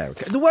to air.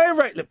 Okay? The way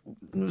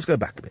let's go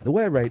back a bit. The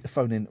way the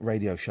phone-in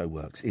radio show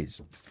works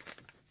is,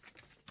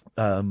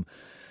 I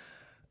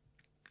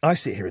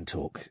sit here and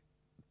talk.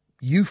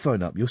 You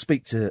phone up. You'll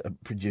speak to a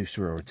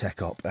producer or a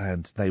tech op,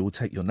 and they will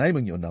take your name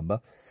and your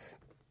number.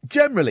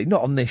 Generally,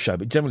 not on this show,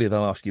 but generally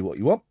they'll ask you what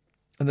you want,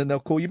 and then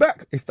they'll call you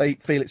back if they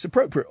feel it's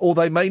appropriate, or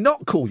they may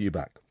not call you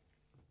back.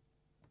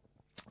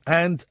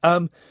 And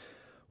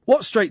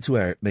what straight to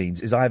air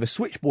means is I have a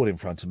switchboard in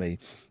front of me,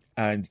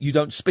 and you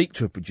don't speak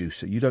to a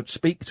producer, you don't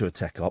speak to a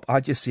tech op. I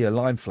just see a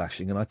line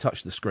flashing, and I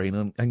touch the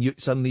screen, and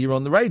suddenly you're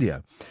on the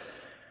radio.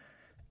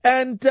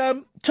 And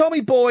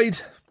Tommy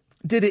Boyd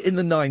did it in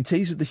the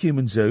 90s with the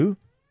Human Zoo.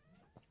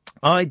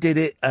 I did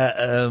it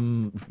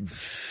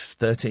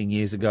 13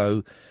 years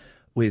ago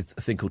with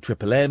a thing called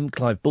Triple M.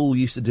 Clive Bull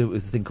used to do it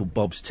with a thing called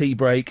Bob's Tea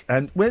Break.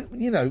 And when,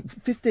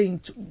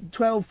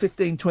 12,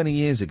 15, 20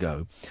 years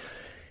ago,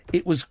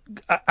 it was,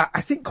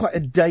 I think, quite a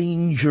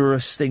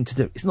dangerous thing to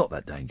do. It's not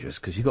that dangerous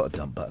because you've got a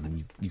dumb button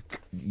and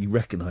you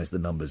recognise the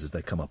numbers as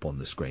they come up on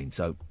the screen.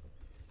 So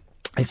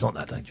it's not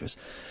that dangerous.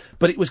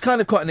 But it was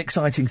kind of quite an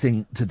exciting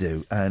thing to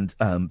do. And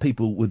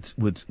people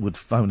would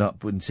phone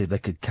up and see if they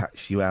could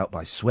catch you out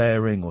by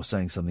swearing or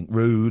saying something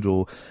rude.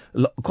 Or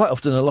quite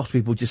often a lot of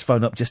people just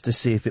phone up just to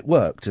see if it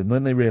worked. And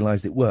when they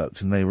realised it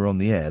worked and they were on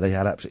the air, they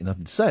had absolutely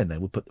nothing to say and they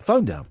would put the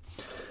phone down.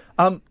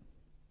 But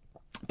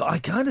I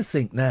kind of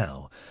think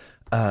now,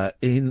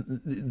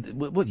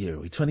 what year are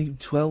we?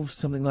 2012,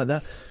 something like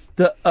that.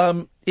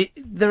 That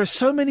there are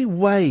so many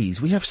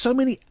ways. We have so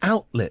many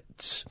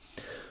outlets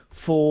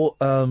for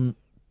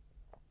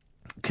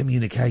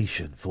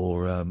communication,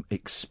 for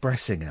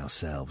expressing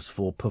ourselves,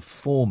 for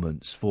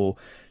performance, for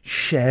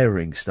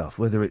sharing stuff.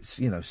 Whether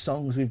it's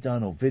songs we've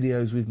done or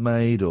videos we've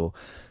made, or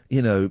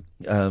Vines,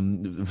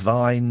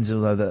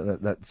 although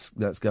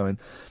that's going.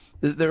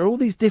 There are all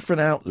these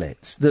different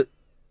outlets that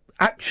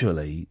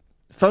actually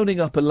phoning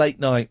up a late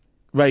night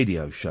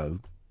radio show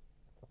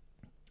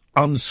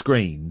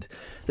unscreened.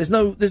 There's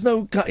no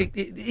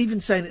even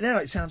saying it now,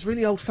 it sounds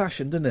really old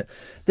fashioned, doesn't it?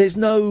 There's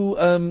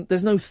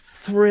no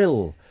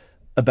thrill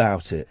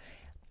about it.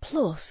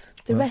 Plus,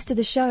 the rest of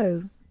the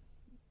show,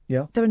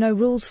 yeah, there are no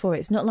rules for it.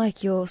 It's not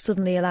like you're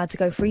suddenly allowed to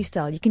go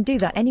freestyle. You can do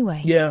that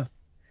anyway. Yeah.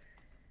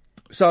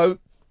 So,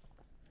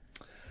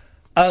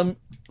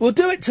 we'll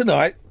do it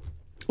tonight.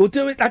 We'll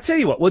do it. I tell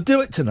you what, we'll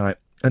do it tonight,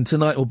 and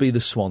tonight will be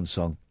the swan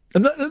song.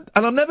 And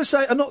I'm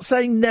not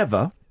saying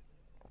never.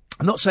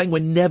 I'm not saying we're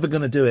never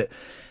going to do it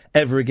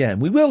ever again.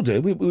 We will do.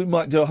 We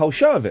might do a whole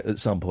show of it at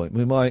some point.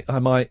 I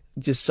might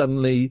just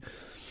suddenly.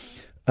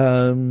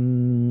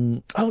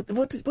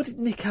 What did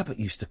Nick Abbott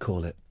used to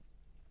call it?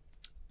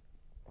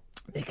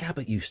 Nick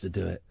Abbott used to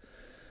do it.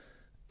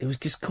 It was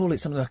just call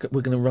it something like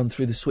we're going to run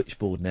through the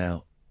switchboard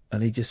now,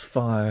 and he'd just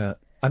fire.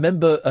 I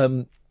remember.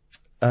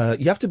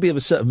 You have to be of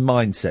a certain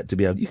mindset to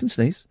be able. You can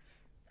sneeze.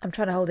 I'm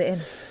trying to hold it in.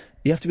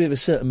 You have to be of a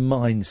certain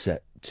mindset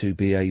to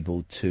be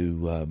able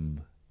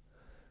to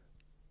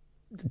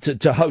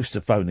host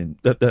a phone-in,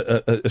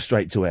 a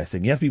straight-to-air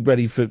thing. You have to be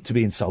ready to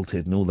be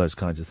insulted and all those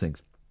kinds of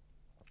things.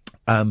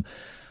 And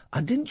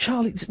didn't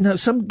Charlie... Now,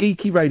 some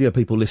geeky radio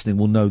people listening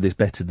will know this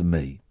better than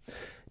me.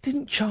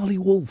 Didn't Charlie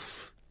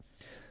Wolf,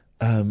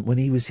 when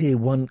he was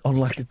here on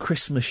like a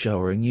Christmas show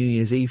or a New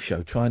Year's Eve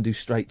show, try and do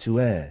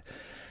straight-to-air...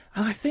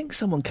 And I think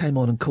someone came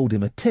on and called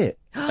him a tit.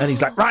 And he's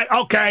like, we're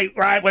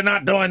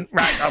not doing...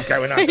 we're not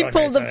doing He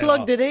pulled the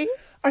plug, did he?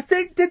 I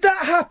think, did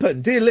that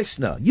happen, dear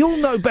listener? You'll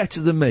know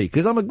better than me,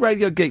 because I'm a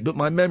radio geek, but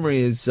my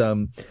memory is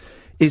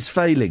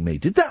failing me.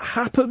 Did that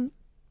happen?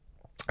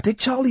 Did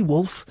Charlie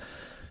Wolf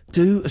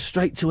do a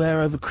straight-to-air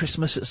over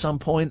Christmas at some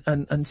point,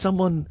 and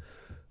someone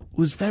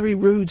was very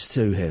rude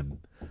to him?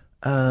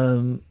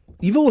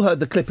 You've all heard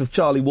the clip of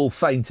Charlie Wolf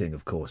fainting,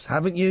 of course,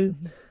 haven't you?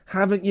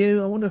 Haven't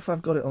you? I wonder if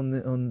I've got it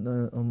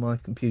on my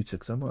computer,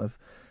 because I might have...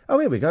 Oh,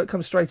 here we go. It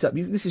comes straight up.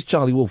 This is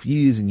Charlie Wolf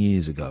years and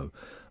years ago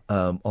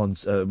on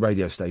a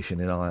radio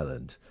station in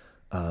Ireland.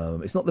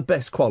 It's not the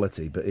best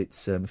quality, but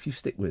it's... if you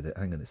stick with it...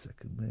 Hang on a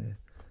second.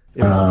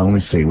 Let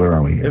me see. Where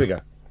are we here? Here we go.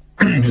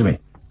 Excuse me.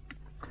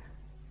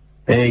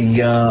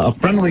 A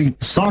friendly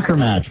soccer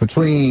match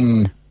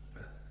between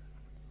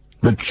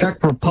the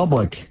Czech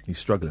Republic... He's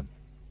struggling.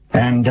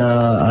 And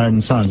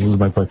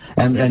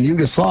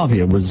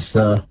Yugoslavia was...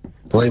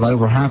 delayed by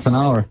over half an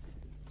hour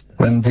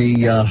when the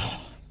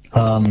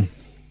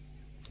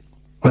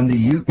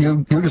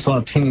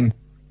Yugoslav team.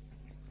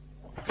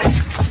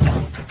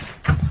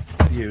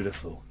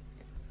 Beautiful.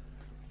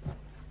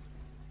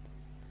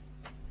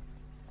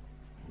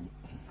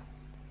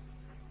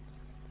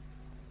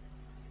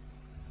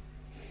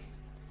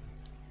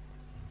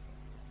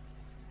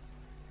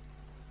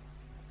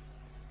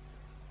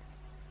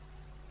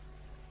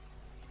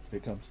 Here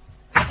it comes.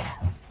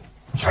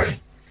 Charlie.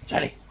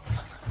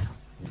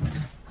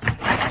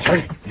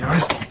 Sorry, you all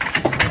right?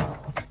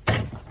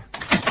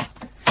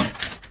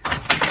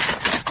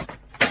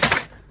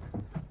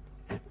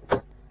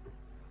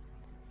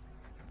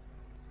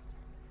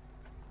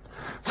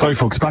 Sorry,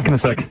 folks, back in a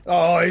sec.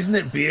 Oh, isn't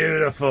it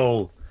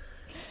beautiful?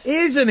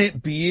 Isn't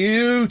it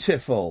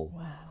beautiful?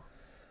 Wow.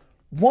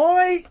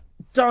 Why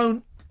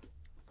don't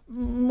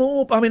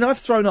more... I mean, I've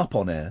thrown up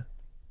on air,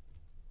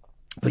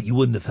 but you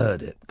wouldn't have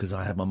heard it because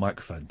I had my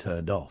microphone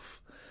turned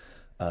off.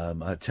 I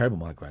had a terrible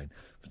migraine. I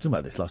was talking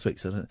about this last week,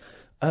 so I don't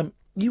know.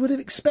 You would have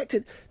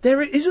expected... There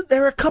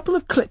are a couple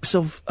of clips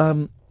of...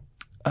 I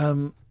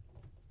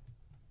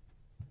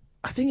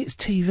think it's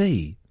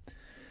TV,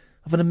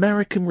 of an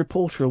American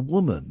reporter, a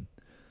woman,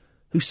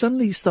 who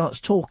suddenly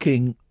starts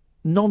talking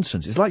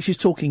nonsense. It's like she's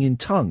talking in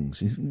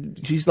tongues.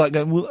 She's like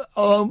going...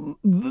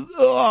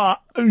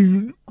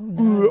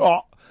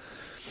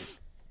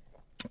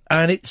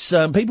 And it's...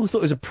 people thought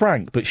it was a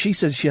prank, but she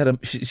says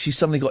she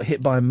suddenly got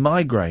hit by a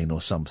migraine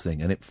or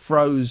something, and it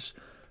froze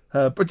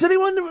her... But does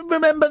anyone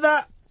remember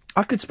that?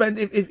 I could spend...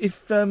 I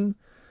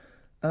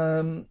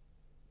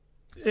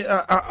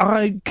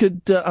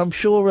could... I'm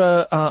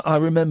sure I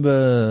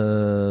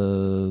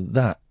remember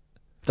that.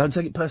 Don't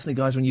take it personally,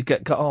 guys, when you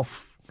get cut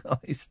off.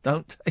 Guys,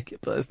 don't take it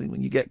personally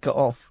when you get cut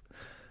off.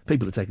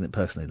 People are taking it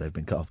personally, they've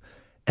been cut off.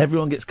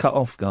 Everyone gets cut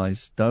off,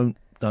 guys. Don't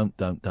do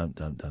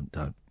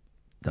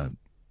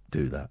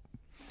that.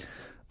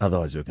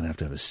 Otherwise, we're going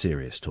to have a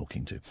serious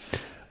talking to.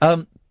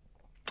 I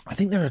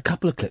think there are a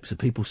couple of clips of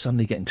people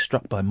suddenly getting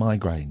struck by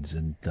migraines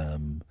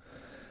and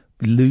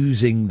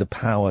losing the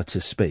power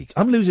to speak.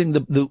 I'm losing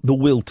the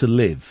will to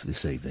live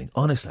this evening.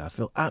 Honestly, I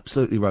feel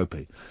absolutely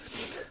ropey.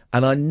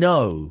 And I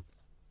know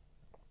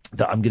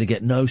that I'm going to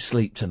get no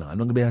sleep tonight. I'm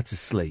not going to be able to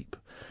sleep.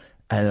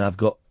 And I've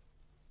got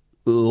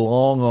a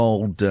long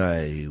old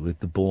day with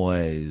the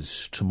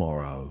boys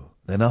tomorrow.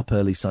 Then up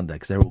early Sunday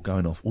because they're all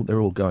going off.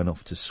 They're all going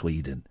off to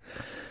Sweden.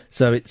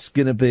 So it's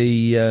going to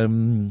be.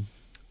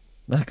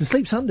 I can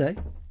sleep Sunday.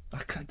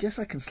 I guess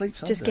I can sleep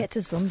Sunday. Just get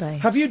to Sunday.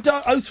 Have you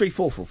done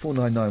 0344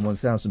 499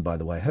 1000? By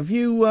the way, have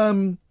you?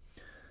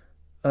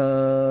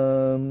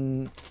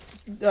 No,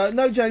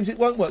 James, it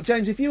won't work.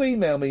 James, if you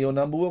email me your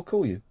number, we'll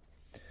call you.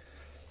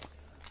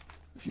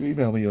 If you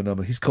email me your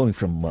number, he's calling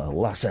from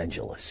Los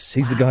Angeles.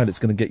 He's the guy that's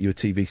going to get you a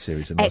TV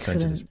series in Los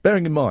Angeles.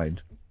 Bearing in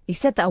mind. He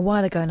said that a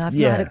while ago and I've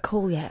not had a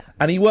call yet.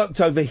 And he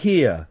worked over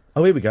here.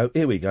 Oh, here we go.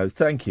 Here we go.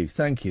 Thank you.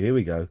 Here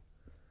we go.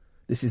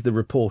 This is the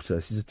reporter.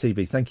 This is a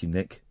TV. Thank you,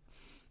 Nick.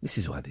 This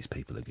is why these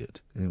people are good.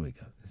 Here we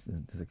go.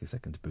 Take a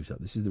second to boot up.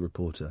 This is the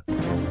reporter.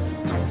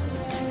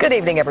 Good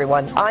evening,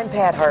 everyone. I'm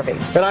Pat Harvey.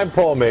 And I'm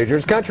Paul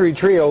Majors. Country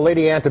trio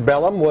Lady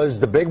Antebellum was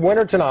the big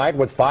winner tonight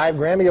with 5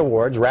 Grammy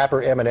Awards.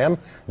 Rapper Eminem,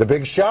 the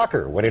big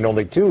shocker, winning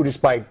only 2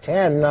 despite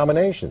 10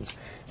 nominations.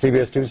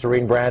 CBS 2's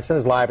Serene Branson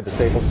is live at the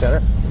Staples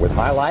Center with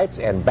highlights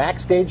and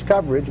backstage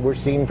coverage we're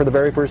seeing for the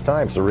very first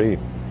time. Serene.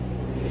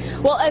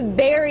 Well, a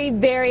very,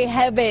 very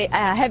heavy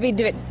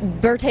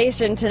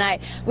rotation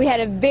tonight. We had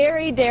a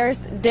very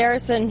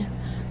Darrison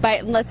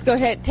bite. Let's go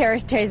to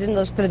Terrace and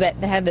those for the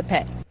head of the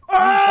pit. Oh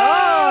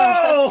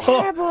gosh, that's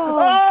terrible.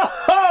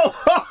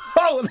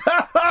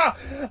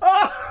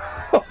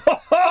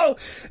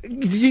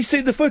 Did you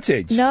see the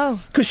footage? No.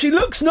 Because she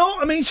looks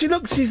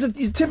she's a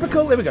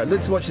typical... There we go,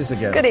 let's watch this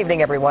again. Good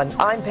evening, everyone.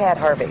 I'm Pat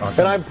Harvey.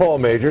 And I'm Paul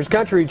Majors.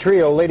 Country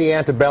trio Lady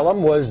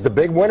Antebellum was the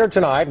big winner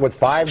tonight with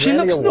 5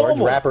 Grammy Awards.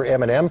 Normal. Rapper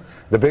Eminem,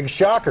 the big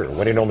shocker,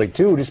 winning only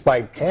 2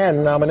 despite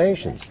 10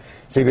 nominations.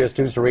 CBS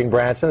 2's Serene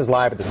Branson is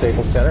live at the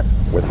Staples Center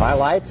with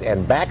highlights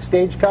and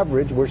backstage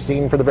coverage we're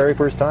seeing for the very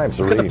first time.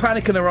 Serene. Look at the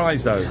panic in her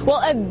eyes, though.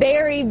 Well, a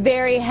very,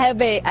 very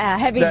heavy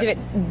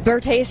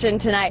rotation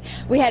tonight.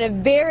 We had a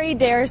very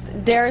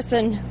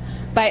Darrison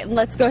bite.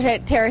 Let's go to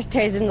Terrace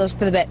and those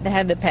for the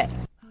head of the pit.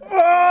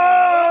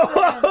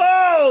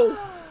 Oh!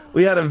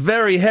 We had a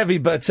very heavy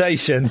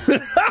birtation.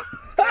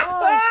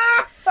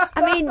 I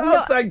mean,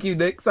 thank you,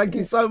 Nick. Thank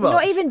you so much.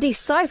 Not even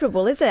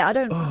decipherable, is it? I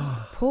don't.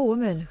 Poor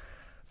woman.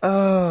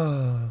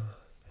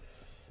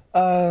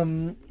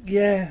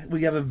 Yeah,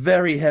 we have a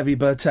very heavy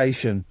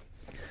birtation.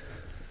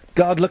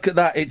 God, look at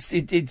that! It's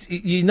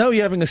you know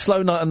you're having a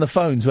slow night on the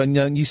phones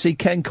when you see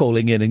Ken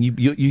calling in and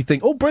you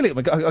think, oh,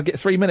 brilliant! I get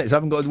 3 minutes. I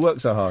haven't got to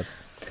work so hard.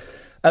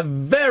 A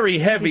very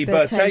heavy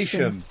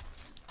birtation.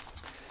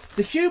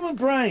 The human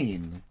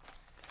brain.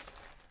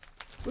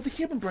 Well, the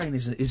human brain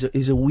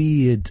is a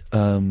weird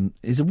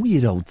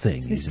old thing.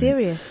 It's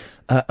mysterious,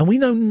 and we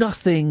know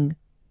nothing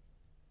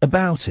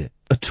about it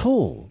at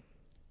all,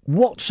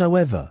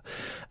 whatsoever.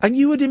 And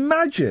you would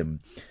imagine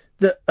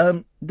that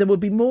there would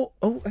be more.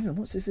 Oh, hang on,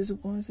 what's this?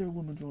 Why is there a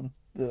woman drawn?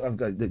 I'm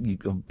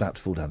about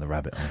to fall down the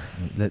rabbit hole.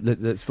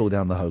 Let's fall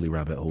down the holy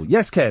rabbit hole.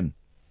 Yes, Ken.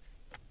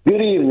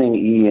 Good evening,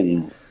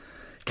 Ian.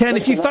 Ken,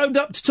 if you phoned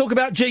up to talk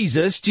about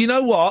Jesus, do you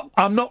know what?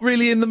 I'm not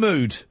really in the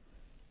mood.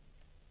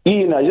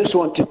 Ian, I just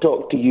want to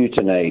talk to you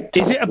tonight.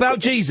 Is it about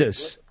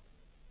Jesus?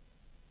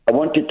 I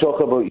want to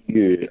talk about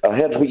you. I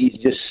heard what you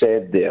just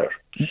said there.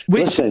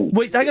 Listen,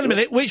 hang on a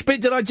minute. Which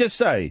bit did I just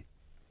say?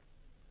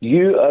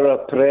 You are a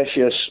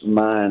precious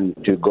man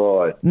to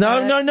God.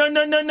 No. When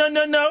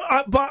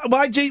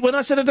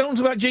I said I don't want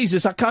to talk about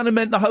Jesus, I kind of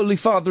meant the Holy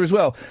Father as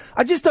well.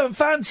 I just don't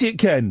fancy it,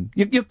 Ken.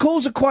 Your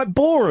calls are quite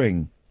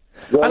boring.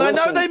 Well, and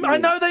I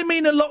know they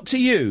mean a lot to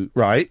you,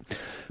 right?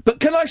 But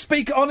can I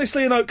speak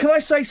honestly and can I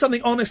say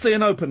something honestly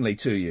and openly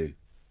to you?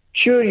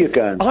 Sure you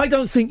can. I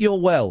don't think you're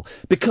well,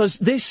 because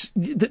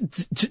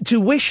to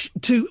wish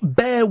to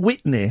bear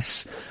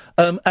witness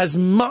as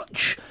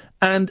much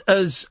and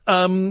as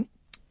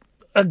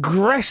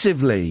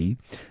aggressively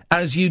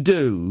as you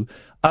do,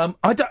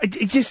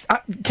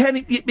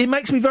 Ken, it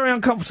makes me very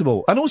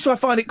uncomfortable, and also I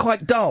find it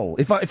quite dull.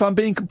 If I'm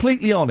being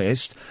completely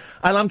honest,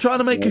 and I'm trying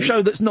to make a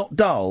show that's not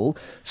dull.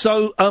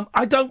 So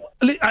I don't,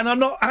 and I'm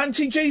not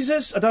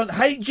anti-Jesus. I don't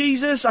hate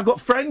Jesus. I've got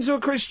friends who are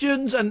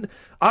Christians, and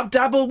I've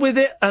dabbled with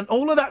it and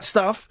all of that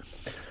stuff.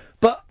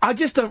 But I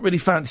just don't really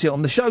fancy it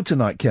on the show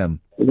tonight,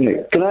 Ken.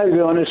 Can I be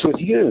honest with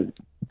you?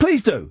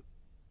 Please do.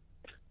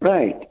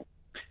 Right.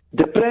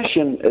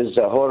 Depression is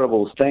a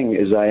horrible thing,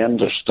 as I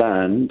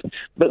understand,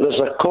 but there's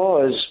a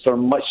cause for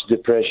much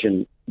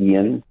depression,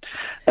 Ian,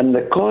 and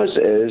the cause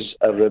is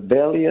a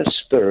rebellious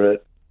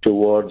spirit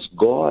towards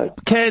God.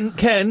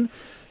 Ken,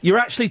 you're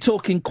actually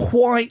talking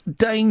quite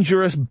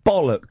dangerous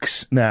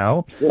bollocks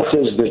now. This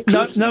is the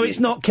truth. No, it's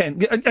not, Ken.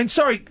 And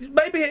sorry,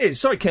 maybe it is.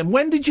 Sorry, Ken.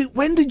 When did you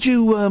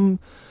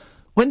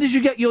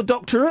get your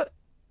doctorate?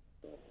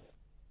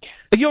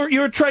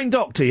 You're a trained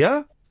doctor,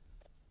 yeah?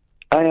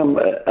 I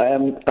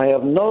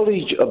have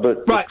knowledge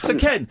about... Right, so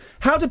Ken,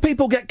 how do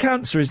people get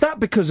cancer? Is that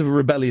because of a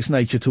rebellious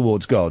nature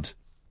towards God?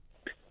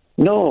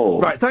 No.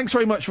 Right, thanks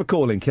very much for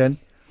calling, Ken.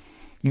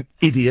 You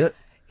idiot.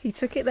 He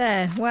took it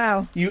there.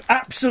 Wow. You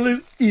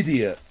absolute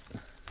idiot.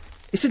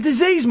 It's a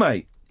disease,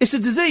 mate. It's a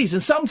disease,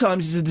 and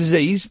sometimes it's a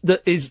disease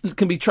that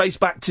can be traced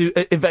back to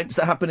events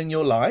that happen in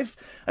your life,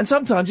 and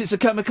sometimes it's a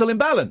chemical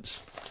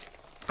imbalance.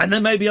 And there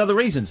may be other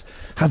reasons.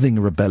 Having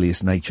a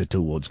rebellious nature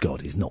towards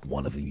God is not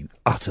one of them, you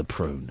utter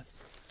prune.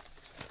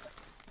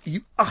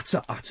 You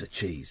utter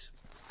cheese.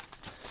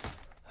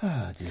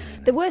 Oh, dear.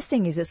 The worst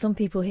thing is that some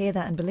people hear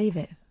that and believe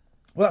it.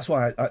 Well,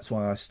 that's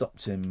why I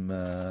stopped him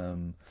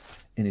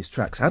in his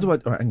tracks. How do I...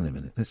 All right, hang on a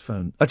minute. Let's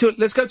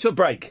go to a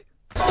break.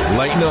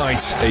 Late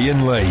night,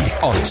 Iain Lee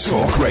on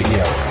Talk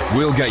Radio.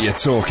 We'll get you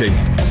talking.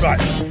 Right,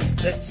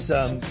 let's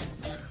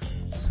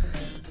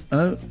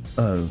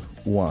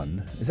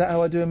 001. Is that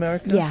how I do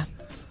America? Yeah.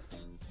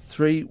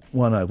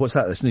 310. What's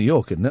that? That's New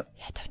York, isn't it?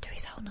 Yeah, don't do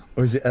his whole number.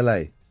 Or is it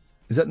LA?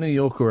 Is that New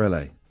York or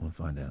LA? We'll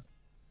find out.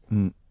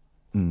 Well,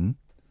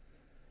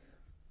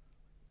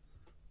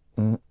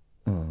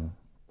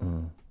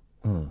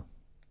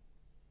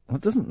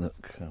 it doesn't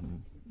look...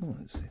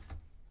 let's see.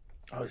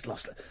 Oh, it's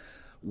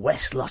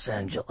West Los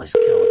Angeles,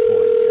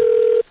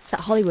 California. Is that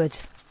Hollywood?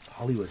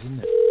 Hollywood,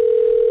 isn't it?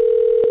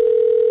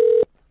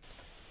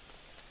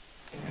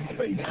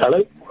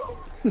 Hello?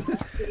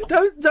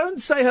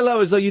 Don't say hello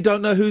as though you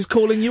don't know who's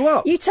calling you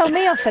up. You tell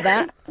me off for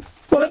that.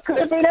 Well, it could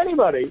have been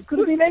anybody. Could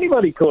have been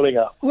anybody calling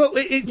up. Well,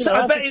 it's...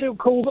 I bet it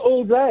called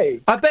all day.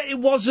 I bet it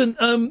wasn't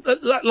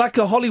like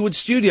a Hollywood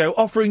studio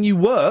offering you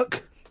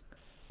work.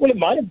 Well, it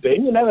might have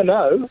been. You never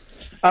know.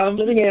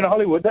 Living in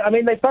Hollywood, I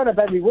mean, they phone up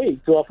every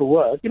week to offer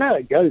work. You know how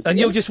it goes. And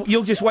you're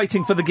just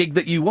waiting for the gig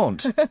that you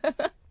want.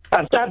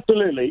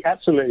 Absolutely. I'm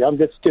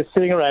just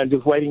sitting around,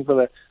 just waiting for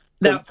the.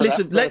 Now,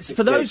 listen.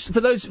 For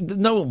those.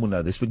 No one will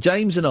know this, but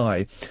James and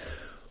I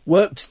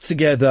worked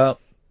together.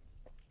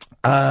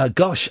 I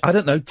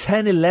don't know,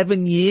 10,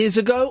 11 years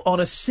ago on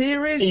a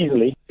series.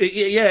 Easily.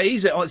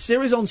 Easy. On a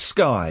series on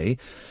Sky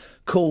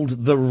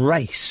called The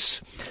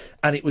Race.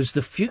 And it was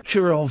the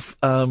future of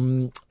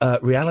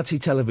reality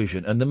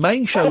television, and the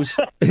main show was.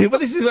 Well,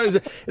 this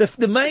is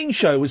the main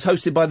show was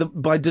hosted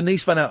by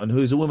Denise Van Outen,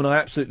 who is a woman I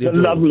absolutely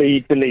adore. Lovely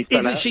Denise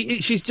Van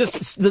Outen. She's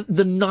just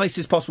the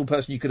nicest possible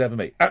person you could ever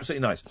meet.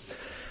 Absolutely nice.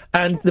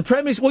 And the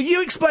premise. Well,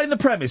 you explain the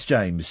premise,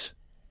 James.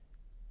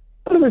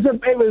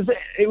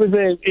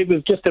 It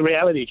was just a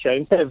reality show.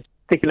 Instead of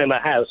sticking them in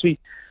a house, we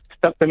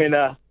stuck them in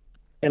a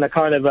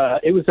kind of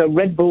it was a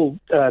Red Bull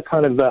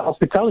kind of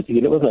hospitality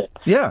unit, wasn't it?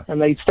 Yeah. And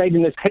they stayed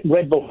in this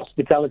Red Bull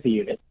hospitality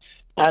unit,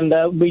 and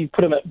we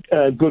put them at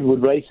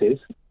Goodwood races.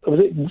 Was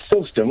it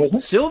Silverstone? Wasn't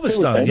it?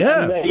 Silverstone,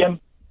 yeah.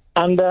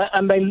 And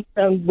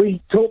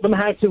we taught them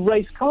how to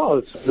race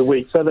cars for the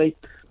week. So they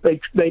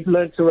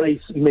learned to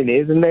race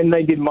minis, and then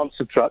they did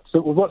monster trucks.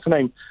 So what's her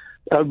name?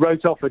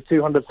 Wrote off a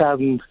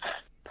 £200,000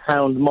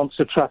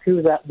 monster truck. Who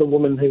was that? The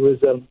woman who was.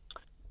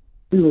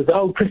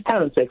 Chris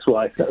Tarrant's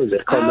ex-wife. That was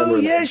it. Oh,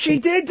 yeah, she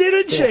did,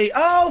 didn't she?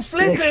 Yeah. Oh,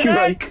 flipping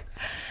heck!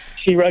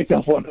 She wrote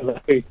off one of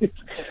those,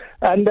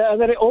 and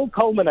then it all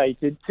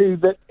culminated to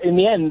that. In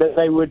the end, that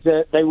they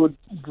would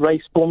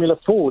race Formula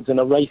Fords in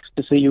a race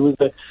to see who was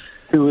the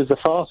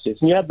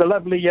fastest. And you had the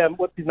lovely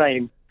what's his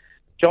name,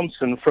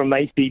 Johnson from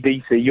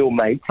AC/DC, your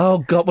mate. Oh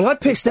God! Well, I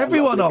pissed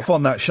everyone off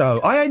on that show.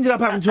 I ended up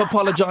having to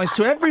apologise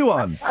to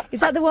everyone. Is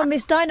that the one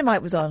Miss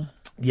Dynamite was on?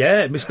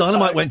 Yeah, Miss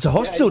Dynamite went to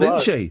hospital,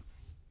 didn't she?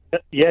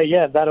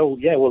 Yeah,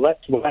 well,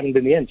 that's what happened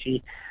in the end.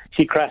 She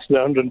crashed at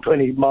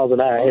 120 miles an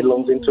hour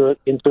headlong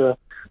into a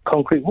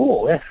concrete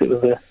wall. Yes, it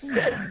was and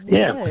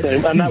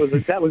that was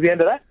the end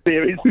of that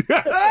series.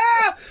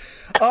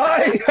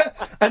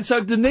 And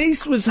so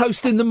Denise was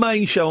hosting the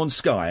main show on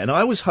Sky, and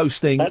I was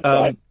hosting.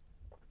 Right.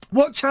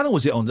 What channel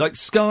was it on? Like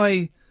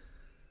Sky?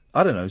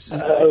 I don't know.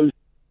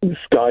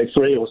 Sky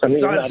 3 or something.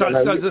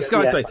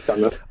 Sky 3.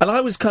 And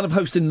I was kind of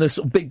hosting the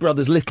sort of Big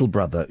Brother's Little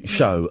Brother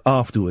show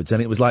afterwards,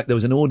 and it was like there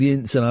was an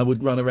audience, and I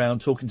would run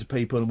around talking to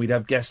people, and we'd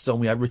have guests on.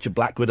 We had Richard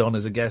Blackwood on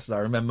as a guest, I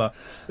remember.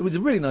 It was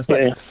a really nice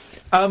place.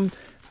 Yeah.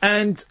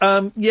 And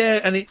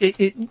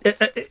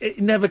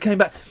it never came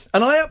back.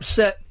 And I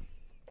upset,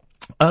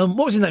 what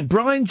was his name?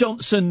 Brian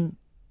Johnson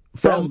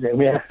from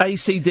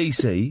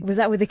AC/DC. Was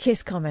that with the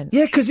kiss comment?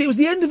 Yeah, because it was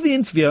the end of the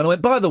interview, and I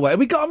went, by the way,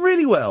 we got on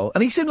really well.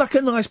 And he seemed like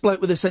a nice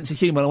bloke with a sense of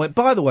humour. And I went,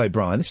 by the way,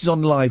 Brian, this is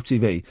on live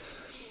TV.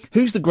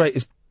 Who's the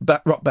greatest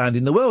rock band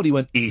in the world? He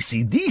went,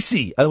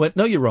 AC/DC. I went,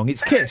 no, you're wrong,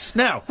 it's Kiss.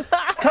 Now,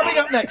 coming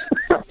up next.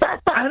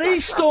 And he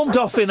stormed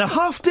off in a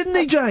huff, didn't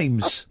he,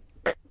 James?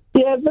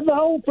 Yeah, but the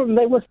whole problem,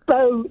 they were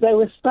so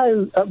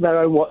up their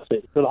own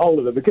what's-it, for the whole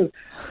of it, because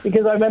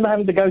I remember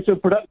having to go to a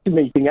production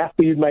meeting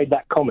after you'd made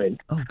that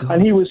comment,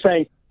 and he was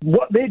saying,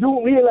 what they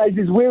don't realise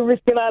is we're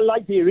risking our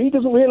life here. He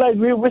doesn't realise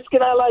we're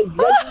risking our lives.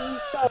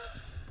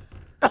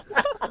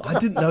 I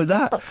didn't know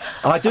that.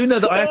 I do know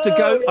that I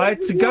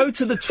had to go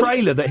to the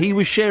trailer that he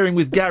was sharing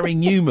with Gary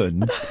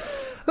Newman.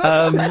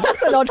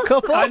 That's an odd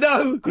couple. I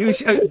know. He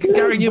was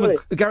Gary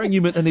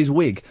Newman and his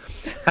wig,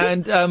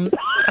 and I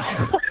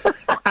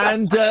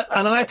had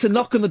to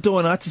knock on the door,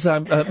 and I had to say,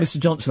 Mr.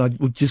 Johnson, I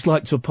would just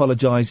like to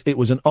apologise. It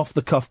was an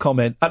off-the-cuff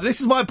comment.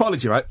 This is my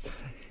apology, right?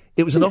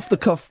 It was an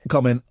off-the-cuff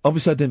comment.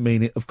 Obviously, I didn't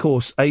mean it. Of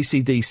course,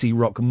 AC/DC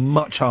rock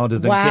much harder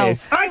than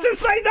Kiss. I had to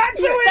say that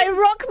to him! They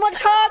rock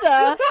much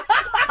harder?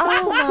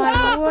 Oh,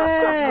 my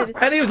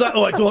did. And he was like,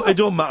 "Oh, it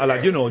don't matter,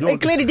 lad. You know."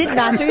 It clearly didn't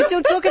matter. He was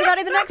still talking about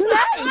it the next day.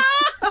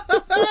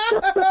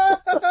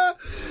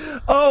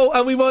 Oh,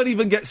 and we won't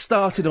even get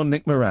started on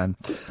Nick Moran.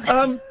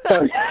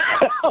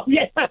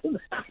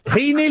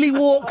 He nearly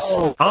walked.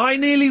 I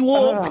nearly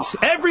walked.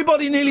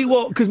 Everybody nearly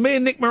walked because me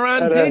and Nick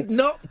Moran did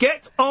not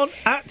get on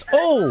at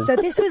all. So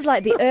this was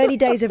like the early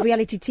days of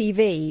reality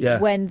TV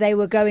when they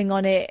were going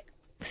on it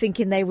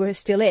thinking they were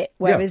still it,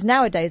 whereas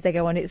nowadays they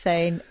go on it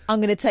saying, "I'm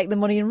going to take the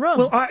money and run."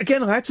 Well, I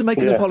had to make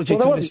an apology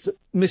to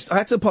Mr. I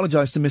had to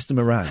apologise to Mr.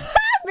 Moran.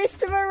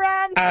 Mr.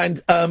 Moran.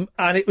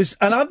 And it was,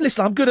 and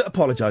I'm good at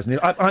apologising.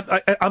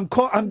 I'm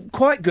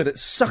quite good at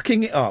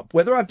sucking it up,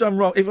 whether I've done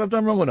wrong, if I've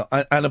done wrong or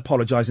not, and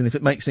apologising if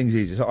it makes things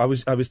easier. So I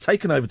was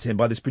taken over to him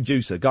by this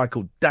producer, a guy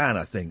called Dan,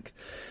 I think,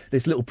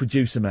 this little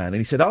producer man, and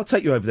he said, "I'll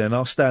take you over there and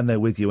I'll stand there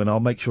with you and I'll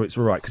make sure it's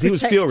all right," because he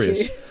was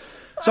furious.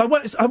 So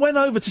I went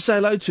over to say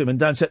hello to him, and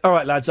Dan said, "All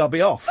right, lads, I'll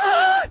be off."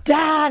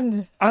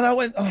 Dan! And I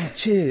went, "Oh,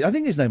 cheers." I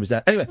think his name was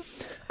Dan. Anyway,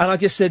 and I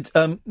just said,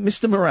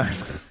 "Mr. Moran,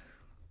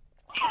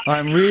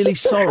 I'm really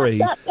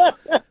sorry."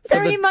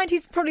 Bearing in mind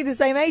he's probably the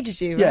same age as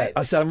you, Yeah, right?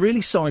 I said, "I'm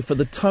really sorry for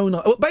the tone."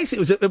 Well,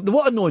 basically,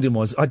 what annoyed him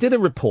was I did a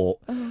report,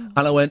 and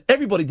I went,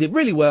 "Everybody did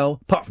really well,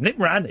 apart from Nick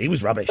Moran, he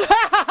was rubbish."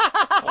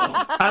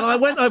 And I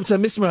went over to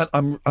Mr.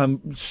 Moran.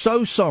 I'm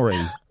so sorry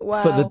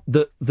for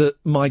the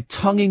my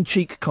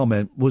tongue-in-cheek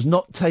comment was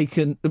not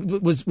taken,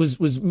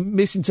 was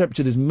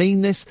misinterpreted as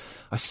meanness.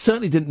 I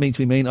certainly didn't mean to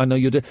be mean. I know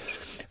you did.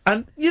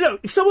 And, you know,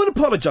 if someone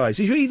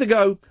apologises, you either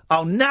go,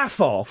 "I'll naff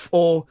off,"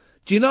 or,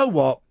 "Do you know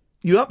what?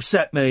 You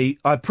upset me.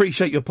 I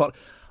appreciate your apology."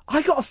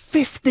 I got a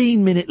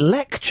 15-minute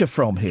lecture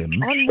from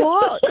him. On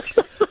what?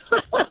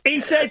 He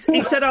said,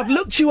 "I've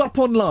looked you up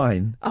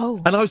online."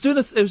 Oh. And I was doing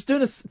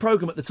a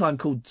programme at the time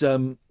called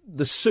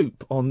The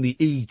Soup on the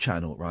E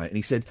channel, right? And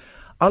he said,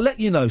 "I'll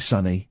let you know,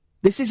 Sonny,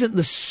 this isn't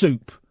The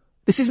Soup.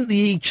 This isn't the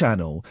E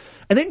channel."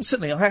 And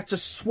instantly I had to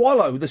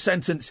swallow the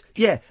sentence,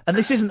 "Yeah, and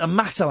this isn't a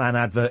Matalan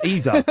advert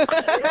either."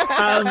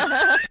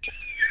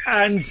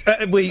 And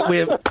we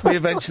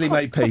eventually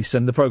made peace,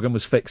 and the programme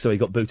was fixed, so he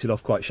got booted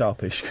off quite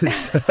sharpish.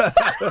 That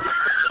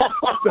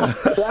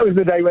was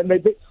the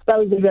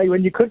day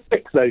when you could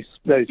fix those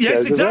Yes,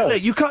 shows exactly.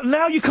 as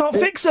well. You can't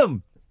fix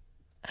them.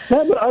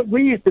 No, but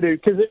we used to do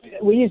because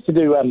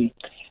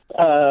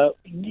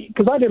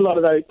I did a lot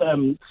of those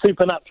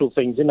supernatural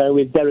things, you know,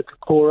 with Derek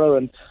Acora,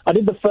 and I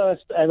did the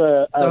first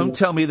ever. Don't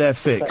tell me they're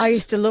fixed. I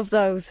used to love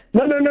those.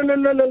 No, they're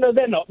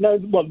not. No,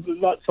 well,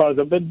 not as far as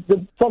with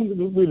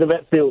the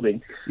vet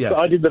fielding. Yeah. So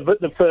I did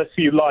the first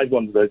few live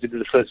ones of those. I did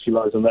the first few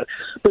lives on that.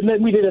 But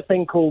then we did a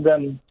thing called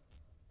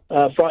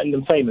Frightened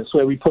and Famous,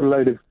 where we put a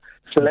load of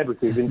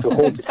celebrities into a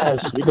haunted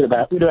house. We did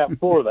about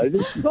 4 of those.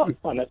 It's not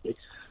fun, actually.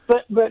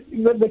 But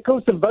of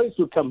course the votes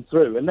would come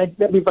through, and they'd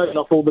be voting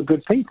off all the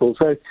good people.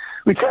 So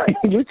we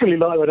literally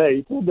like one day,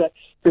 you told that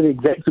to the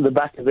execs at the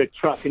back of the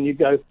truck, and you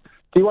go, "Do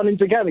you want him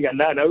to go?" They go,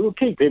 "No, we'll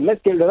keep him.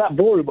 Let's get rid of that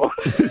boring one."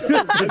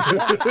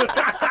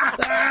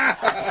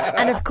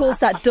 And of course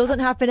that doesn't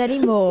happen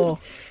anymore.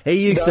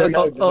 He used to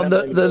on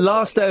the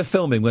last day of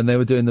filming when they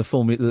were doing the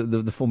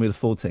Formula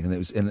 4 thing,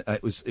 and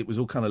it was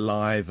all kind of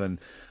live, and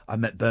I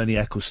met Bernie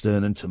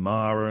Ecclestone and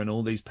Tamara and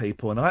all these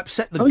people, and I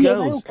upset the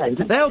girls.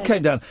 They all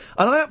came down,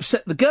 and I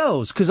upset the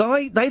girls because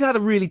they'd had a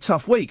really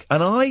tough week,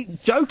 and I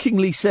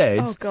jokingly said,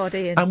 "Oh God,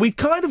 Ian," and we'd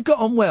kind of got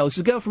on well. It's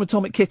a girl from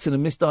Atomic Kitten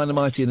and Miss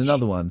Dynamite and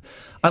another one,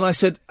 and I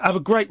said, "Have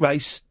a great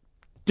race,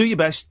 do your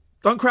best,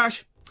 don't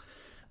crash."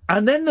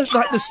 And then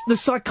the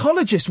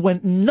psychologist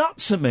went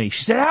nuts at me.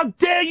 She said, "How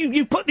dare you?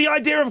 You put the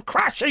idea of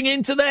crashing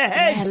into their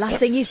heads." Yeah, last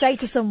thing you say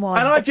to someone.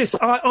 And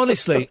I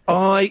honestly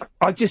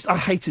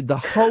hated the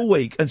whole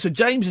week. And so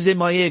James is in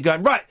my ear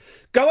going, "Right,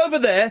 go over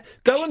there,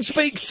 go and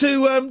speak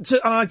to," and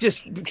I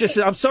just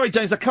said, "I'm sorry,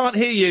 James, I can't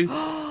hear you.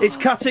 It's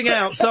cutting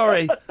out,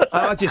 sorry."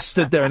 And I just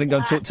stood there and didn't go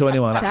and talk to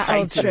anyone. That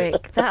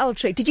old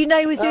trick. Did you know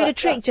he was doing a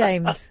trick,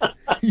 James?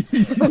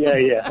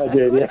 Yeah, I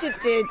did. Yeah. You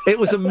did. It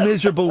was a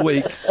miserable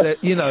week.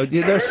 You know,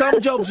 there are some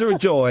jobs are a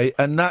joy,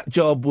 and that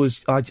job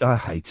was, I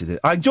hated it.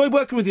 I enjoyed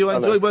working with you. I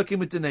enjoyed working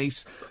with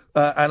Denise,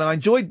 and I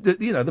enjoyed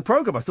the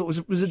programme. I thought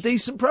it was a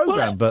decent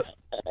programme, but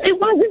it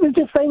was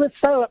just they were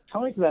so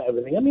uptight about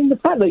everything. I mean, the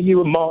fact that you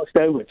were marched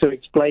over to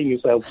explain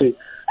yourself to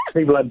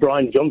people like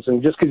Brian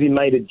Johnson just because he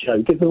made a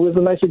joke, it was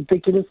the most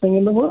ridiculous thing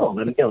in the world.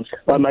 And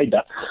I made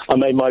that. I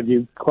made my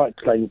view quite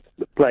plain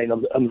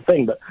on the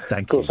thing. But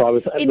of course, I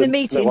was in the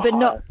meeting, but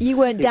not. You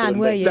weren't Dan,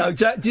 were you? No,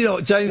 do you know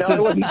what James was?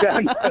 I wasn't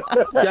Dan.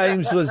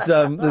 James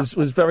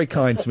was very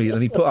kind to me,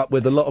 and he put up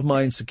with a lot of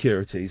my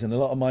insecurities and a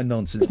lot of my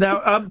nonsense.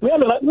 Now we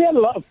had a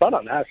lot of fun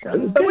on our show.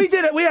 We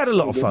did. We had a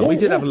lot of fun. We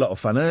did have a lot of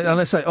fun. And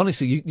I say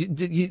honestly,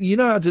 you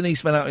know how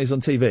Denise Van Outen is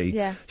on TV.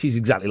 Yeah. She's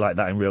exactly like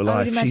that in real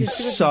life. She's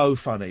so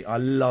funny. I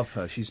love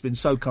her. She's been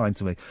so kind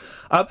to me.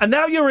 And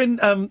now you're in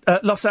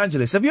Los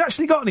Angeles. Have you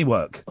actually got any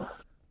work?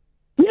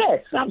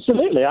 Yes,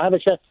 absolutely. I have a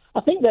show.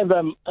 I think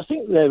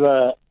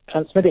they're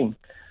transmitting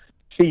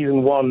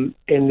season 1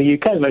 in the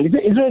UK. Man,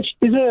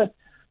 is there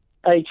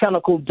a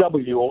channel called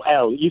W or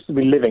L? It used to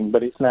be Living,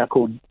 but it's now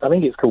called. I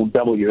think it's called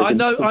W. I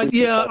know.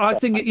 I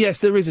think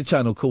yes, there is a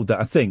channel called that.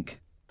 I think.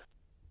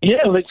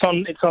 Yeah, well, it's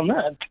on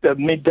that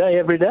midday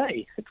every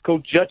day. It's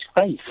called Judge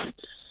Faith.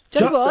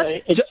 Judge what?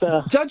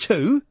 Judge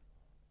who?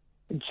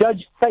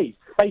 Judge Faith.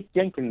 Faith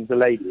Jenkins, the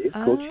lady is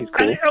called. She's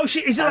called.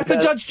 Is it like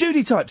a Judge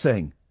Judy type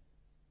thing?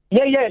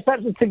 Yeah, it's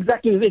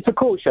exactly. It's a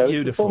court show.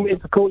 Beautiful.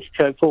 It's a court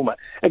show format.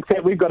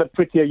 Except we've got a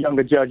prettier,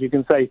 younger judge who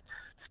can say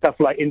stuff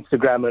like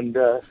Instagram and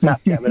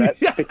Snapchat without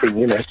spitting,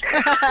 you know.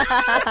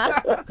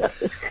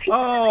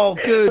 Oh,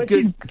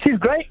 good. She's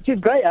great. She's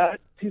great,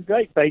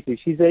 basically.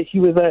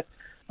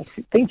 I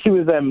think she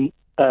was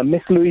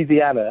Miss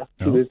Louisiana.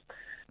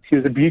 She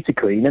was a beauty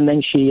queen, and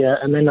then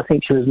I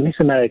think she was Miss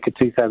America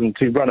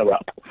 2002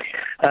 runner-up.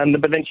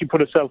 But then she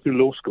put herself through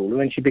law school, and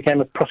then she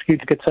became a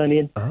prosecuting attorney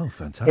in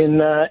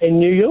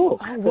New York.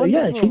 Oh, so,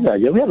 yeah,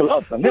 we have a lot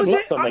of fun.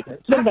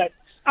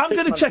 I'm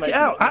going to check it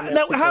out.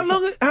 Now, how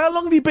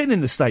long have you been in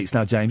the States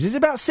now, James? Is it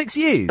about 6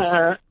 years?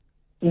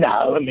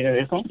 No, I mean,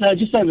 it's not,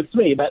 just over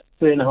 3, about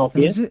 3.5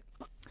 years. Is it?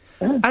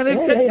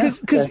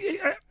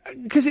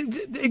 Because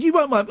you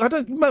won't mind.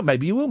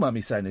 Maybe you will mind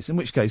me saying this. In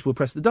which case, we'll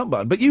press the dump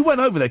button. But you went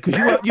over there because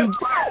you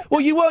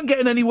weren't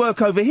getting any work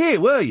over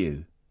here, were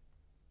you?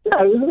 No,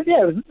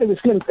 it was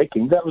slim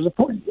pickings. That was the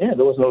point. Yeah,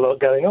 there wasn't a lot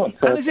going on.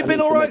 So, and has it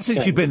been all right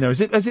since you've been there?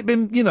 Has it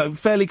been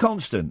fairly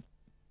constant?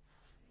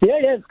 Yeah,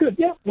 it's good.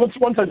 Yeah, once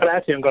I got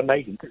out here and got an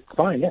agent, it's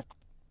fine. Yeah.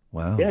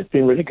 Wow. Yeah, it's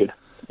been really good.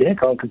 Yeah,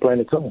 can't complain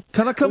at all.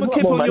 Can I come and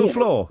kip on your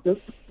floor?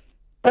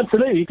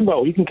 Absolutely. You can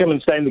come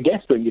and stay in the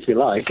guest room if you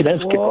like. You don't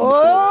skip on the floor.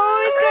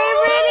 Oh, he's doing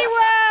really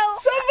well.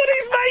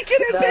 Somebody's making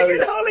it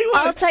big in Hollywood.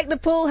 I'll take the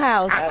pool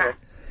house.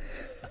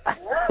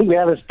 We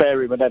have a spare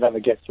room. I don't have a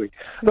guest room.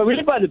 But we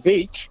live by the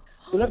beach.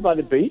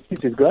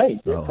 Which is great.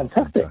 Yeah,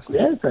 fantastic.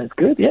 Yeah, that's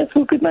good. Yeah, it's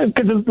all good now.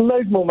 Because there's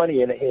loads more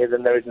money in it here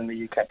than there is in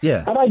the UK.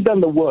 Yeah. Had I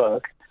done the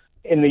work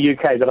in the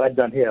UK that I'd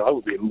done here,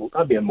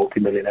 I'd be a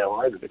multi-millionaire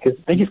either, because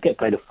they just get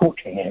paid a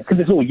fortune here, because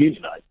it's all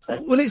unionised. So.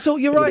 Well, it's all,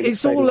 you're right,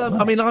 it's all,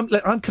 I mean,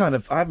 I'm kind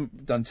of, I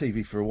haven't done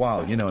TV for a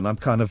while, you know, and I'm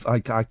kind of,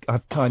 I've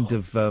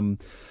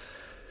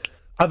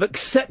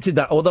accepted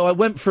that, although I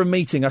went for a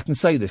meeting, I can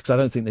say this, because I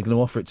don't think they're going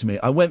to offer it to me,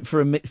 I went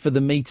for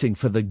the meeting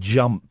for the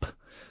jump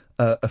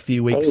a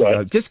few weeks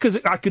ago, just because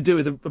I could do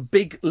with a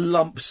big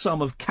lump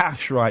sum of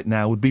cash right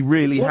now would be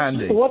really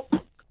handy.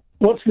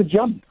 What's the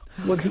jump?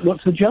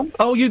 What's the jump?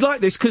 Oh, you'd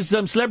like this because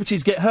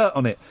celebrities get hurt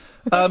on it.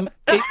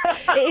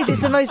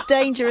 It's the most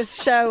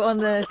dangerous show on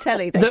the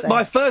telly.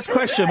 My first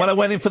question when I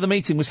went in for the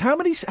meeting was, how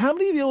many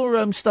of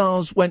your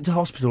stars went to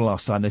hospital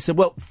last time? They said,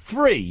 well,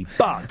 3,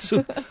 but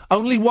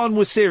only 1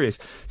 was serious.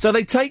 So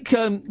they take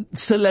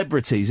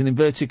celebrities, in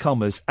inverted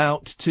commas,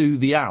 out to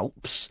the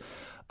Alps.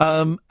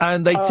 And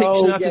they teach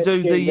them how to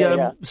do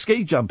the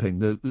ski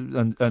jumping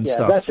and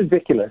stuff. That's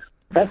ridiculous.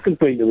 That's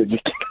completely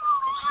ridiculous.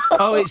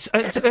 Oh, it's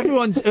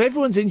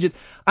everyone's injured,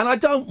 and I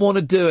don't want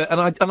to do it.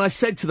 And I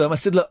said to them, I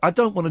said, look, I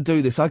don't want to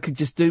do this. I could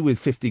just do with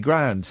 50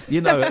 grand,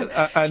 you know.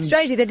 And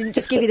strangely, they didn't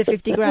just give you the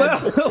 50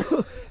 grand.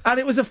 Well, and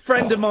it was a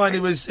friend of mine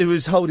who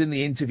was holding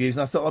the interviews,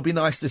 and I thought it'd be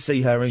nice to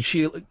see her, and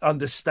she'll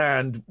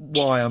understand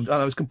why And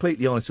I was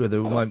completely honest with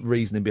her with my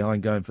reasoning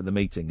behind going for the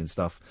meeting and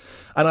stuff.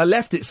 And I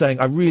left it saying,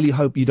 I really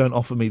hope you don't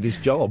offer me this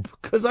job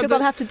because I'll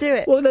have to do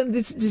it. Well, then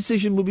this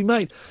decision will be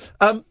made.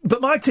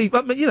 But my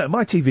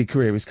TV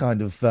career is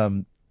kind of.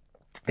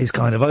 Is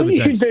kind of over.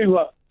 You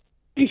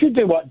should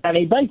do what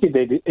Danny Baker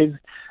did. Is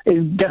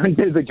go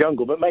into the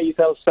jungle, but make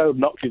yourself so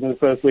obnoxious in the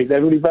first week they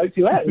really vote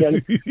you out.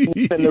 And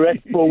spend the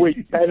rest of 4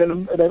 weeks staying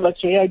in a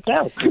luxury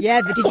hotel.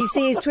 Yeah, but did you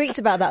see his tweets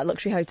about that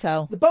luxury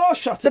hotel? The bar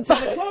shut at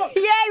 10 o'clock.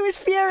 Yeah, he was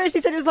furious.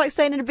 He said it was like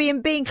staying in a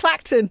B&B in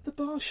Clacton. The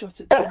bar shut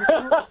at 10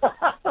 o'clock.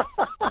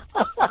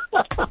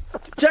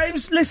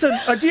 James, listen.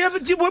 Do you ever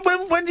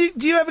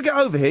get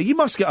over here? You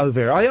must get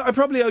over here. I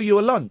probably owe you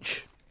a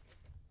lunch.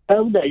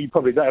 Oh no, you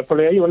probably don't.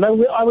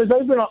 No, I was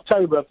over in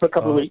October for a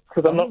couple of weeks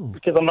because I'm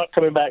not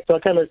coming back. So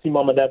I came over to see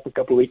Mum and Dad for a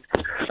couple of weeks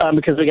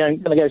because we're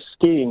going to go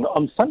skiing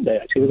on Sunday.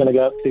 Actually, we're going to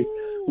go up to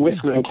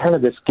Whistler in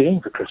Canada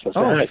skiing for Christmas.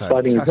 Oh, how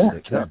exciting is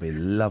that? That'd be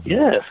lovely.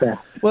 Yeah.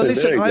 Well,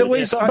 listen, I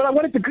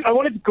wanted to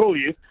call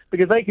you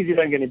because because you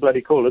don't get any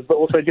bloody callers, but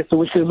also just to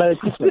wish you a Merry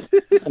Christmas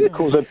and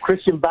cause a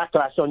Christian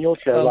backlash on your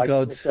show. Oh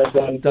God!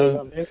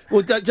 Don't.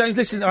 Well, James,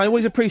 listen, I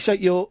always appreciate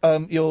your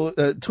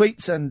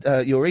tweets and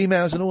your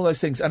emails and all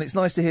those things, and it's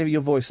nice to hear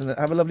your voice. And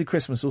have a lovely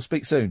Christmas. We'll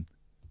speak soon.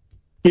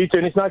 You too.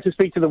 And it's nice to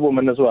speak to the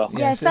woman as well.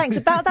 Yeah, thanks.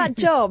 About that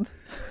job.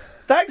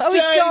 Thanks, James.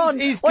 He's gone.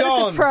 He's what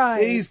gone. A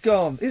surprise. He's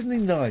gone. Isn't he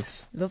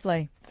nice?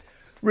 Lovely.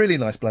 Really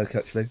nice bloke,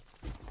 actually.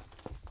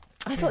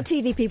 I thought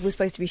TV people were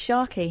supposed to be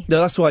sharky.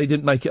 No, that's why he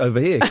didn't make it over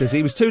here, because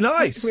he was too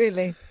nice.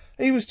 Really?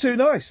 He was too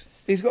nice.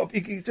 He's got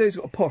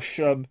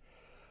a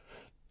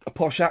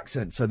posh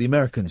accent, so the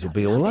Americans will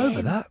be all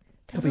over that.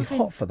 They'll be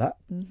hot for that.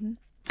 Mm-hmm.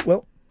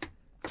 Well,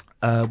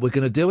 we're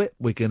going to do it.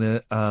 We're going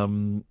to,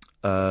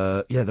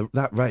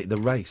 the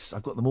race.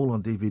 I've got them all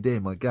on DVD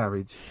in my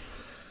garage.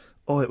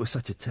 Oh, it was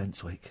such a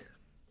tense week.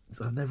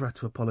 I've never had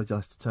to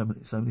apologise to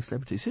so many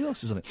celebrities. Who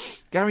else was on it?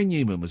 Gary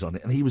Newman was on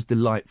it, and he was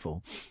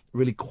delightful,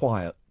 really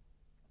quiet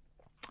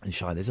and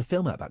shy. There's a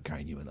film out about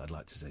Gary Newman that I'd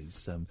like to see.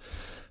 He's a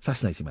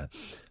fascinating man.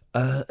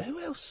 Who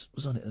else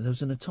was on it? There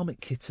was an Atomic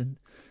Kitten,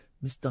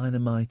 Miss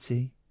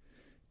Dynamite,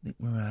 Nick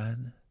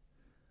Moran.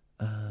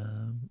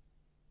 A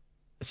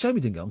shame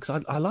he didn't go on,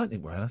 because I like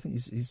Nick Moran. I think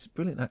he's a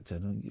brilliant actor.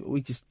 And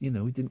we just, we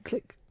didn't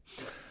click.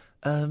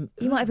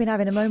 He might have been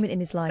having a moment in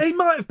his life. He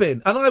might have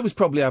been. And I was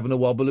probably having a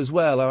wobble as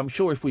well. I'm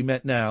sure if we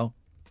met now,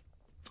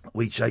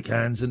 we'd shake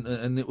hands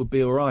and it would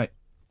be all right.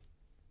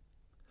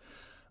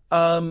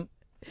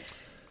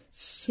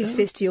 His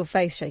fist to your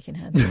face, shaking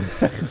hands.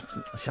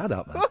 Shut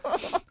up, man.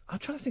 I'm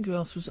trying to think who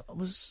else was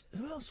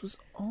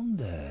on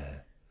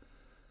there.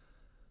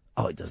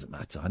 Oh, it doesn't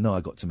matter. I know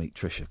I got to meet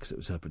Trisha because it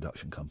was her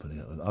production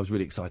company. I was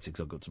really excited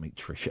because I got to meet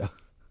Trisha.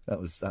 That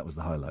was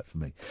the highlight for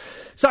me.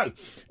 So,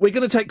 we're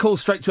going to take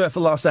calls straight to her for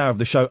the last hour of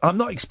the show. I'm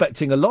not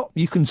expecting a lot.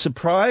 You can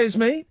surprise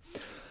me.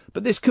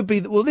 But this could be...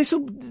 Well, this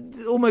will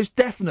almost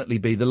definitely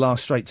be the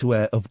last straight to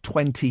air of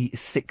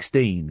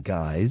 2016,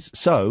 guys.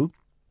 So,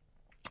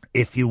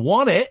 if you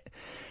want it,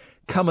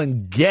 come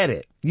and get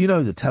it. You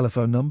know the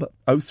telephone number,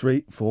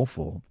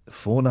 0344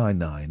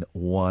 499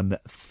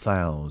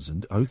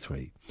 1000.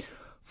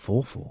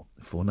 0344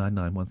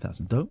 499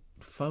 1000. Don't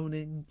phone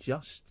in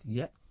just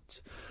yet.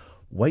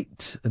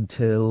 Wait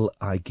until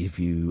I give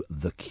you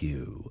the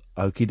cue.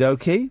 Okie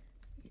dokie?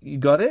 You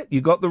got it?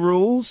 You got the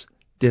rules?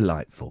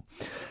 Delightful.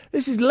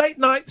 This is Late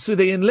Nights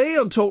with Iain Lee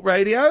on Talk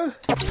Radio.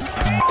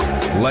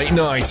 Late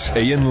Night,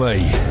 Iain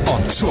Lee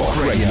on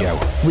Talk Radio.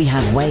 We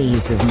have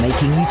ways of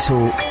making you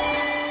talk.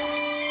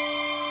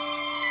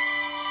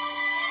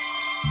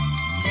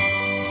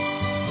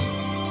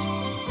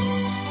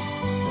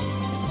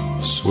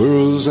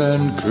 Swirls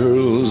and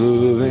curls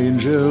of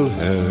angel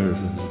hair,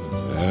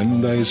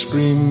 and ice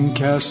cream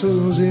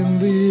castles in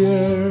the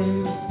air,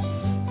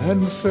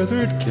 and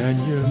feathered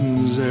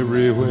canyons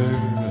everywhere.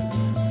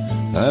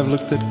 I've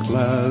looked at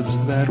clouds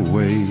that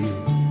way,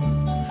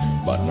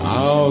 but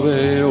now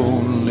they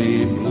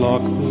only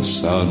block the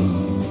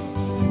sun.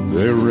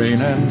 There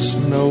rain and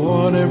snow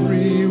on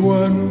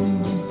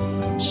everyone.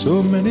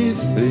 So many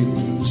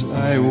things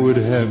I would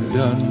have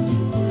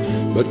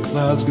done, but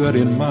clouds got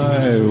in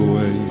my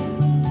way.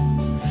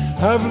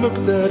 I've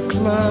looked at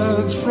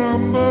clouds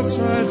from both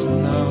sides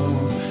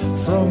now,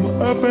 from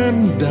up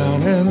and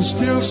down, and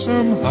still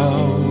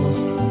somehow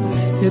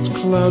it's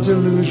clouds'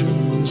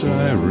 illusions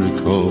I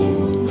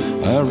recall.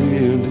 I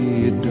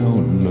really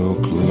don't know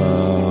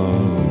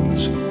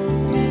clouds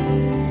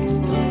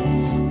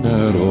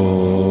at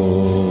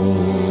all.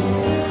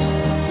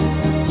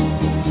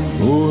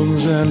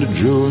 Moons and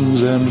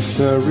Junes and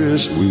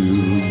Ferris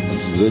wheels,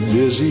 the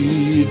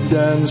dizzy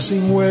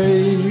dancing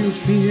way you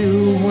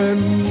feel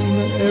when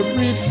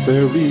every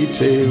fairy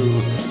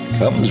tale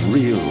comes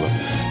real.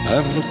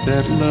 I've looked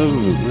at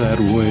love that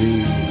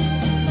way,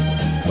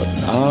 but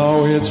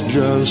now it's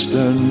just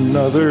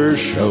another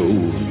show.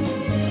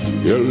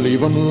 You'll leave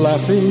them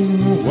laughing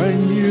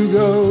when you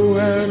go,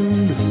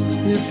 and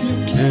if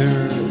you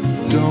care,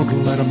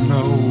 don't let them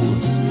know.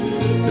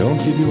 Don't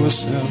give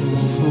yourself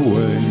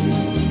away.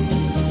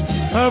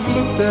 I've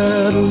looked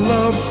at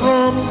love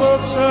from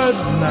both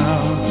sides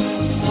now,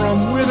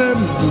 from within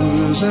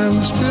lose,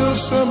 and still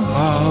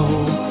somehow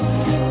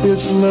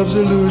it's love's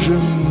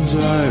illusions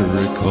I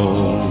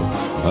recall.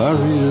 I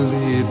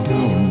really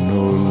don't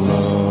know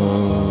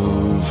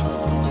love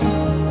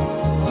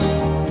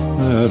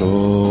at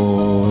all.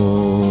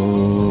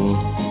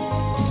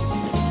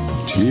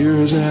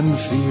 Tears and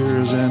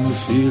fears and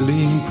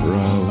feeling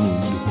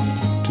proud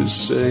to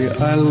say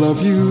I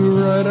love you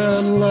right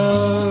out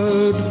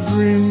loud.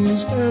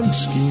 Dreams and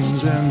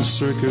schemes and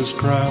circus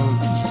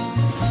crowds,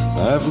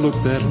 I've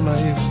looked at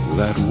life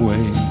that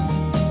way,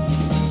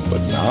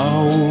 but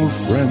now old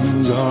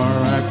friends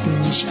are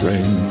acting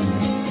strange.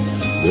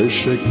 They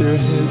shake their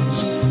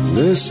heads,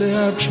 they say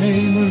I've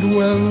changed.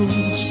 Well,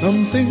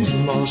 some things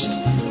lost,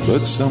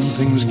 but some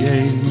things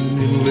gained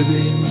in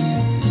living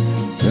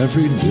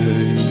every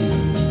day.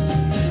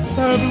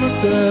 I've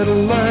looked at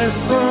life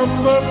from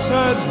both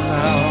sides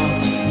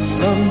now,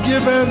 from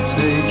give and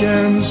take,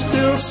 and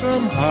still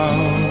somehow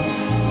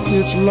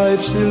it's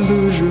life's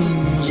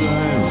illusions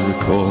I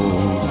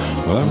recall.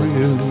 I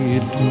really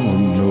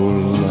don't know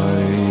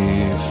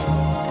life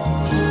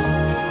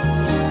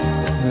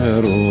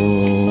at all.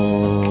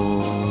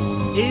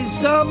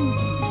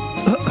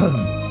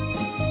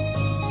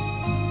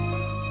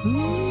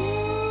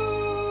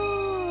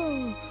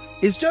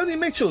 Is Joni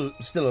Mitchell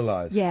still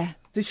alive? Yeah.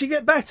 Did she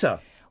get better?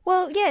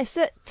 Well, yes,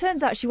 it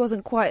turns out she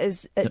wasn't quite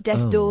as at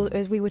death's door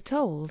as we were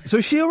told. So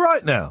is she all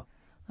right now?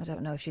 I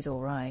don't know if she's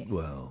all right.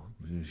 Well,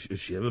 has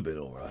she ever been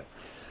all right?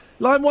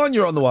 Line 1,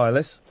 you're on the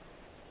wireless.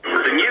 The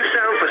new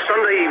sound for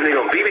Sunday evening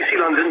on BBC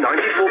London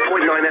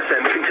 94.9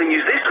 FM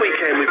continues this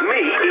weekend with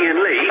me,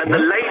 Iain Lee, and the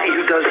lady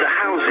who does the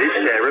houses,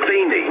 Sarah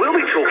Beanie. We'll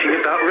be talking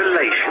about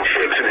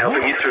relationships and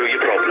helping you through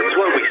your problems,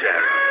 won't we,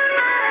 Sarah?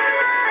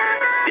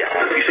 Yeah,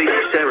 you see,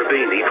 Sarah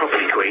Beanie,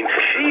 property queen,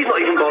 she's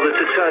not even bothered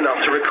to turn up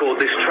to record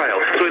this trail,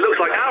 so it looks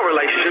like our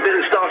relationship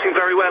isn't starting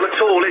very well at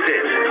all, is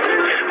it?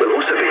 We'll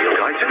also be your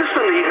guide to the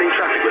Sunday evening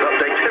traffic with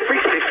updates every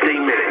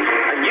 15 minutes,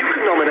 and you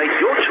can nominate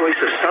your choice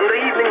of Sunday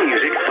evening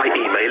music by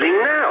emailing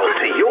now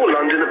to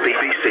yourlondon at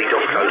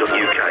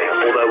bbc.co.uk,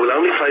 although we'll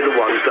only play the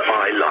ones that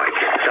I like.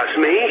 That's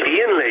me,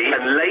 Iain Lee,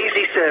 and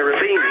Lazy Sarah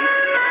Beanie,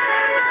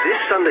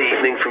 this Sunday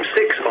evening from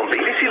 6 on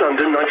BBC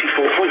London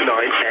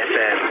 94.9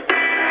 FM.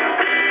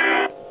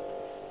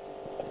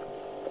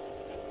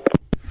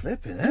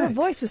 Flipping Your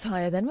voice was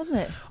higher then, wasn't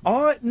it?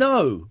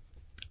 No.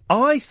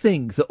 I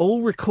think that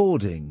all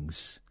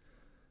recordings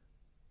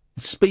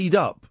speed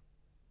up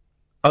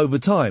over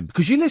time,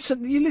 because you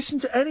listen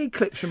to any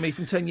clips from me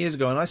from 10 years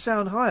ago and I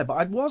sound higher, but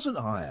I wasn't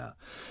higher.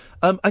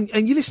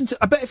 And you listen to,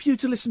 I bet if you were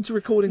to listen to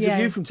recordings of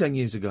you from 10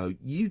 years ago,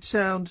 you'd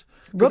sound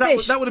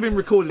rubbish. That would have been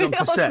recorded on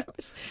cassette.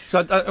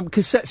 So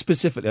cassette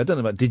specifically, I don't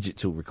know about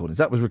digital recordings.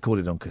 That was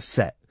recorded on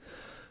cassette.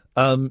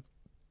 I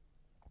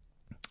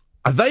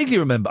vaguely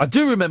remember, I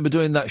do remember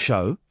doing that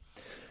show.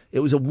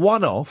 It was a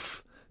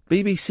one-off,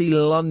 BBC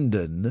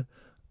London,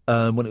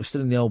 when it was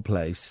still in the old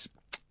place,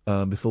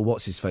 before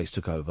What's-His-Face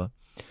took over,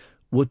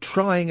 were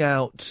trying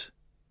out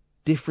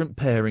different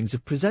pairings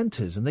of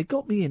presenters, and they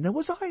got me in. Now,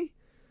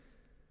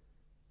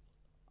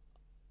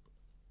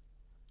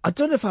 I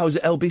don't know if I was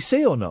at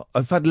LBC or not.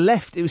 If I'd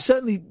left, it was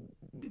certainly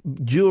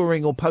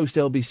during or post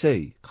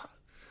LBC.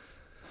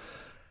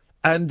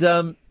 And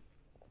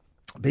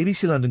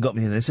BBC London got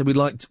me in. They said, we'd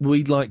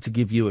like to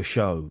give you a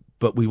show,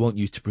 but we want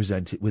you to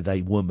present it with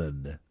a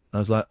woman. I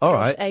was like, all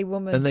right. A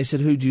woman. And they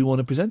said, who do you want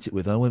to present it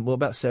with? And I went, what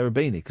about Sarah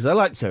Beanie? Because I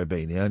liked Sarah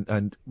Beanie,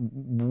 and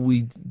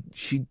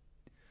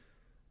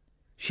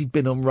she'd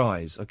been on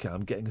Rise. Okay,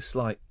 I'm getting a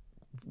slight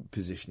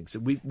positioning. So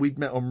we'd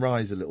met on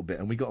Rise a little bit,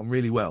 and we got on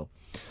really well.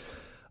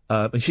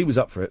 And she was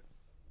up for it.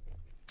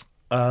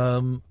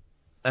 And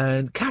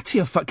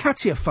Katia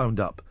phoned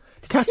up.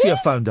 Katia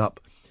phoned up.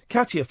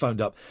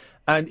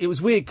 And it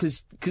was weird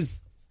because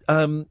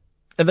and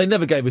they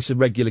never gave us a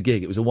regular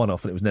gig. It was a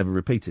one-off, and it was never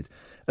repeated.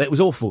 And it was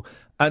awful.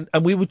 And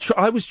we would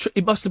try.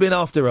 It must have been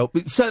after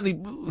certainly.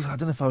 I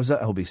don't know if I was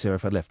at LBC or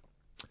if I'd left.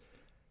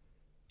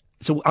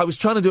 So I was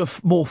trying to do a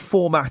more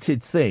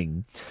formatted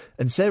thing,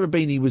 and Sarah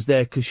Beanie was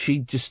there because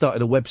she'd just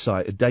started a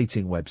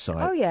dating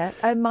website. Oh yeah,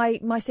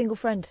 my single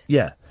friend.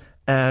 Yeah.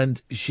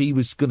 And she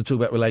was going to talk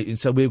about relating,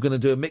 so we were going to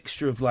do a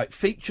mixture of like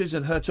features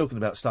and her talking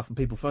about stuff and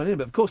people phoning in.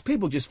 But of course,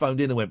 people just phoned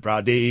in and went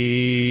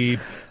Pradeep,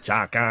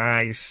 Jack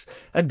Ice,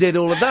 and did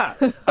all of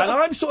that. And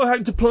I'm sort of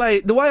having to play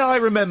the way I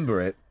remember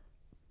it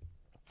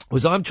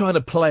was I'm trying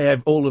to play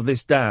all of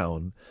this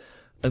down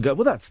and go,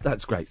 well,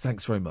 that's great,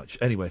 thanks very much.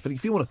 Anyway,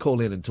 if you want to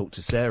call in and talk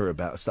to Sarah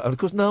about stuff, and of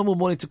course, no one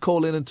wanted to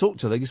call in and talk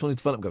to her. They just wanted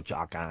to phone up and go,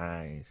 Jack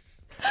Ice.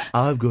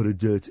 I've got a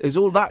dirty... It's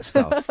all that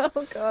stuff.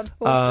 Oh, God.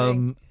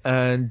 I'm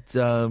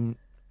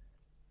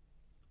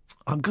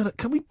gonna...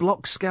 Can we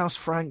block Scouse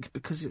Frank?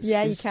 Because it's...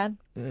 Yeah, you can.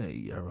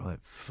 Yeah, all right,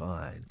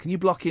 fine. Can you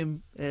block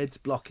him, Ed?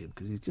 Block him,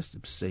 because he's just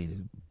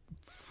obscene.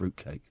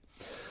 Fruitcake.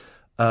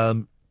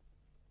 So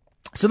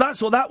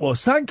that's what that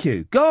was. Thank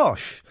you.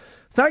 Gosh.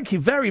 Thank you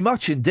very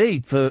much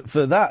indeed for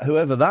that,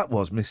 whoever that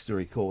was,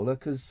 mystery caller,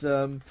 because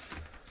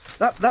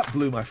that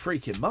blew my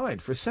freaking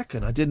mind. For a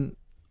second, I didn't...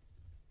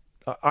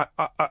 I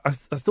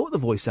thought the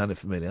voice sounded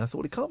familiar. I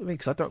thought it can't be me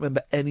because I don't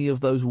remember any of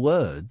those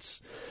words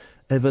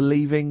ever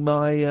leaving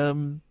my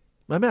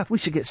my mouth. We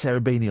should get Sarah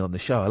Beanie on the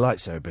show. I like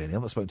Sarah Beanie.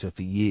 I've not spoken to her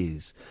for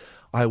years.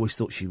 I always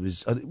thought she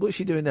was... what's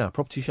she doing now? A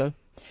property show?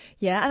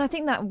 Yeah, and I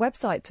think that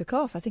website took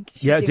off. I think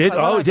she it did.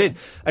 Oh, it did.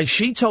 And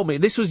she told me,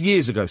 this was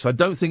years ago, so I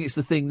don't think it's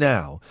the thing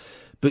now,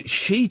 but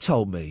she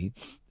told me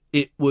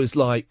it was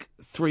like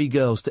 3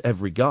 girls to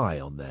every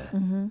guy on there.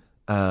 Mm-hmm.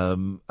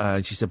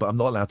 And she said, but I'm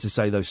not allowed to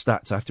say those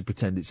stats. I have to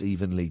pretend it's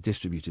evenly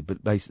distributed.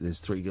 But basically, there's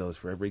 3 girls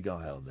for every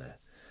guy on there.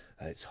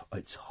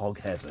 It's hog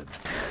heaven.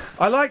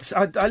 I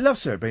love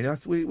Sarah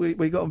Beanie.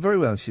 We got on very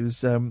well. She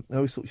was. I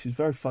always thought she was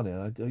very funny.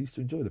 I used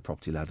to enjoy the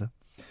Property Ladder.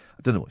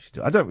 I don't know what she's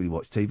doing. I don't really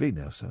watch TV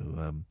now, so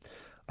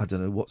I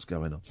don't know what's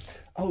going on.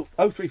 Oh,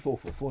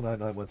 0344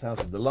 499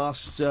 1000. The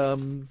last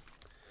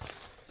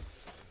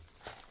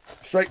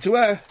straight to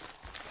air.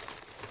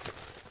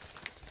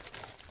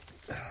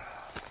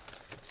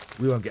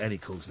 We won't get any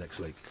calls next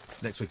week.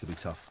 Next week will be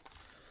tough.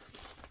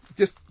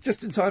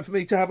 Just in time for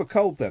me to have a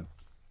cold then.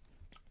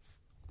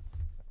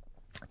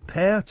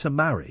 Pair to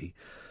marry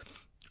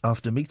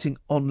after meeting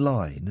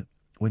online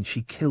when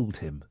she killed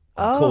him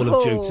on Call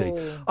of Duty.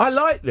 I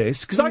like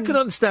this because I can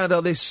understand how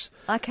this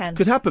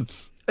could happen.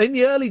 In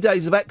the early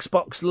days of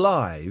Xbox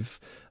Live,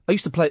 I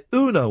used to play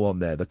Uno on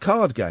there, the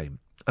card game.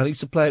 And I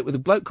used to play it with a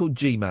bloke called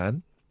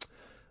G-Man.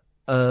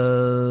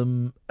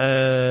 And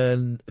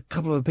a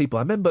couple of other people.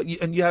 I remember,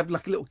 and you had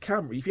like a little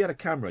camera. If you had a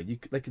camera,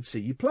 they could see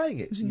you playing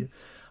it. So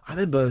I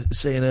remember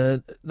seeing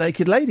a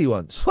naked lady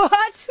once. What?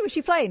 Was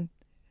she playing?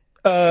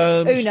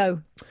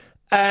 Uno.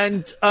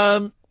 And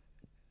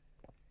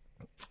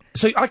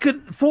so I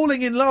could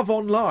falling in love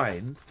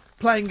online,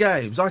 playing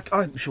games.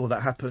 I'm sure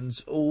that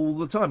happens all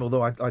the time.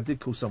 Although I did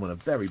call someone a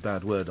very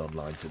bad word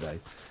online today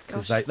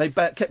because they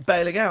kept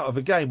bailing out of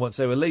a game once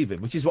they were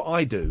leaving, which is what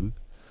I do.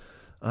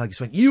 I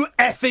just went, you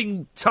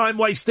effing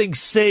time-wasting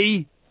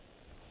C!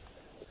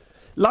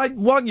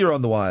 Line 1, you're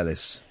on the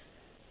wireless.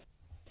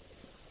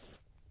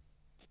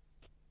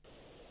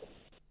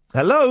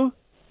 Hello?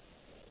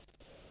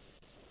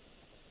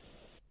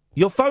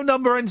 Your phone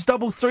number ends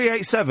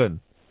 3387.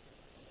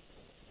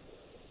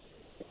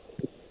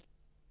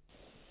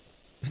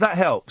 If that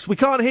helps. We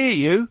can't hear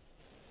you,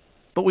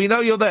 but we know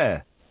you're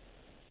there.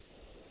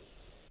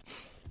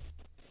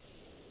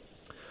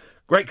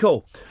 Great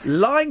call.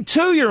 Line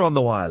 2, you're on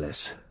the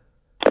wireless.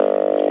 Blue.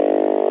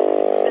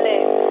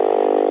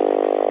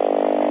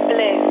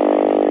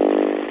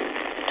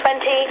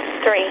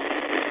 23,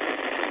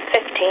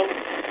 15,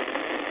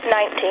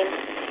 19,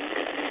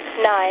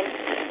 9,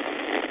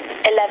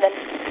 11,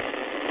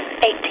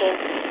 18,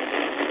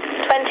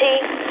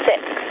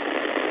 26,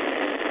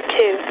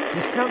 2.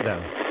 Just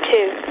countdown. 2,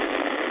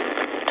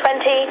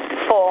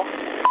 24,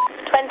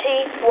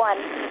 21,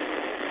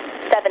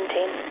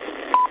 17,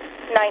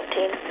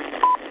 19,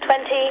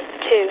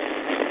 22,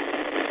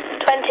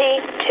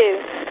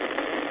 22,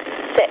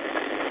 6,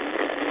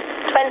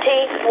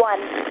 21,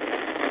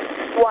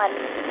 1,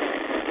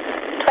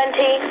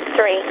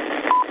 23.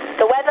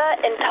 The weather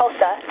in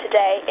Tulsa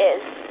today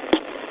is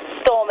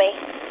stormy.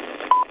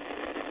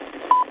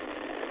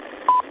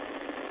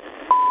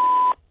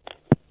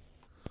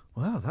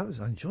 Wow,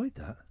 I enjoyed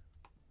that.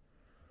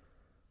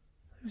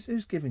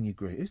 Who's giving you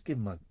grief? Who's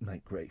giving my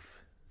mate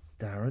grief?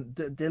 Darren,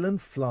 Dylan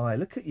Fly,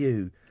 look at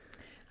you.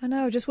 I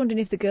know, just wondering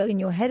if the girl in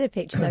your header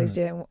picture knows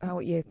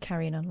what you're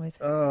carrying on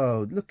with.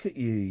 Oh, look at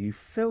you, you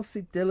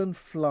filthy Dylan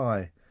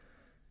Fly.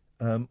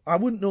 I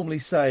wouldn't normally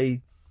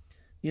say,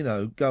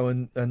 go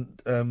and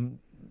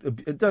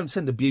don't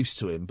send abuse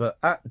to him, but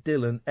at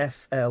Dylan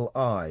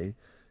FLI,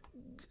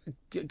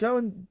 go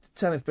and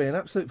tell him to be an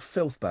absolute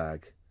filth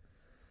bag.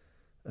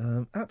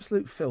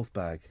 Absolute filth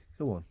bag.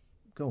 Go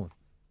on.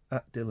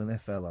 At Dylan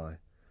FLI.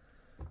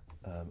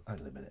 Hang on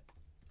a minute.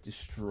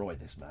 Destroy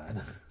this man.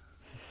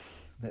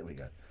 There we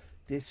go.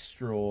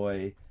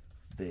 Destroy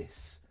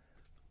this.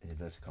 In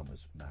inverted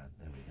commas, man.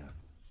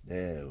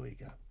 There we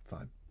go.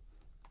 Fine.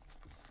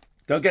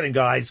 Go get him,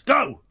 guys.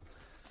 Go!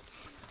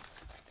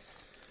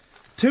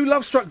 2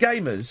 love-struck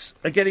gamers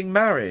are getting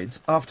married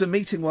after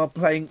meeting while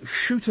playing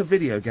shooter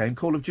video game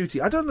Call of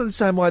Duty. I don't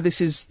understand why this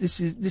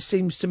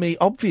seems to me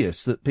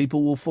obvious that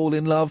people will fall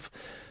in love.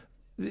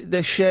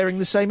 They're sharing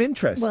the same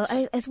interests. Well,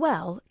 as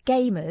well,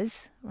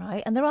 gamers,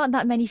 right? And there aren't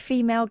that many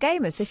female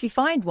gamers. So if you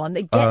find one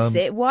that gets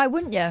it, why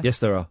wouldn't you? Yes,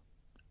 there are.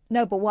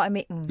 No, but what I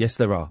mean... Yes,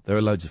 there are. There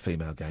are loads of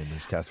female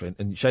gamers, Catherine.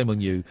 And shame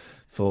on you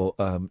for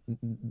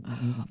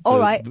all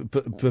right.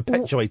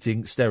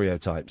 Perpetuating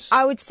stereotypes.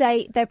 I would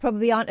say there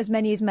probably aren't as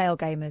many as male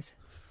gamers.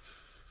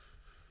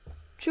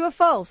 True or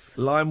false?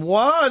 Line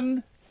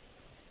 1.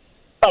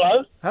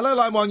 Hello. Hello,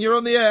 Line 1. You're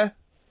on the air.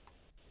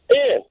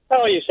 Ian,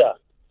 how are you, sir?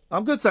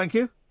 I'm good, thank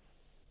you.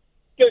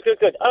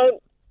 Good.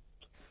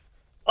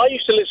 I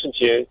used to listen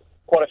to you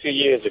quite a few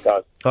years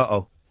ago.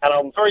 Uh-oh. And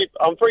I'm very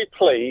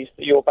pleased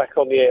that you're back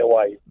on the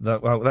airwaves. No,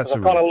 well, that's I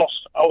kind of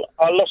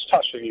lost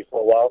touch with you for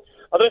a while.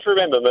 I don't know if you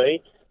remember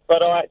me,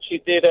 but I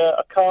actually did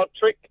a card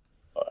trick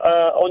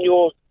on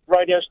your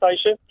radio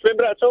station. Do you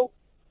remember that at all?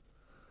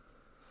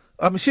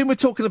 I'm assuming we're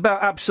talking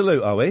about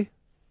Absolute, are we?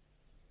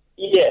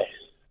 Yes.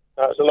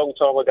 That was a long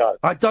time ago.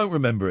 I don't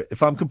remember it.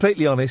 If I'm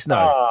completely honest,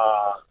 no.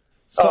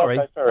 Sorry,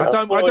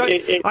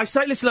 okay, I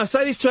say this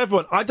to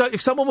everyone. If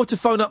someone were to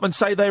phone up and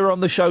say they were on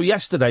the show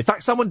yesterday, in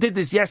fact, someone did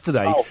this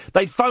yesterday.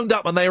 They'd phoned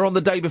up and they were on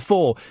the day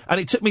before, and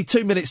it took me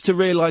 2 minutes to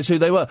realise who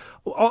they were.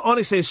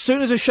 Honestly, as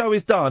soon as a show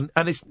is done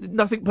and it's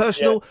nothing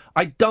personal,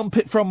 I dump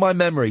it from my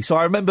memory. So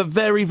I remember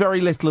very, very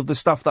little of the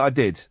stuff that I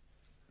did.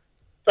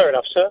 Fair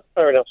enough, sir.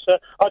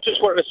 I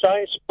just wanted to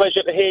say it's a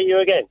pleasure to hear you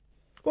again.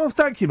 Well,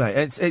 thank you,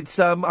 mate.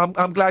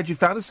 I'm glad you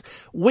found us.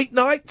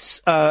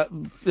 Weeknights,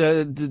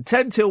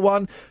 10 till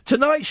 1.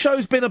 Tonight's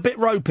show's been a bit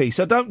ropey,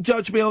 so don't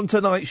judge me on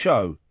tonight's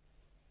show.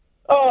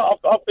 Oh,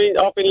 I've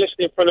been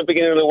listening from the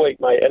beginning of the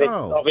week, mate, and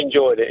I've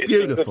enjoyed it. It's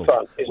beautiful.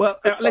 been good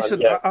fun.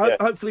 Listen,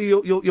 hopefully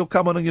you'll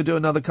come on and you'll do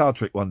another card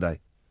trick one day.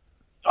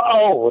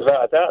 Oh,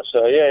 without a doubt,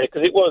 sir. Yeah,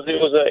 because it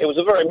was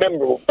a very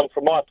memorable one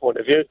from my point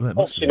of view. Well,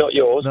 obviously not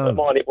yours, but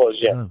mine it was.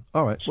 Yeah. No.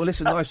 All right. Well,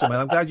 listen, nice one, man.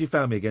 I'm glad you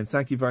found me again.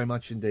 Thank you very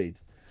much indeed.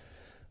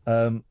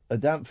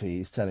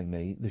 Adamfi is telling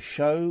me the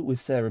show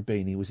with Sarah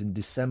Beanie was in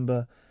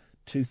December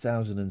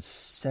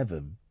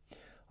 2007.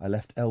 I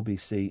left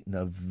LBC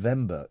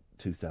November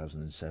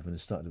 2007 and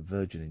started at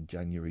Virgin in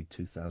January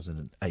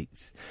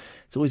 2008.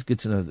 It's always good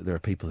to know that there are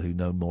people who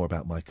know more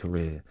about my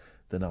career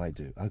than I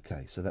do.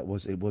 Okay, so it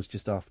was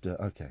just after.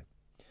 Okay,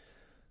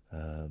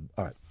 all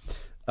right.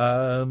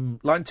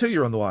 Line 2,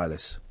 you're on the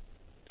wireless.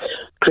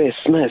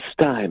 Christmas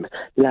time,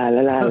 la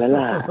la la la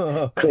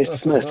la.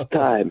 Christmas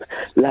time,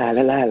 la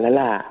la la la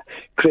la.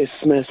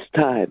 Christmas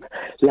time,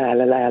 la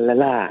la la la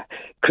la.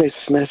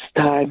 Christmas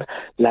time,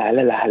 la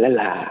la la la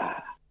la.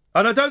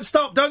 Oh no! Don't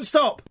stop!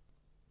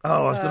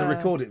 Oh, I was going to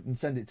record it and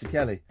send it to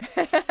Kelly.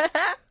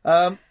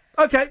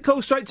 Okay,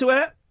 cool. Straight to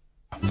air.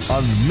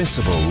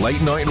 Unmissable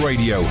late night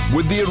radio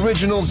with the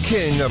original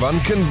king of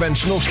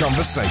unconventional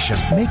conversation.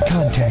 Make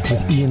contact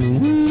with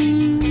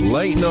Iain.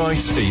 Late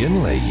night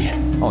Iain Lee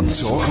on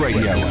Talk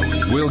Radio.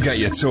 We'll get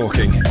you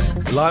talking.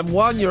 Line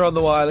 1, you're on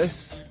the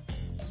wireless.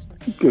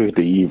 Good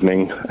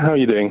evening. How are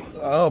you doing?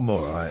 I'm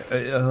all right.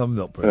 I'm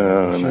not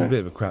brilliant. It's no. a bit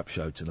of a crap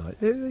show tonight.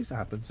 This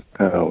happens.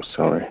 Oh,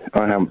 sorry.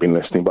 I haven't been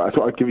listening, but I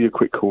thought I'd give you a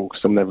quick call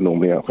because I'm never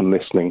normally up and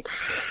listening.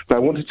 But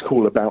I wanted to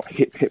call about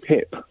Hip Hip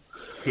Hip.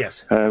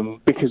 Yes.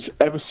 Because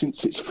ever since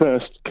it's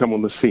first come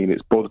on the scene,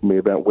 it's bothered me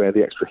about where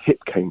the extra hip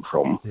came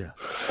from. Yeah.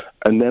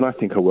 And then I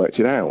think I worked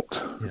it out.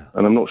 Yeah.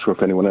 And I'm not sure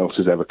if anyone else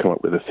has ever come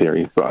up with a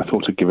theory, but I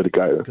thought I'd give it a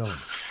go. Go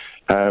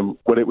on.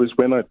 Well, it was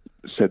when I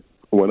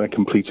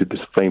completed this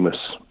famous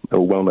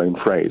or well-known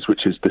phrase,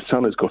 which is, the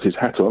sun has got his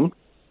hat on,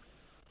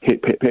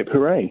 hip, hip, hip,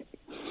 hooray.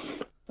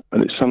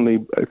 And it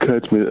suddenly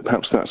occurred to me that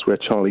perhaps that's where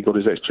Charlie got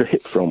his extra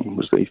hip from,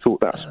 was that he thought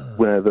that's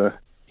where the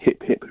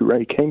hip, hip,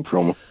 hooray came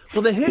from.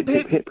 Well, the hip,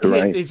 hip, hip,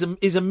 hooray is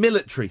a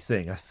military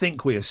thing, I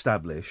think we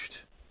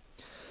established.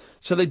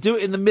 So they do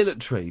it in the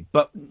military,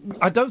 but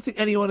I don't think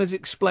anyone has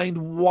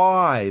explained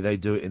why they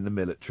do it in the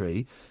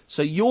military.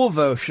 So your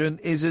version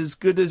is as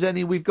good as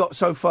any we've got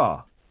so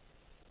far.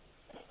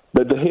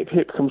 But the hip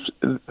hip comes,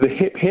 the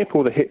hip hip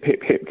or the hip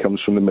hip hip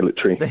comes from the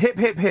military? The hip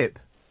hip hip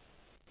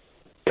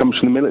comes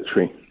from the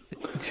military.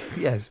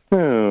 Yes.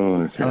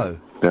 Oh, okay. Oh.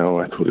 No,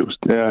 I thought it was.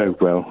 No,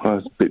 well, I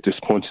was a bit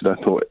disappointed.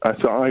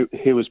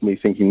 Here was me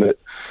thinking that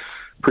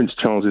Prince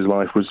Charles's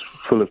life was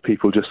full of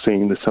people just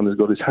singing "The sun has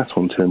got his hat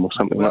on" to him or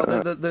something like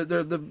that.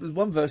 The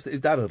one verse that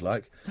his dad would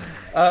like.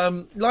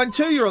 Line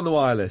 2, you're on the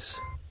wireless.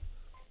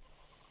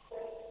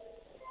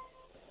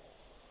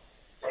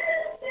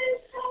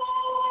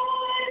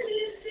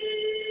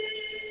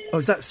 Oh,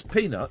 is that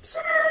Peanuts?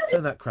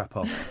 Turn that crap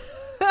off.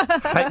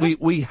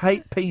 We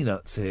hate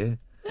Peanuts here.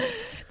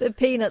 The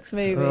Peanuts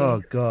movie.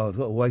 Oh, God,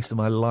 what a waste of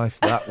my life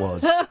that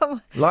was.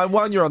 Line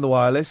 1, you're on the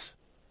wireless.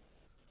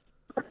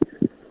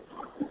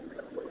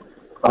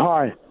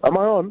 Hi, am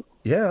I on?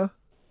 Yeah.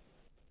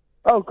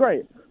 Oh,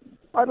 great.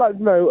 I'd like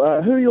to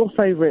know, who are your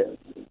favourite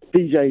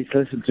DJs to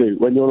listen to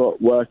when you're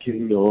not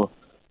working or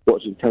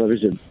watching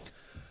television?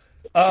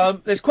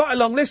 There's quite a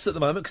long list at the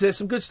moment because there's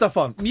some good stuff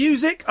on.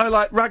 Music, I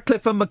like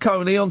Radcliffe and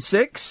McConey on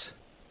 6.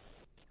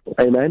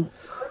 Amen.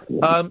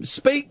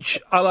 Speech,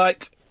 I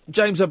like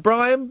James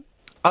O'Brien.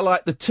 I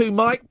like the Two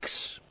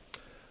Mics.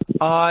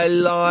 I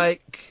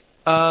like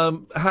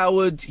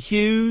Howard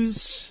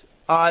Hughes.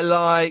 I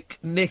like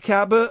Nick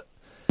Abbott.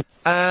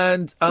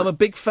 And I'm a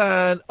big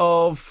fan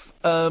of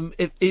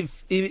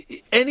if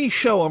any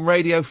show on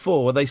Radio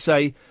 4 where they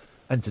say,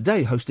 and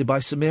today hosted by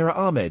Samira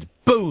Ahmed.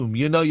 Boom!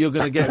 You know you're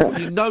going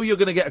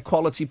to get a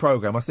quality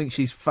programme. I think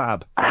she's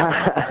fab.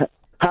 How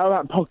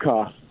about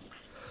podcasts?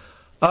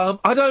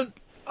 I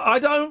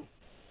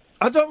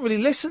don't really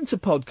listen to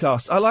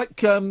podcasts. I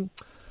like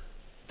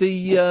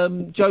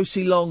the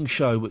Josie Long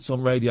show that's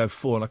on Radio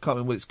 4, and I can't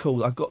remember what it's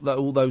called. I've got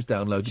all those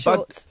downloaded.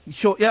 Shorts.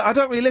 Yeah, I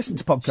don't really listen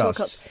to podcasts.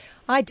 Shortcuts.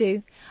 I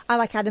do. I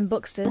like Adam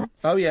Buxton.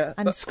 Oh, yeah.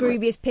 And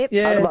Scroobius Pip.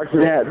 Adam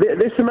Buxton, yeah.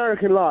 This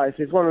American Life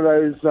is one of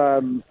those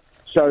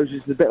shows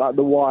which is a bit like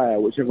The Wire,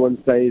 which everyone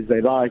says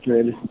they like and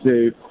they listen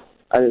to,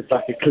 and it's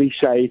like a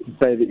cliche to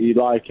say that you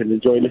like and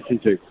enjoy listening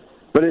to.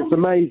 But it's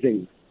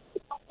amazing.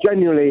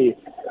 Genuinely,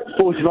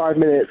 45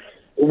 minutes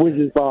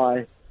whizzes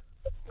by,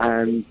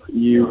 and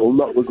you will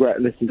not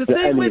regret listening to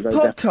any of those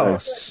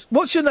podcasts. episodes.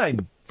 What's your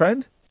name,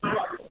 friend?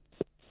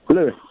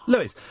 Lewis.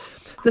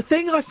 The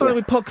thing I find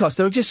with podcasts,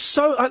 there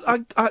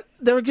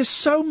are just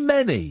so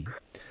many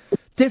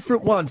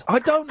different ones. I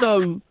don't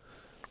know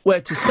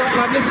where to start.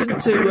 I've listened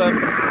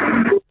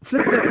to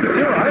flipping it.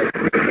 You all right?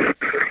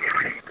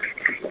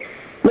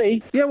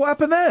 Me? Yeah. What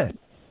happened there?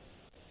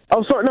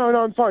 Oh, sorry. No,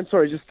 I'm fine.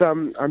 Sorry,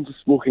 I'm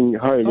just walking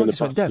home and the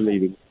bus is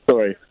leaving.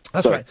 Sorry.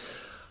 That's right.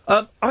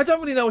 I don't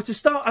really know where to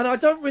start, and I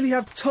don't really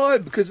have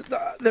time because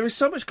there is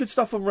so much good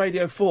stuff on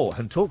Radio 4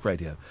 and Talk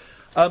Radio.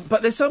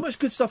 But there's so much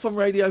good stuff on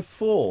Radio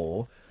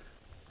 4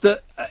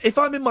 that if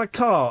I'm in my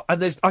car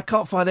and I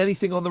can't find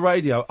anything on the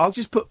radio, I'll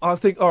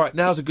think, all right,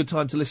 now's a good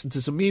time to listen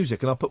to some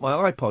music, and I'll put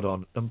my iPod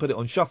on and put it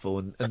on shuffle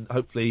and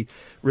hopefully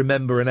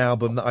remember an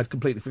album that I'd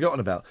completely forgotten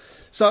about.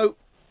 So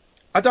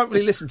I don't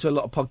really listen to a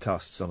lot of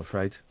podcasts, I'm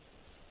afraid.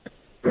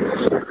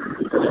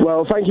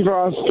 Well, thank you for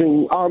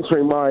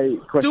answering my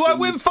question. Do I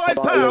win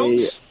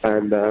 £5?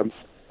 And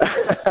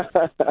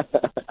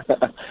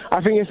I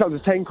think it's up to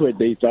 10 quid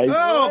these days.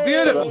 Oh,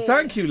 beautiful.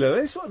 Thank you,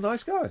 Lewis. What a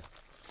nice guy.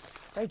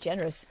 Very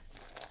generous.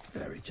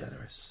 Very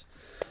generous.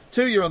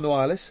 2, you're on the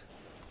wireless.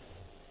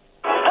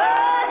 Iain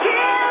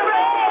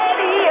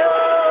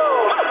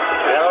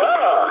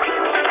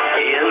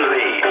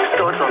Lee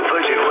starts on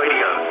Virgin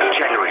Radio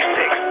January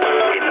 6th.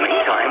 In the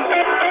meantime,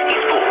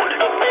 he's bored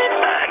and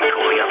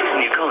calling up his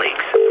new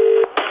colleagues.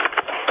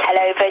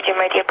 Hello, Virgin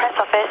Radio Press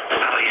Office.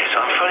 Oh, yes,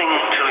 I'm phoning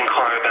to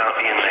inquire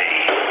about Iain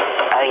Lee.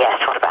 Oh, yes,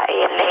 what about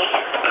Iain Lee?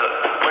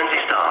 When does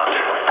he start?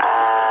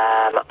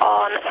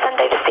 On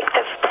Sunday the 6th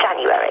of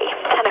January,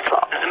 10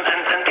 o'clock.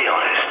 And be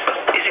honest,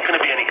 is it going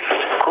to be any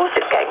good? Of course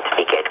it's going to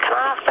be good. Can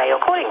I ask where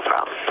you're calling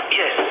from?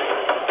 Yes.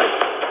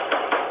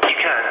 You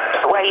can.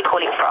 Where are you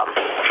calling from?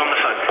 From the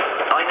phone.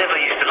 I never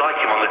used to like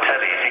him on the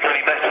telly. Is he going to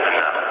be better than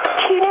that?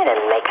 Tune in and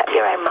make up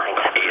your own mind.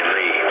 Iain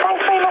Lee.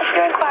 Thanks very much for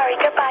your inquiry.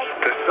 Goodbye.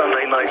 The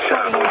Sunday night show.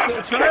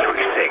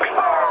 January 6th.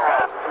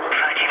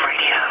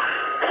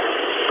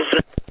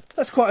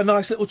 quite a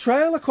nice little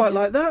trail. I quite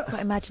like that.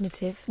 Quite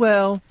imaginative.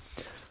 Well,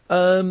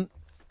 I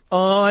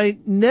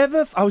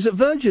was at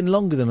Virgin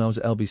longer than I was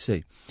at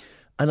LBC.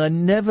 And I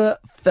never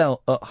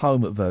felt at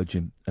home at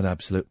Virgin and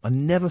Absolute. I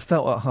never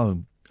felt at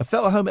home. I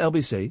felt at home at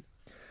LBC.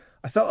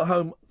 I felt at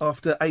home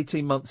after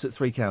 18 months at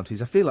Three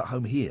Counties. I feel at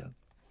home here.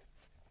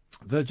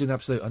 Virgin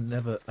Absolute, I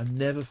never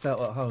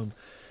felt at home.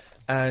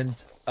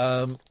 And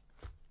I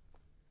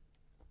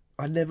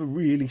never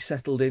really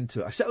settled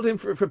into it. I settled in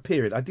for a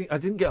period. I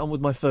didn't get on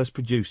with my first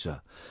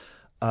producer.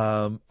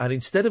 And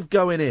instead of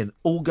going in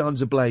all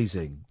guns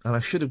a-blazing, and I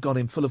should have gone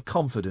in full of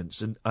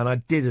confidence, and I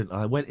didn't.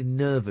 I went in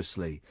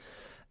nervously.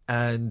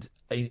 And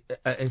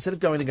instead of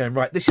going and going,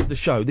 right, this is the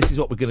show, this is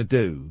what we're going to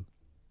do.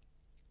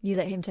 You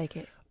let him take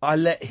it. I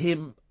let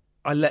him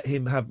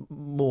have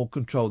more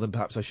control than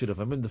perhaps I should have.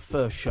 I remember the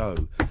first show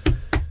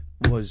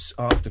was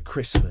after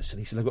Christmas, and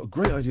he said, I've got a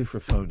great idea for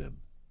a phone-in.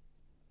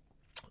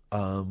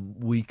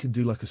 We can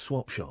do like a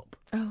swap shop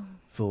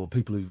for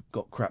people who've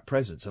got crap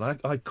presents. And I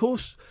of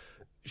course,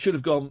 should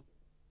have gone,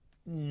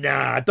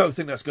 nah, I don't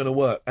think that's going to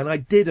work. And I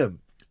didn't.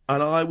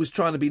 And I was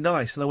trying to be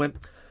nice. And I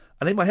went,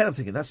 and in my head I'm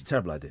thinking, that's a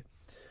terrible idea.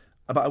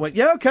 But I went,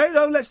 yeah, okay,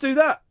 no, let's do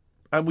that.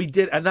 And we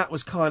did, and that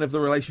was kind of the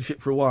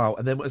relationship for a while.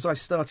 And then as I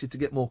started to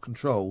get more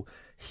control,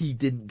 he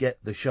didn't get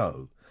the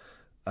show.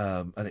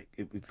 And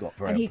it got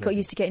very And he got unpleasant.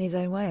 used to getting his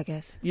own way, I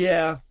guess.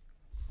 Yeah.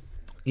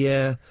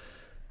 Yeah.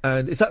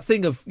 And it's that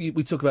thing of,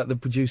 we talk about the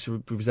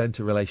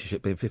producer-presenter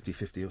relationship being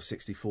 50-50 or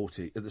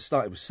 60-40. At the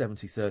start, it was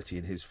 70-30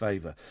 in his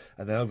favour.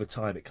 And then over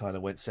time, it kind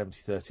of went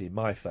 70-30 in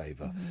my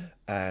favour.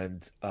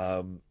 And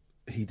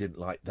he didn't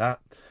like that.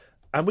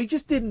 And we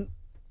just didn't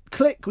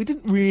click. We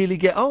didn't really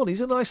get on.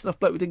 He's a nice enough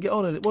bloke. We didn't get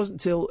on. And it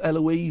wasn't until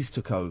Eloise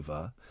took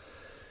over.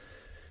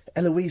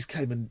 Eloise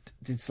came and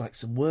did like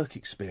some work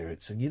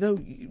experience. And, you know,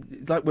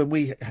 like when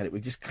we had it, we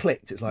just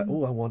clicked. It's like,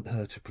 oh, I want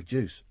her to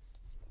produce.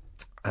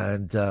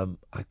 And I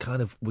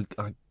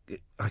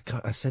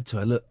said to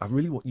her, look, I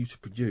really want you to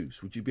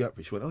produce. Would you be up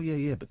for it? She went, oh,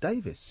 yeah, but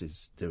Davis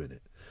is doing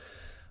it.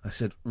 I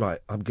said, right,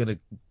 I'm going to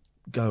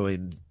go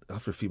in,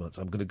 after a few months,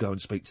 I'm going to go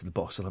and speak to the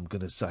boss and I'm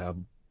going to say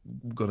I'm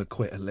going to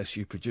quit unless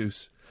you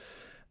produce.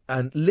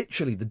 And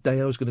literally the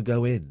day I was going to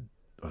go in,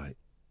 right,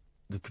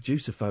 the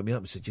producer phoned me up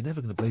and said, you're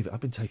never going to believe it,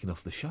 I've been taken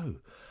off the show.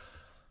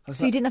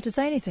 So you didn't have to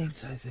say anything? I didn't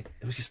say anything.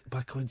 It was just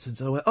by coincidence.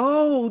 And I went,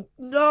 oh,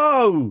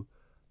 no.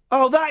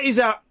 Oh, that is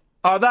out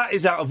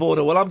of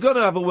order. Well, I'm going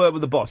to have a word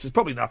with the boss. There's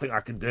probably nothing I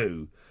can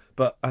do.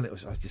 I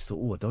just thought,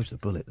 oh, I dodged the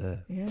bullet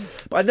there. Yeah.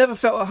 But I never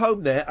felt at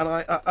home there, and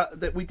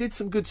that we did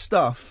some good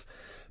stuff,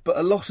 but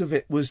a lot of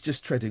it was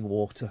just treading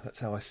water. That's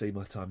how I see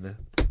my time there.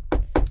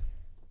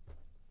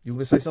 You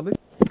want to say something?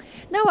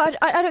 No,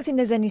 I don't think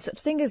there's any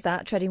such thing as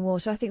that, treading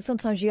water. I think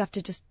sometimes you have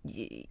to just...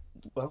 you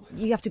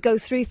have to go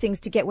through things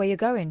to get where you're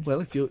going.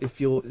 Well, if you're...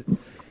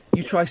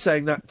 You try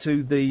saying that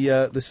to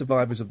the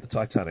survivors of the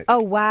Titanic.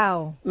 Oh,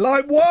 wow.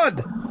 Line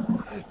 1!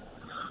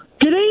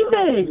 Good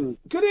evening!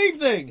 Good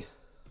evening!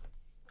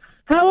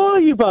 How are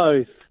you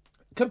both?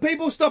 Can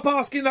people stop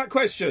asking that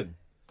question?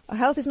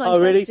 Health is not Oh,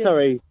 in really? question.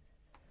 Sorry.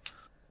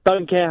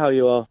 Don't care how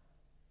you are.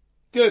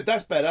 Good,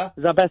 that's better.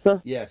 Is that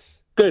better?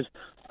 Yes. Good.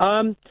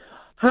 How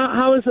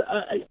is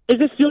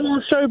this your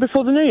last show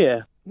before the New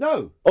Year?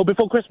 No. Or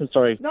before Christmas,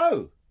 sorry?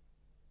 No.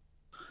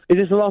 Is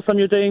this the last time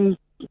you're doing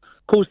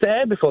calls to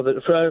air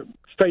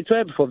straight to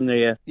air before the New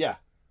Year? Yeah.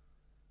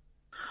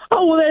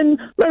 Oh, well then,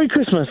 Merry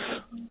Christmas.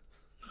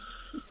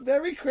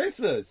 Merry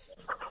Christmas.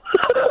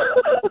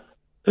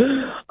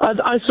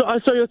 I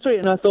saw your tweet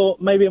and I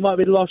thought maybe it might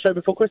be the last show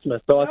before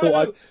Christmas, so I thought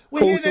I'd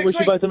call to wish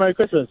you both a Merry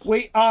Christmas.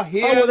 We are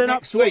here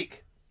next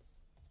week.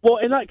 Well,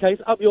 in that case,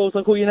 up yours.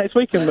 I'll call you next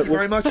week. Thank you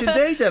very much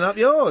indeed. Then up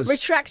yours.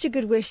 Retract your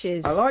good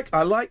wishes.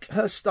 I like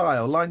her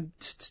style. Line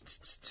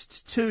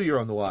 2, you're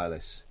on the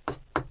wireless.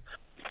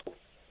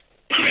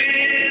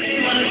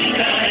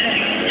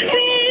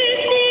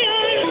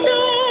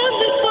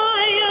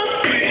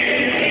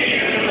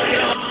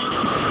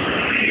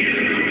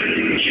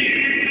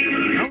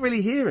 Can't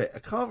really hear it. I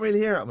can't really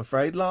hear it, I'm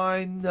afraid.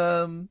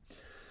 Line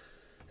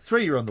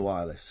 3, you're on the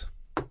wireless.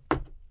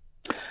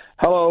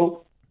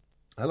 Hello.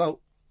 Hello.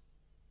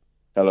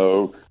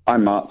 Hello.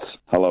 I'm Matt.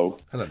 Hello.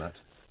 Hello,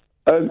 Matt.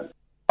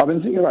 I've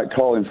been thinking about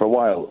calling for a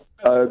while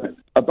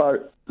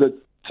about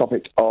the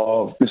topic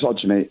of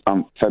misogyny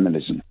and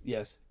feminism.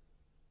 Yes.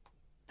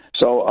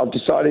 So I've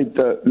decided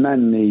that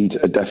men need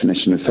a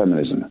definition of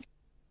feminism.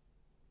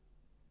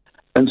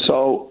 And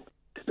so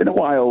it's been a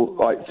while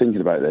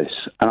thinking about this,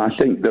 and I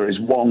think there is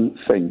one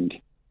thing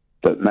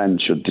that men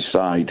should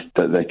decide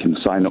that they can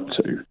sign up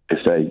to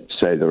if they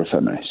say they're a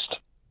feminist.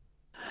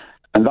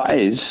 And that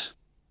is,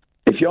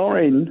 if you're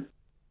in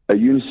a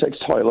unisex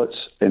toilet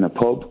in a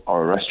pub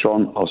or a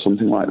restaurant or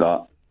something like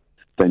that,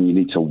 then you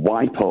need to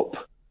wipe up,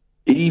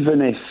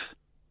 even if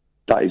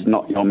that is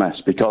not your mess,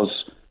 because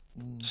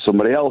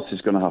somebody else is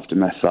going to have to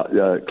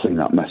clean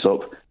that mess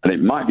up, and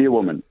it might be a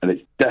woman, and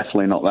it's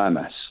definitely not their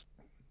mess.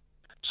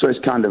 So it's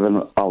kind of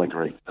an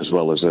allegory as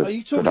well as a Are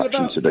you talking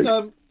production to do.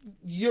 about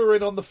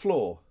urine on the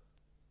floor?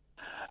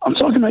 I'm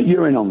talking about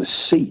urine on the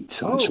seat,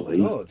 actually.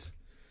 Oh, God.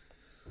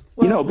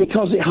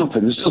 because it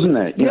happens, doesn't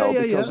it?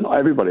 Because not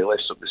everybody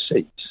lifts up the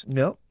seats.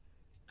 Yep.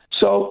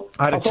 So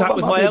I had a chat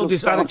with my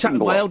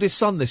eldest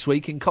son this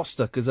week in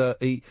Costa because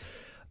they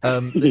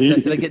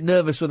get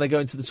nervous when they go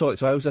into the toilet,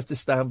 so I always have to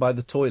stand by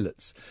the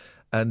toilets,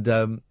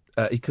 and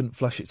he couldn't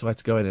flush it, so I had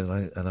to go in,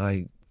 and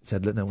I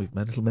said, "Look, now we've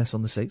made a little mess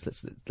on the seats.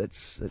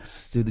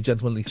 Let's do the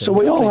gentlemanly thing." So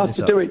we all have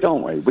to do it,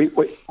 don't we?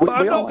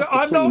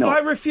 I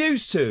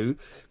refuse to,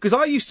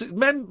 because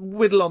men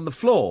whittle on the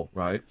floor,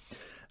 right?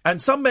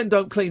 And some men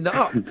don't clean that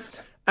up.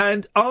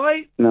 And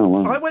I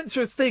went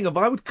through a thing of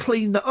I would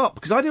clean that up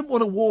because I didn't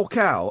want to walk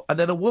out and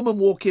then a woman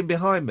walk in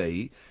behind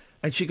me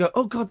and she'd go,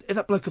 "Oh, God,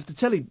 that bloke off the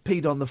telly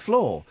peed on the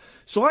floor."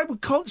 So I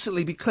would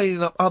constantly be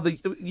cleaning up other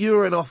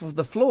urine off of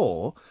the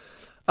floor.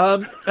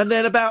 And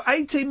then about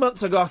 18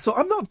 months ago, I thought,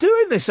 I'm not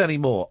doing this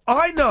anymore.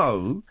 I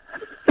know,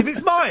 if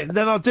it's mine,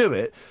 then I'll do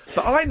it.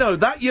 But I know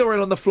that urine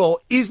on the floor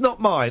is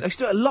not mine. I used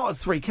to do it a lot at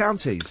 3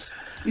 Counties.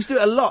 I used to do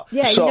it a lot.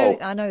 Yeah,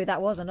 I know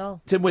that wasn't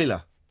all. Tim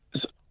Wheeler.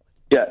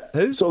 Yeah.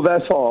 Who? So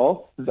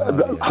therefore,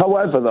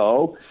 however,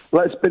 though,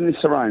 let's spin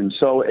this around.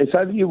 So if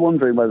ever you're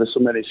wondering whether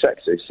somebody is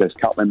sexist, says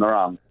Kathleen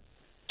Moran,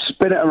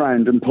 spin it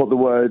around and put the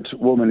word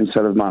woman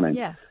instead of man in.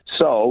 Yeah.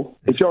 So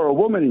if you're a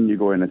woman and you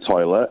go in a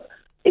toilet,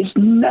 it's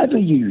never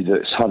you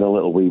that's had a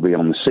little wee-wee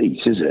on the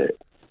seats, is it?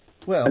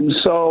 Well, and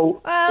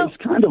so it's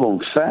kind of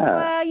unfair.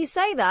 Well, you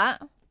say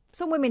that.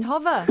 Some women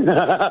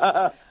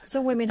hover.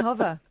 Some women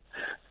hover.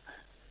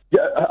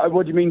 Yeah,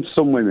 what do you mean,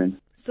 some women?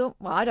 Well,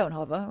 I don't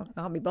hover.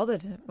 I can't be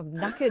bothered. I'm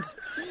knackered.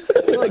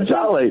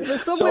 Exactly. But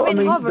some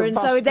women hover, and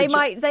so they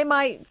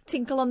might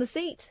tinkle on the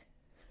seat.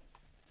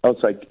 I was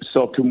like,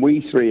 so can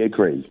we three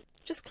agree?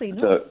 Just clean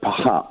up. That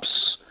perhaps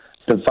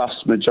the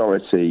vast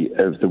majority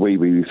of the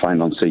wee-wee we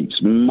find on seats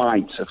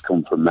might have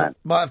come from men.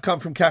 Might have come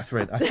from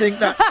Catherine. I think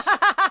that's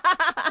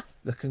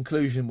the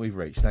conclusion we've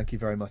reached. Thank you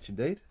very much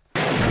indeed.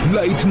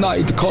 Late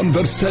night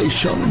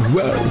conversation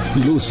worth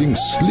losing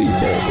sleep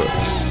over.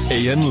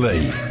 Iain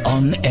Lee.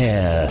 On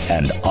air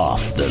and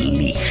off the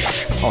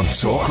leash. On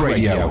Talk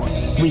Radio.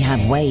 We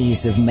have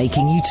ways of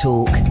making you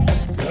talk.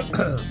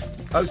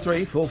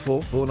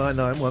 0344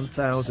 499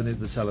 1000 is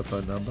the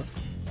telephone number.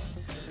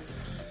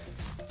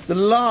 The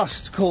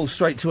last call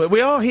straight to air.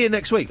 We are here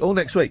next week, all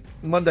next week,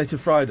 Monday to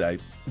Friday.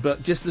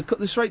 But just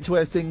the straight to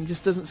air thing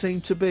just doesn't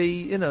seem to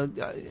be,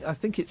 I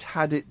think it's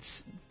had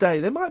its day.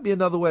 There might be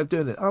another way of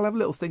doing it. I'll have a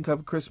little think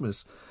over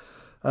Christmas.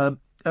 And,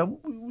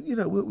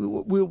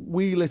 we'll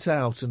wheel it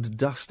out and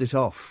dust it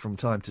off from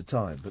time to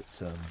time. But,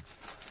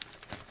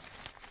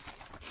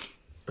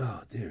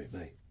 oh, dearie me.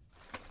 I'm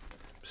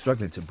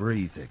struggling to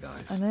breathe here,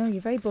 guys. I know,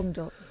 you're very bummed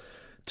up.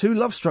 2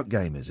 love-struck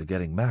gamers are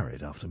getting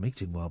married after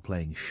meeting while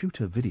playing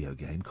shooter video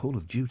game Call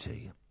of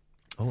Duty.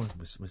 Oh,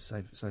 we're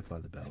safe by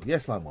the bell.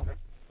 Yes, line 1.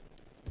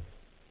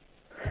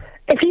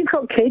 If you've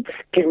got kids,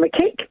 give them a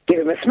kick, give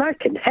them a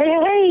smack, and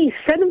hey,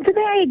 send them to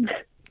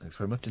bed. Thanks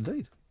very much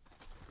indeed.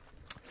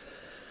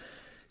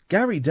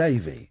 Gary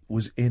Davey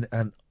was in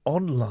an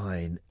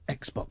online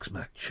Xbox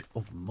match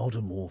of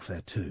Modern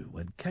Warfare 2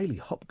 when Kaylee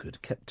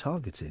Hopgood kept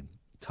targeting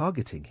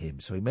him,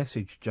 so he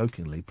messaged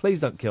jokingly, "Please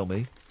don't kill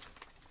me."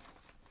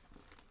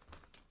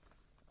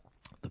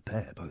 The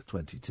pair, both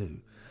 22,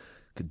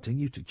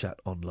 continued to chat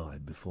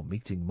online before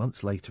meeting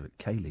months later at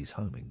Kaylee's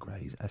home in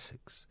Grays,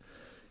 Essex.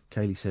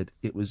 Kaylee said,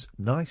 "It was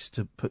nice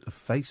to put a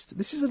face to..."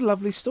 This is a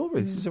lovely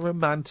story. This is a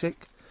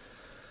romantic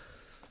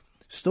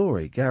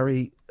story.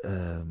 Gary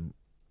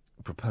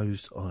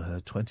proposed on her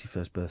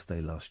 21st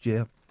birthday last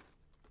year.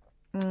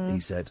 He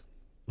said,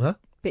 huh?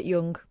 Bit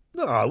young.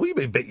 No, what do you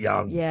mean bit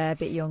young? Yeah, a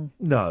bit young.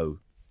 No.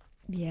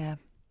 Yeah.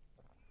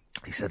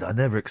 He said, "I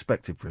never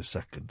expected for a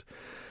second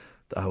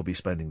that I will be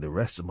spending the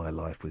rest of my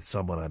life with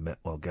someone I met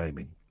while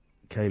gaming."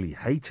 Kaylee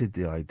hated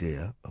the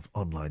idea of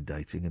online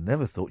dating and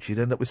never thought she'd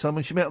end up with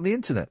someone she met on the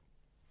internet.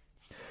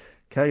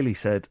 Kaylee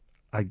said,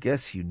 "I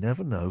guess you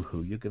never know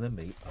who you're going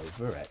to meet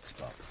over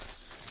Xbox."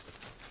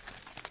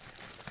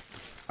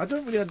 I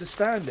don't really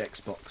understand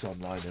Xbox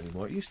Online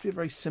anymore. It used to be a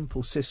very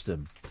simple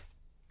system.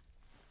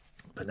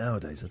 But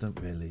nowadays I don't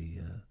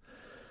really...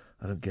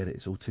 I don't get it.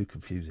 It's all too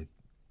confusing,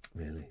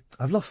 really.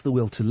 I've lost the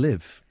will to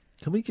live.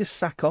 Can we just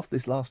sack off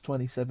this last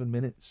 27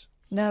 minutes?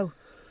 No.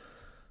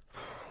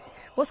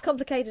 What's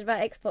complicated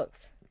about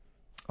Xbox?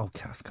 Oh,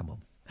 Kath, come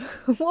on.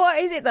 What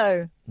is it,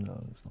 though?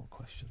 No, it's not a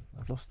question.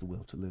 I've lost the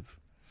will to live.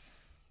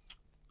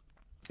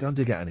 Go and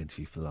dig out an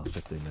interview for the last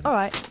 15 minutes. All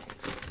right.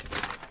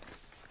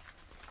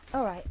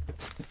 All right.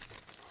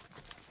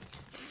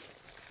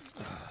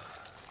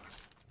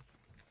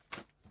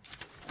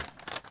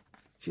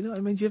 Do you know what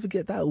I mean? Do you ever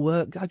get that at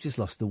work? I've just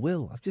lost the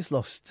will. I've just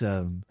lost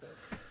the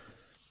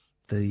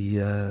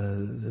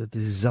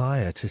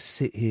desire to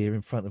sit here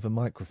in front of a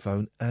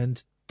microphone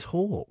and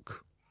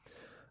talk.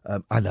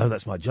 I know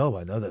that's my job.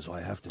 I know that's what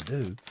I have to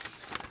do.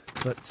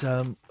 But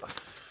I'm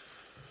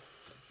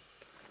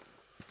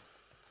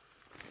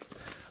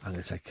going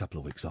to take a couple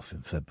of weeks off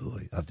in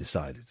February. I've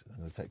decided. I'm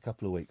going to take a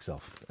couple of weeks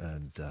off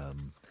and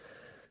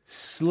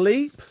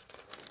sleep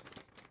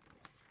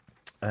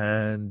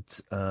and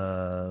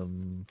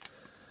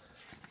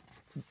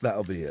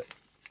that'll be it.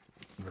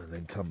 And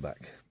then come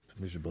back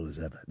miserable as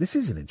ever. This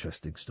is an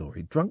interesting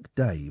story. Drunk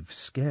Dave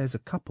scares a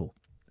couple.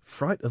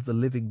 Fright of the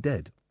living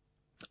dead.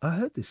 I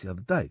heard this the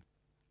other day.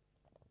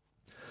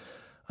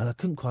 And I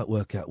couldn't quite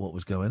work out what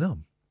was going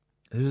on.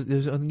 There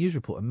was a news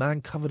report. A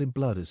man covered in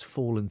blood has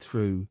fallen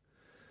through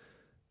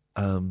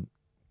a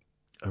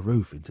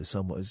roof into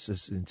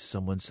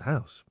someone's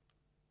house.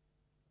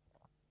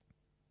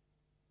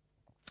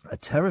 A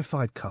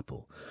terrified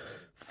couple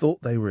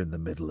thought they were in the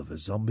middle of a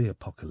zombie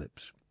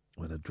apocalypse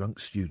when a drunk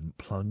student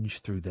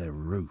plunged through their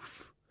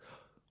roof.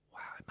 Wow,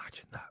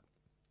 imagine that.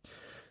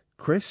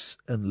 Chris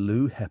and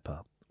Lou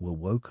Hepper were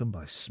woken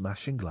by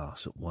smashing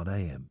glass at 1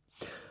 a.m.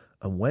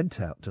 and went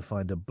out to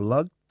find a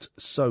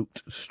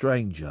blood-soaked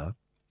stranger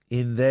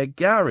in their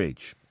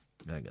garage.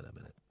 Hang on a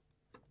minute.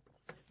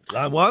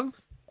 Line one.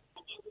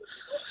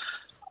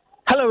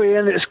 Hello,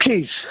 Ian. It's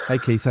Keith. Hey,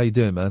 Keith. How you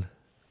doing, man?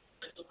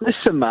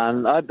 Listen,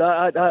 man. I've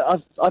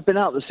been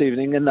out this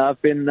evening and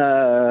I've been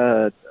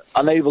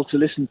unable to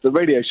listen to the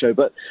radio show,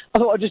 but I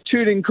thought I'd just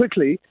tune in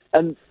quickly.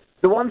 And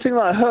the one thing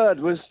that I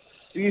heard was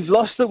you've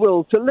lost the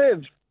will to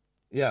live.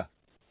 Yeah.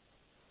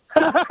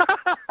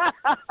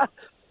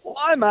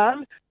 Why,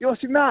 man? You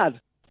must be mad.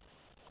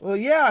 Well,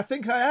 yeah, I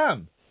think I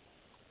am.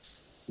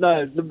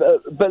 No,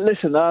 but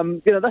listen,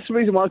 that's the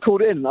reason why I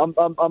called in. I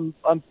want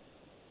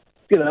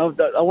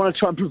to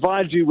try and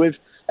provide you with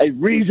a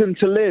reason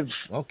to live.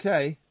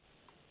 Okay.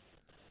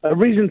 A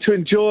reason to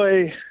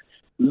enjoy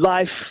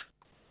life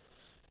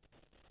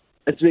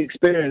and to be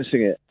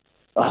experiencing it.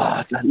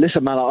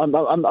 Listen, man,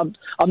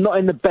 I'm not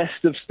in the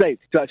best of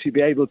states to actually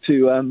be able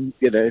to,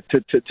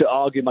 to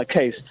argue my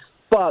case.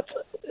 But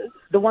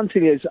the one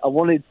thing is, I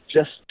wanted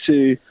just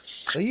to.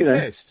 Are you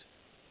pissed?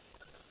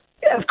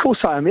 Yeah, of course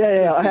I am.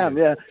 Yeah, I am.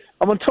 Yeah,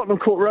 I'm on Tottenham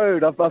Court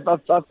Road.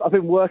 I've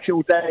been working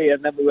all day,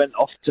 and then we went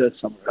off to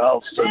somewhere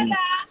else and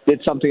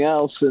did something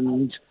else,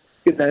 and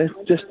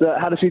just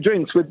had a few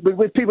drinks with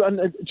people. And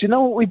do you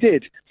know what we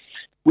did?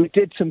 We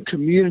did some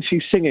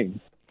community singing.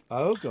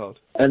 Oh God!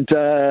 And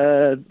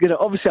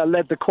obviously I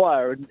led the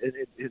choir in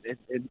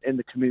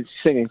the community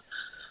singing,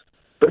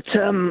 but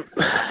I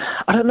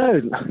don't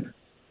know.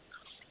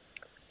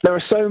 There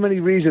are so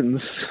many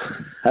reasons,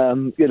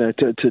 to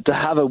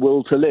have a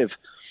will to live,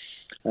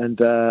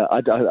 and I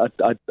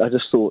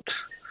just thought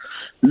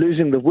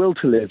losing the will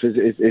to live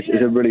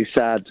is a really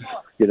sad,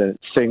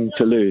 thing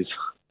to lose.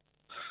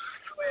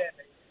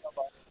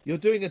 You're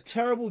doing a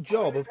terrible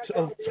job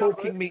of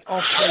talking me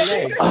off the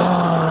ledge.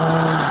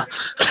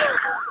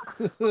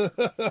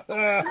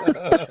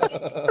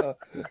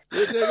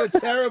 You're doing a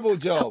terrible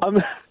job.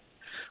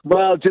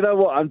 Well, do you know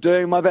what? I'm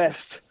doing my best.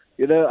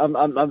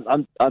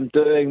 I'm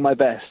doing my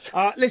best.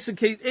 Listen,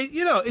 Keith,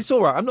 it's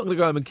all right. I'm not going to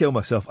go home and kill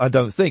myself, I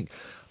don't think.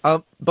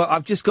 But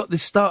I've just got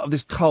this start of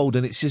this cold,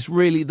 and it's just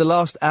really, the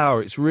last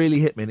hour, it's really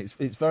hit me, and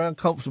it's very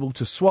uncomfortable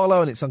to swallow,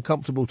 and it's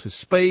uncomfortable to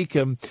speak,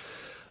 and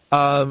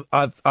I've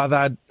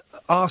had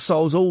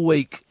arseholes all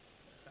week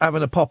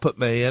having a pop at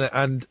me,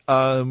 and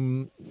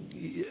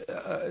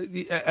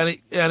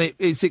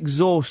it's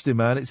exhausting,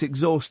 man. It's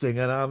exhausting,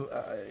 and I'm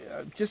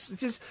just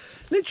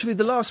literally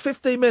the last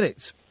 15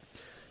 minutes.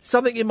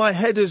 Something in my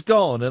head has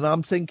gone, and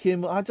I'm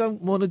thinking, I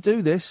don't want to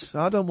do this.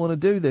 I don't want to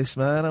do this,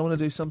 man. I want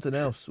to do something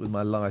else with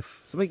my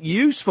life. Something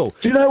useful.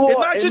 Do you know what?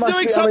 Imagine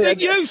doing something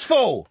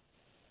useful.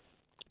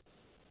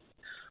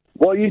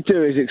 What you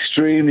do is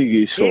extremely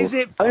useful. Is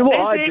it?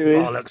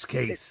 Bollocks,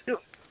 Keith?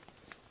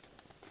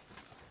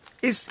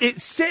 It's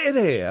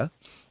sitting here,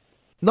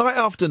 night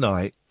after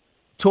night,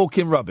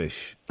 talking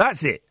rubbish.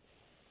 That's it.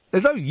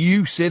 There's no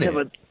use in it.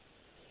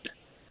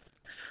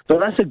 But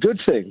that's a good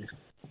thing.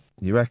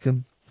 You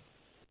reckon?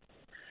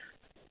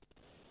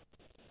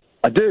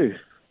 I do.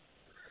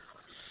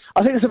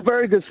 I think it's a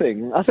very good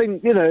thing. I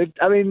think,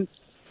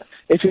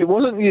 if it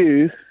wasn't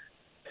you,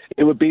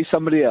 it would be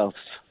somebody else.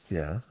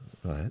 Yeah,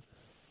 right.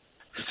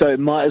 So it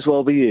might as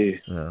well be you.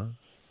 Yeah.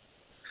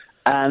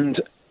 And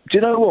do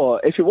you know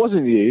what? If it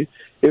wasn't you,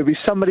 it would be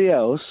somebody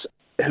else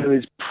who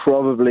is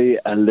probably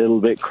a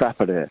little bit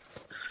crap at it.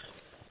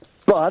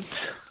 But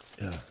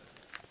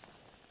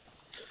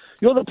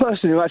you're the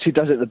person who actually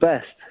does it the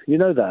best. You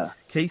know that.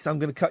 Keith, I'm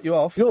going to cut you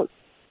off. There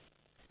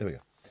we go.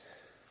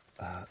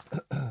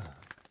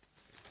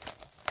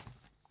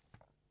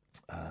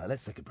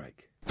 Let's take a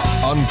break.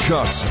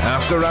 Uncut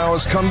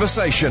after-hours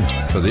conversation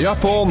for the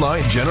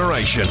up-all-night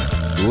generation.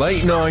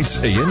 Late night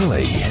Iain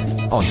Lee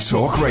on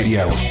Talk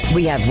Radio.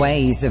 We have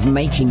ways of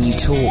making you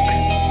talk.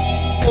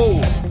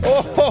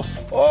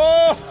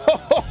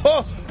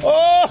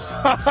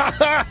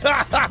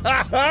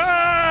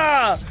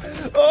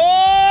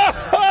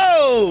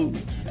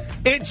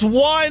 It's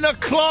wine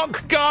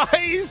o'clock,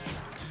 guys.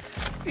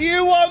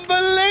 You won't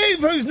believe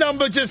whose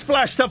number just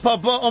flashed up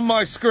on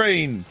my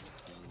screen.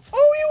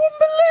 Oh, you wouldn't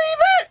believe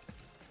it.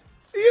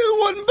 You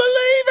wouldn't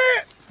believe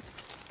it.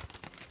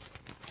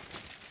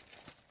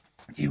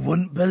 You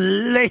wouldn't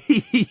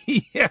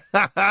believe.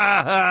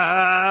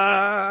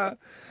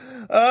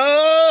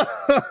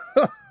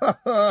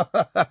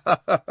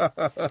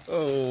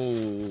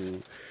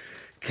 Oh.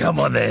 Come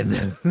on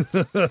then.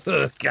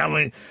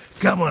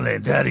 Come on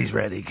then. Daddy's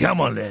ready. Come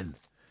on then.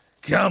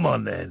 Come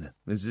on then.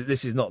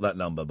 This is not that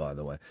number, by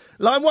the way.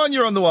 Line 1,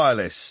 you're on the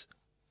wireless.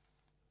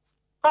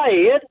 Hi,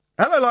 Ian.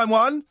 Hello, line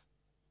 1.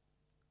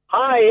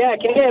 Hi, yeah,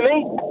 can you hear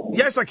me?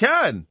 Yes, I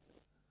can.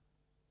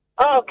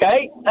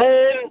 Okay.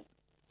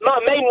 My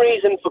main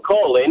reason for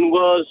calling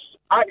was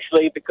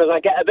actually because I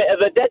get a bit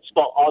of a dead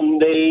spot on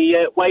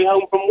the way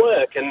home from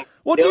work, and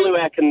the only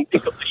way I can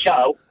pick up the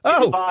show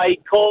is if I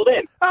called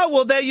in. Oh,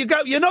 well, there you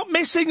go. You're not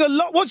missing a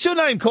lot. What's your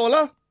name,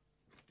 caller?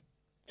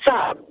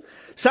 Sam.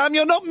 Sam,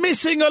 you're not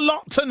missing a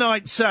lot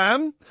tonight,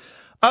 Sam.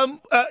 And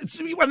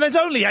there's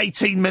only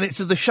 18 minutes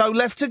of the show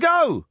left to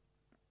go.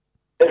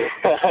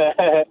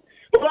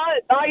 Well,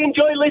 I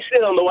enjoy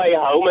listening on the way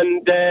home,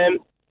 and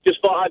just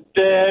thought I'd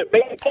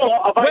make a call.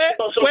 I've actually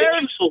got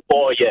something useful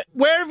for you.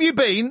 Where have you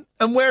been,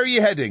 and where are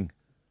you heading?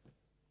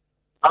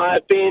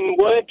 I've been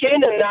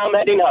working, and now I'm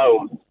heading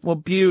home. Well,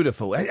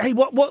 beautiful. Hey,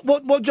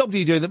 what job do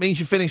you do that means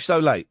you finish so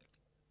late?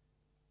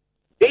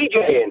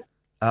 DJing.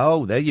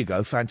 Oh, there you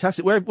go.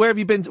 Fantastic. Where have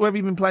you been? Where have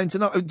you been playing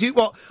tonight? Do you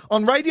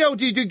on radio, or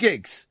do you do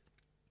gigs?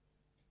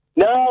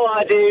 No,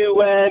 I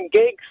do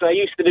gigs. I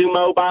used to do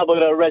mobile,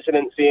 but a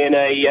residency in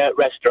a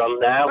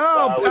restaurant now.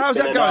 Oh, so how's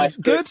that going? Nice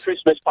Good?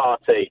 Christmas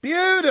party.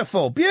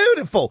 Beautiful,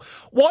 beautiful.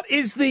 What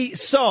is the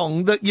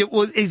song that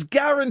is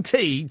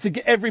guaranteed to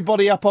get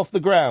everybody up off the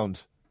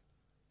ground?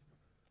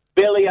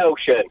 Billy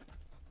Ocean.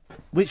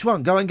 Which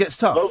one? Going Gets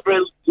Tough? Love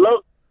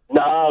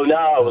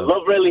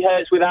really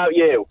hurts without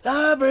you.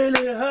 Love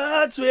really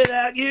hurts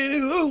without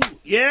you.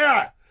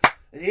 Yeah.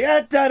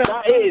 Yeah,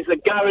 that is a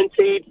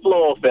guaranteed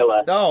floor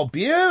filler. Oh,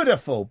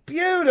 beautiful,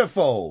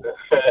 beautiful.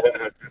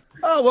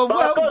 Oh, well,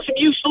 I've got some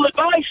useful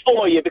advice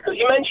for you, because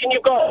you mentioned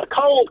you've got a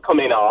cold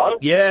coming on.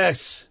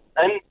 Yes.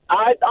 And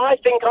I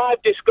think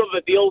I've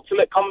discovered the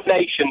ultimate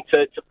combination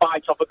to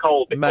fight off a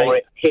cold before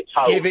it hits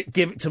home.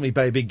 Give it to me,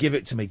 baby. Give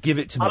it to me. Give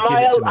it to me. Am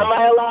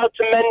I allowed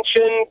to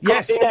mention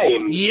Yes. company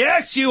names?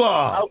 Yes, you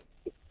are.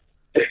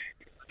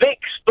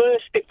 Vic's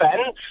First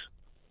Defence.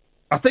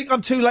 I think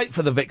I'm too late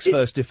for the Vic's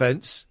First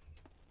Defence.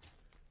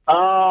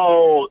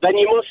 Oh, then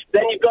you've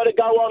got to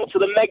go on to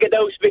the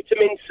Megadose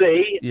Vitamin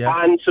C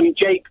and some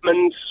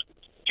Jakeman's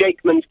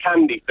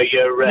candy for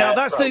your. Now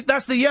that's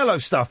the yellow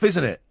stuff,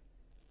 isn't it?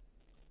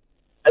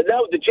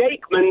 No, the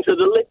Jakeman's are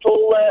the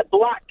little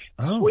black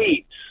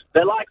sweets.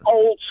 They're like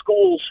old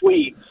school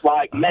sweets,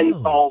 like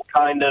menthol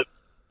kind of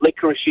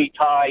licoricey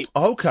type.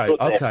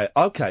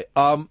 Okay.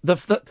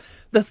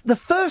 The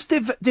first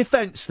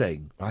defence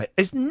thing, right,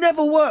 has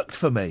never worked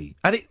for me,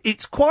 and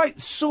it's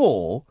quite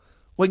sore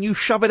when you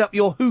shove it up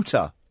your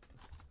hooter.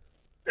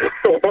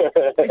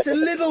 It's a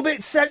little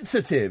bit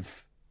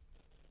sensitive.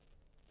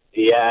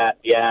 Yeah.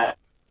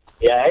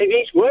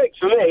 It's worked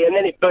for me, and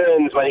then it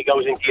burns when it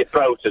goes into your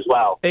throat as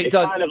well. It's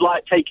does. Kind of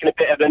like taking a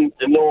bit of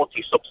a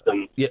naughty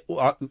substance. Yeah.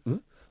 What?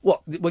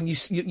 When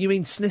you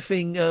mean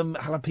sniffing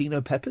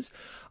jalapeno peppers?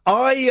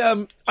 Do you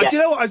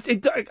know what?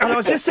 And I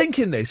was just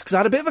thinking this because I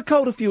had a bit of a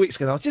cold a few weeks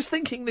ago. And I was just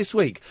thinking this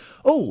week.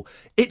 Oh,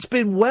 it's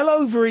been well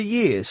over a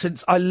year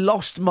since I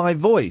lost my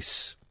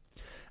voice,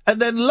 and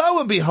then lo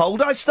and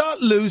behold, I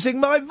start losing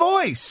my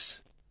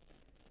voice.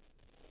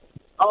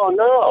 Oh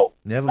no!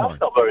 Never mind.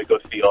 That's not very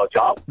good for your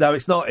job. No,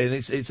 it's not.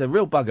 It's a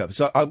real bugger.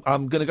 So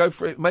I'm going to go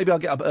for it. Maybe I'll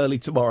get up early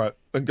tomorrow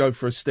and go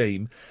for a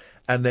steam.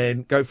 And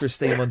then go for a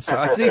steam on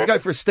Sunday. I just need to go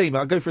for a steam.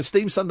 I'll go for a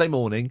steam Sunday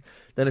morning,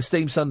 then a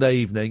steam Sunday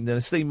evening, then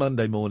a steam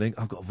Monday morning.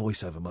 I've got a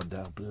voiceover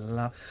Monday.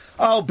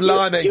 Oh,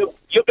 blimey!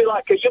 You'll be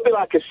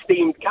like a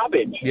steamed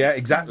cabbage. Yeah,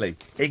 exactly.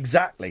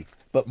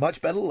 But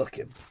much better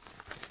looking.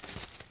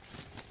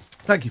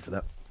 Thank you for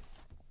that.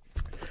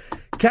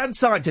 Can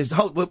scientists...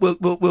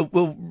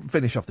 We'll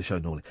finish off the show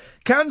normally.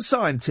 Can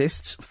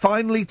scientists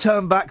finally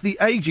turn back the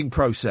ageing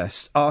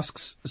process?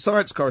 Asks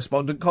science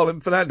correspondent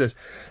Colin Fernandez.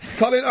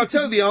 Colin, I'll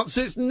tell you the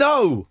answer. It's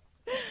no.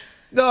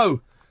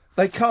 No,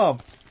 they can't.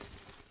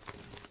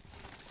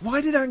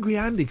 Why did Angry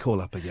Andy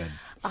call up again?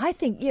 I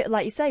think,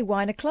 like you say,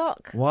 wine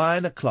o'clock.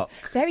 Wine o'clock.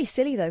 Very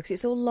silly, though, because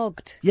it's all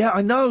logged. Yeah,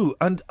 I know.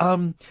 And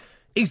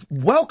he's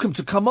welcome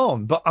to come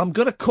on, but I'm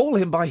going to call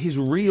him by his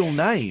real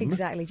name.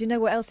 Exactly. Do you know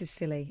what else is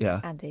silly,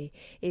 Andy?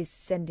 Is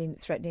sending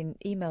threatening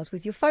emails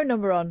with your phone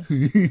number on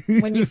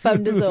when you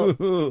phoned us up.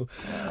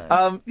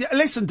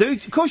 Listen,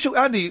 dude, of course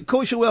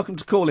you're welcome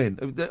to call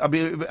in. I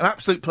mean, an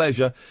absolute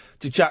pleasure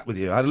to chat with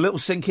you. I had a little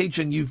sinkage,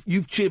 and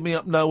you've cheered me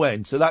up no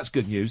end, so that's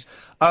good news.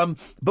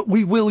 But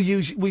we'll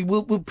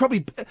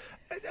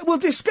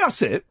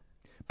discuss it.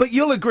 But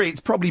you'll agree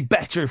it's probably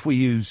better if we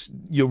use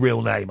your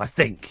real name, I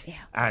think,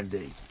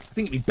 Andy. I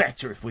think it'd be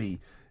better if we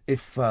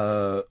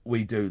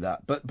do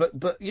that.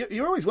 But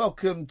you're always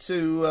welcome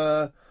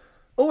to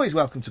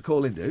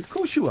call in, dude. Of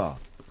course you are.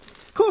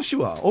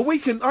 Or we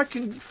can call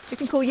you. We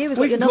can call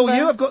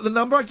you. I've got the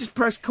number. I just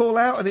press call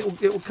out and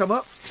it will come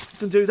up. You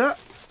can do that.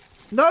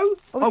 No?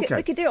 Okay.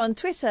 We could do it on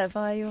Twitter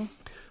via your...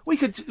 We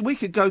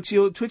could go to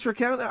your Twitter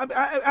account,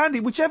 Andy.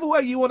 Whichever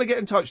way you want to get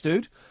in touch,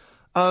 dude.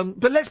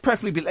 But let's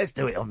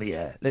do it on the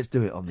air.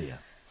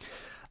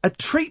 A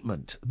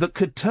treatment that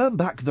could turn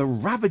back the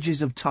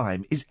ravages of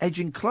time is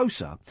edging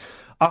closer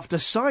after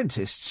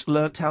scientists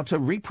learnt how to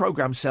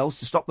reprogram cells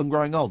to stop them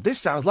growing old. This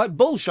sounds like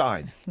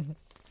bullshine.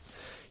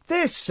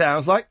 This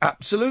sounds like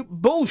absolute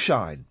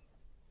bullshine.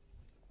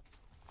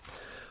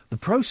 The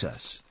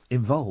process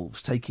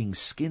involves taking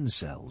skin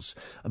cells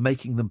and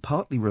making them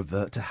partly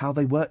revert to how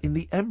they were in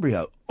the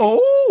embryo.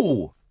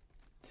 Oh!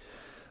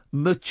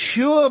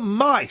 Mature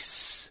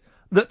mice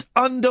that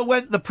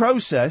underwent the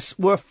process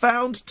were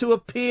found to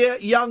appear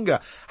younger.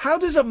 How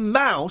does a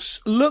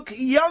mouse look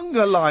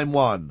younger, line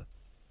one?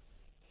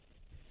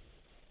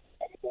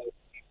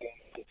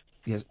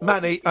 Yes,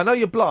 Manny, I know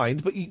you're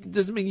blind, but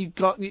doesn't mean you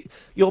can't...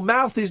 your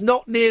mouth is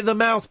not near the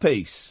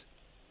mouthpiece.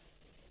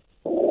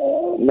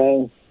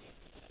 No.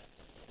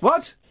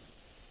 What?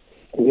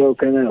 You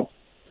okay now?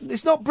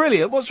 It's not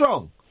brilliant. What's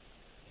wrong?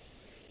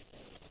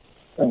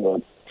 Hang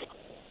on.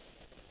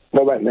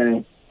 What about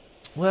now?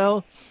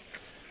 Well,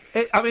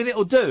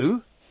 it'll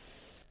do.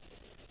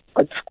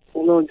 I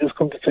just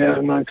come to say have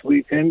a nice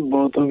weekend,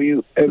 both of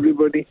you,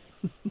 everybody.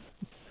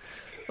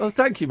 Well,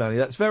 thank you, Manny.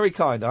 That's very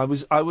kind. I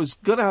was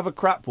going to have a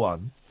crap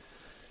one,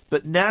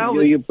 but now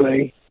you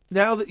play.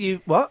 Now that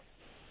you what?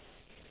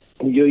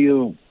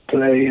 You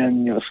play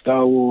and your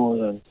Star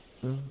Wars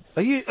and.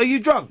 Are you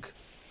drunk?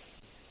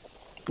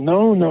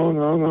 No.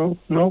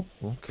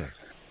 Okay.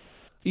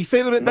 You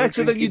feel a bit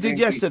better than you did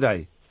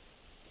yesterday?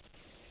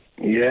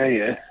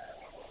 Yeah.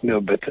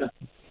 No better.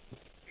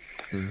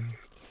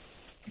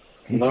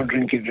 No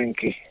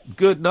drinky.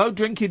 Good. No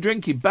drinky.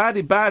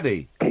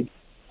 Baddie.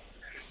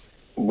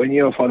 When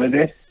you're off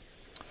holiday?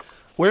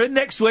 We're in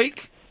next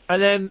week,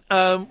 and then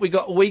we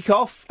got a week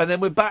off, and then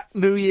we're back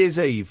New Year's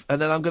Eve,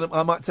 and then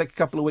I might take a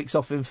couple of weeks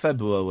off in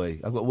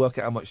February. I've got to work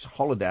out how much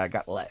holiday I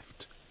got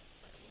left.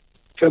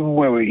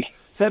 February.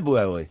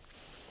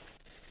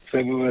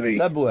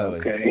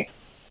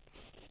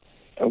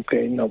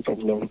 Okay, no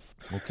problem.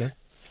 Okay.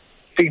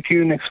 Speak to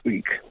you next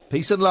week.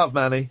 Peace and love,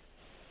 Manny.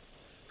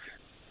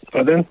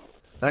 Pardon?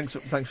 Thanks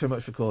very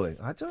much for calling.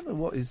 I don't know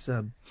what is...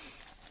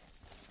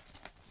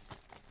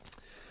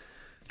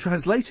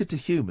 Translated to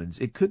humans,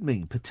 it could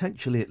mean,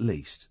 potentially at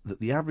least, that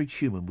the average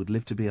human would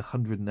live to be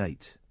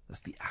 108. That's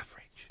the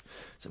average.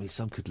 So, I mean,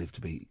 some could live to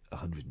be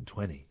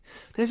 120.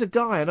 There's a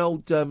guy, an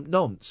old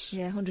nonce.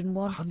 Yeah, 101.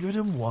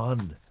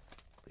 101.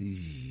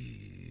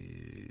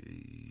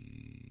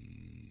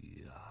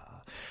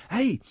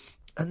 Hey,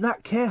 and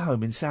that care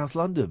home in South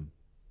London,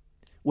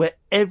 where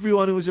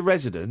everyone who was a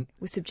resident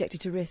was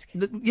subjected to risk.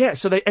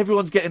 So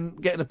everyone's getting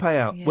a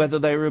payout, whether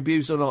they were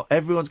abused or not.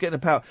 Everyone's getting a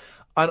payout.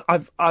 And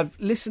I've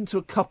listened to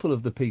a couple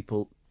of the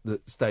people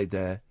that stayed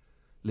there,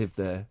 lived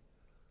there.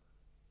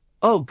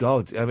 Oh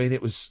God! I mean,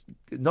 it was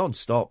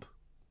non-stop,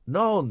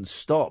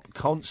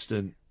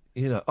 constant.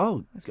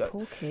 Oh, those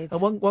poor kids.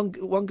 And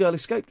one girl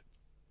escaped,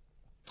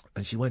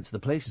 and she went to the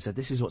police and said,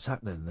 "This is what's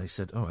happening." And they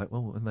said, "All right,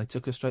 well," and they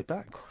took her straight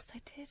back. Of course they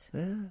did.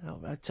 Yeah,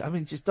 I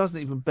mean, it just doesn't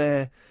even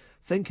bear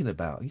thinking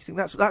about. You think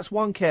that's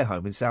one care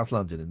home in South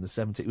London in the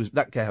 70s.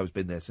 That care home's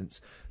been there since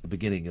the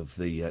beginning of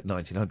the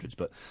 1900s,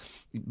 but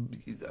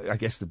I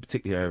guess the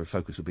particular area of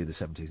focus would be the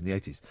 70s and the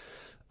 80s.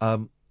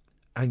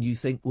 And you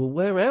think, well,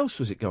 where else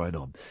was it going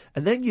on?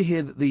 And then you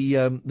hear that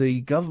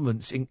the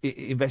government's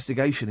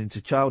investigation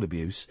into child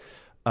abuse,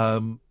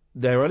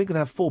 they're only going to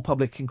have 4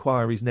 public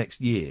inquiries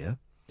next year,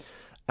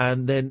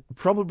 and then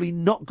probably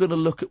not going to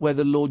look at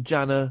whether Lord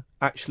Janner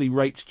actually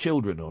raped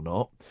children or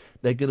not.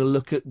 They're going to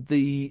look at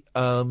the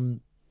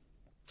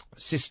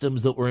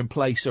systems that were in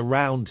place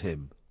around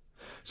him.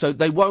 So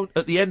they won't,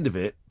 at the end of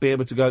it, be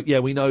able to go, yeah,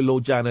 we know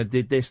Lord Janner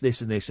did this,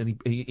 this and this, and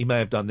he may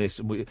have done this,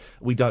 and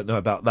we don't know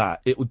about that.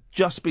 It would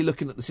just be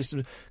looking at the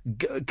systems.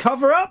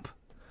 Cover up?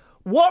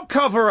 What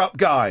cover up,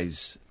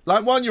 guys?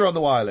 Line 1, you're on the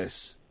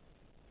wireless.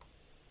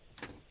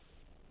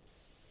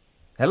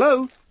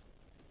 Hello?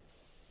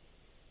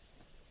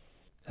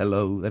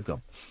 Hello, they've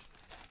gone.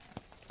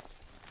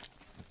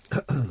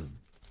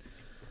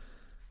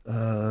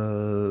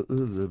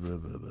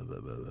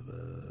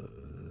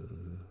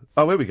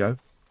 Oh, here we go.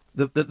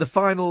 The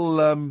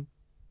final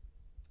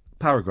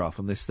paragraph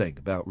on this thing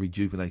about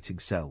rejuvenating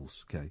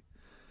cells, okay,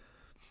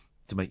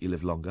 to make you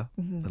live longer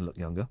and look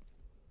younger.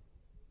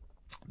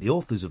 The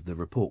authors of the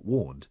report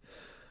warned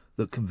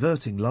that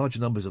converting large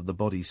numbers of the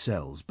body's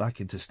cells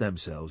back into stem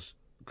cells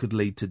could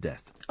lead to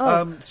death.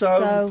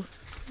 So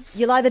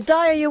you'll either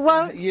die or you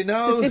won't. You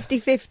know, it's a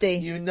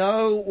 50-50. You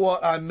know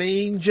what I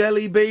mean,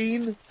 Jelly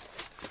Bean?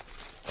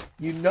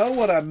 You know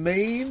what I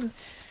mean?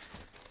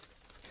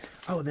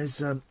 Oh, and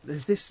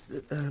there's this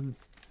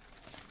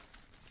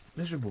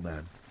miserable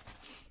man,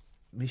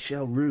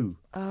 Michel Roux.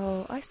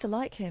 Oh, I used to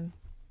like him.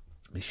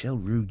 Michel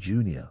Roux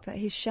Jr. But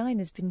his shine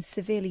has been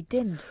severely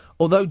dimmed.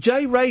 Although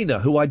Jay Rayner,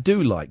 who I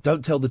do like,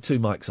 don't tell the two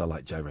mics I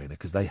like Jay Rayner,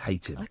 because they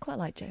hate him. I quite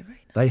like Jay Rayner.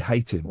 They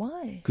hate him.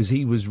 Why? Because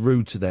he was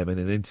rude to them in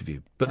an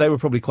interview. But they were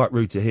probably quite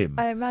rude to him.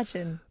 I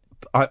imagine.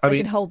 I They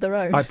mean, can hold their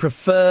own. I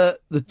prefer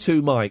the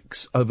two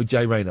mics over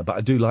Jay Rayner, but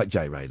I do like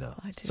Jay Rayner.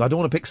 I do. So I don't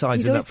want to pick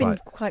sides in that fight. He's always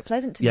been quite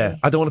pleasant to me. Yeah,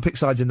 I don't want to pick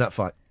sides in that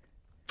fight.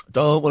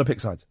 Don't want to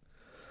pick sides.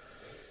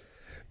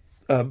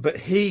 But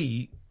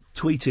he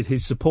tweeted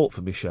his support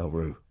for Michelle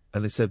Roux,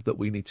 and he said that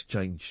we need to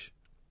change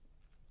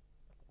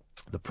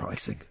the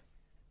pricing.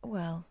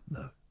 Well,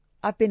 no.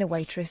 I've been a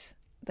waitress.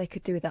 They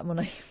could do with that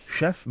money.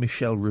 Chef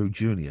Michel Roux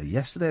Jr.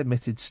 yesterday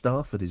admitted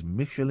staff at his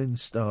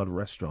Michelin-starred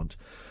restaurant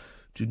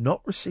do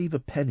not receive a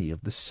penny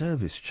of the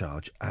service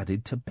charge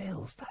added to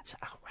bills. That's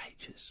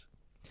outrageous.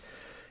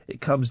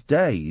 It comes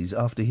days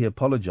after he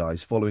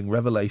apologised following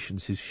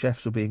revelations his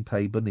chefs were being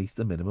paid beneath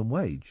the minimum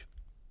wage.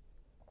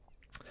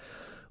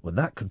 When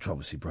that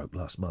controversy broke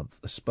last month,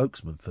 a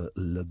spokesman for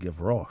Le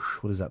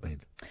Gavroche, what does that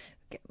mean?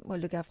 Well,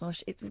 Le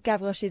Gavroche.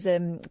 Gavroche is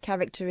a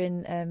character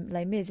in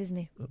Les Mis, isn't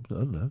he?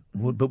 No.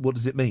 But what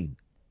does it mean?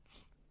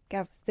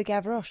 The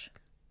Gavroche.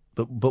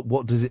 But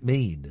what does it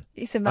mean?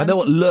 It's a I know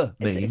what Le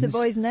means. It's a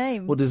boy's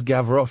name. What does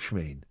Gavroche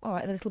mean? All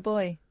right, the little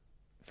boy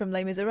from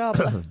Les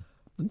Miserables.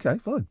 Okay,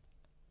 fine.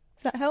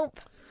 Does that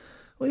help?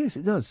 Well, yes,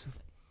 it does.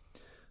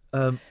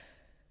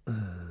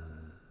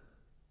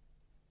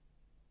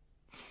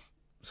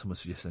 Someone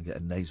suggested I get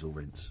a nasal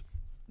rinse.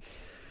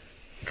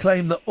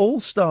 Claim that all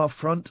staff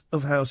front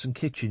of house and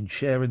kitchen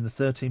share in the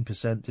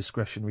 13%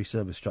 discretionary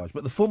service charge.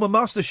 But the former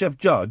MasterChef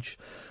judge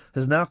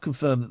has now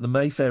confirmed that the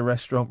Mayfair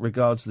restaurant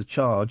regards the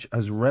charge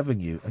as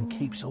revenue and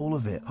keeps all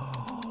of it.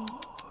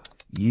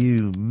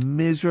 You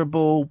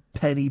miserable,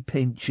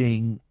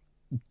 penny-pinching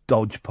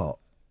dodgepot.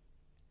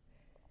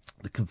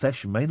 The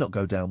confession may not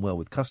go down well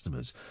with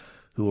customers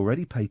who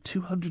already pay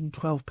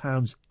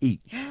 £212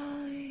 each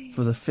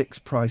for the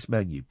fixed-price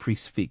menu, prix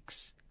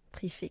fixe.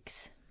 Prix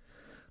fixe.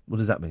 What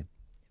does that mean?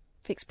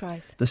 Fixed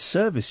price. The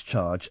service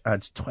charge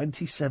adds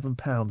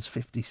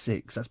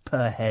 £27.56. That's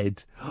per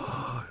head.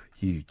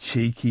 You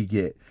cheeky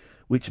git.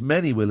 Which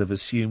many will have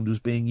assumed was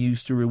being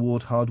used to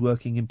reward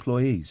hard-working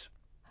employees.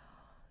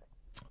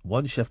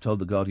 One chef told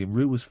The Guardian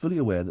Roux was fully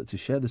aware that to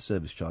share the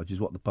service charge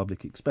is what the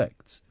public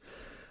expects.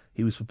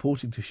 He was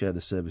purporting to share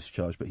the service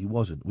charge, but he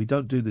wasn't. We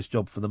don't do this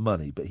job for the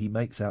money, but he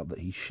makes out that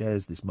he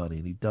shares this money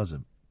and he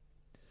doesn't.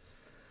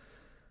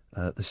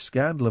 The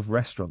scandal of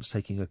restaurants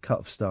taking a cut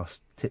of staff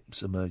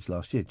tips emerged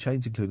last year.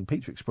 Chains including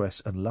Pizza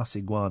Express and Las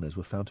Iguanas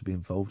were found to be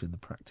involved in the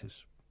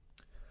practice.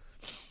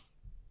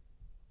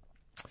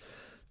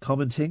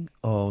 Commenting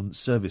on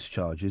service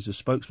charges, a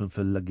spokesman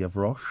for Le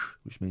Gavroche,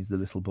 which means the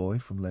little boy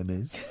from Les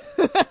Mis,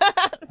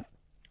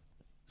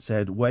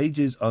 said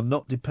wages are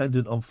not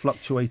dependent on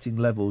fluctuating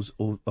levels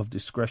of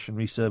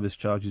discretionary service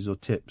charges or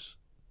tips.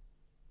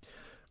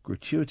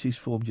 Gratuities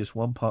form just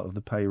one part of the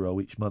payroll.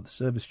 Each month,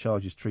 service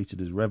charge is treated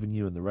as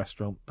revenue and the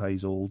restaurant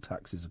pays all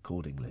taxes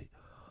accordingly.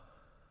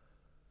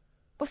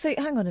 Well, so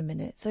hang on a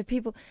minute. So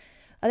people,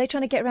 are they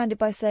trying to get around it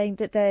by saying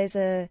that there's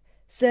a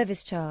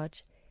service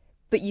charge,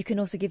 but you can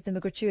also give them a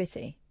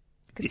gratuity?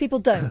 Because people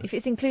don't. If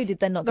it's included,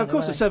 they're not going to. Of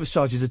course, the service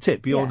charge is a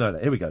tip. You all know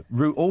that. Here we go.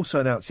 Roux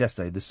also announced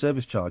yesterday the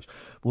service charge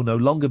will no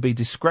longer be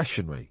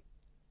discretionary.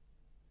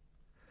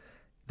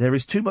 There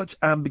is too much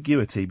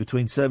ambiguity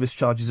between service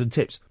charges and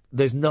tips.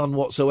 There's none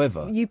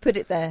whatsoever. You put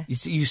it there.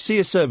 You see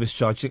a service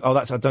charge, you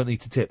think, I don't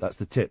need to tip, that's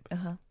the tip.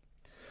 Uh-huh.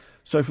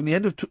 So from the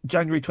end of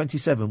January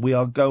 27, we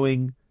are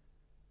going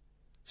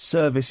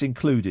service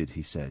included,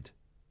 he said.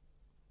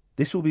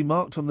 This will be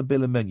marked on the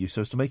bill and menu so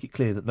as to make it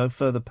clear that no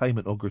further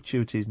payment or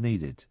gratuity is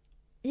needed.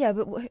 Yeah,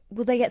 but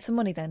will they get some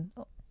money then?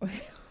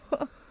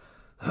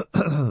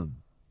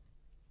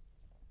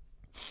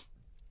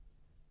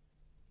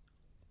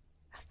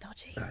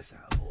 Dodgy. That's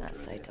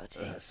so dodgy.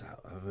 I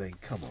mean,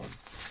 come on.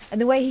 And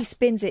the way he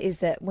spins it is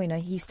that,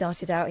 he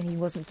started out and he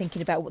wasn't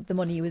thinking about what the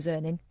money he was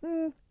earning.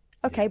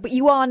 Okay, but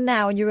you are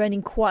now and you're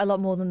earning quite a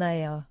lot more than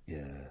they are.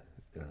 Yeah.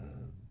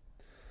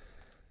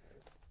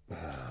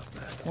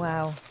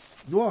 Wow.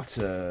 What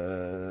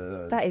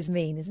That is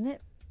mean, isn't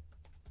it?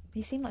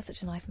 He seemed like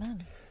such a nice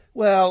man.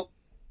 Well...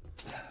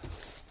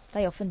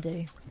 They often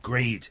do.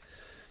 Greed.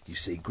 You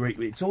see, greed.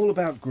 It's all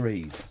about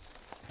greed.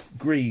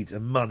 Greed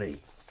and money.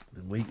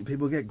 And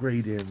people get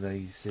greedy and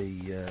they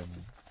see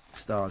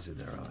stars in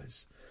their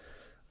eyes.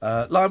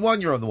 Line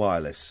 1, you're on the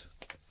wireless.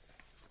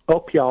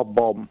 Up your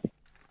bomb.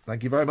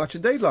 Thank you very much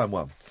indeed, Line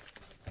 1.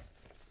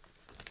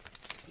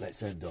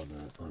 Let's end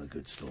on a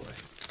good story.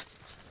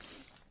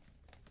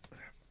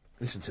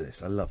 Listen to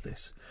this, I love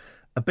this.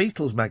 A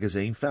Beatles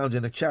magazine found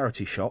in a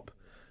charity shop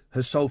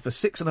has sold for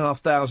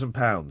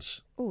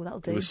 £6,500. Oh, that'll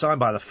do. It was signed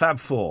by the Fab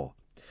Four.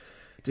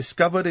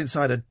 Discovered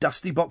inside a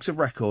dusty box of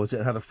records,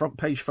 it had a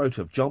front-page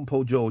photo of John,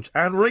 Paul, George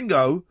and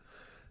Ringo,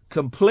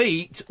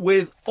 complete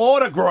with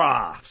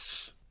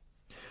autographs.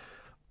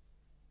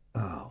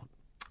 Oh.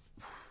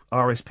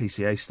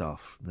 RSPCA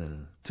staff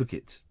took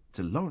it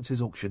to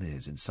Lawrence's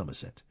Auctioneers in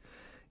Somerset.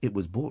 It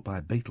was bought by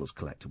a Beatles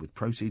collector with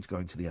proceeds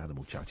going to the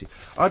animal charity.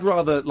 I'd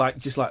rather,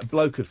 just a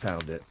bloke had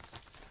found it.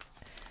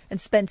 And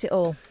spent it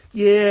all.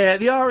 Yeah,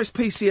 the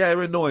RSPCA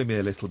are annoying me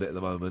a little bit at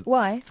the moment.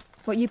 Why?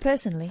 What, you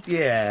personally?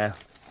 Yeah.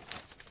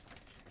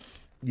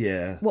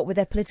 Yeah. What, with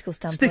their political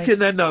standpoints? Sticking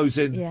their nose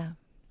in. Yeah.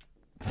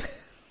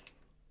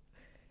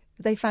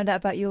 They found out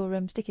about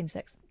your stick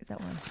insects. Is that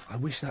one? I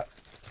wish that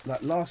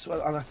last one,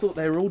 and I thought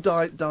they were all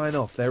dying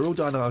off. They were all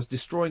dying off. I was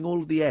destroying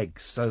all of the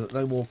eggs so that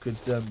no more could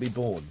be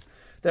born.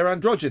 They're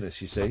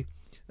androgynous, you see,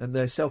 and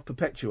they're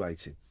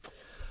self-perpetuating.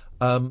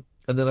 And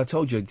then I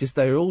told you,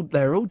 they're all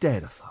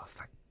dead. I thought, oh,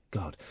 thank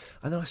God.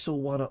 And then I saw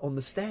one on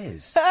the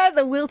stairs.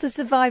 The will to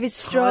survive is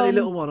strong. Tiny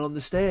little one on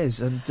the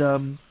stairs,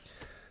 and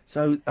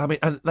so I mean,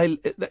 and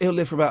he'll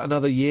live for about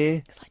another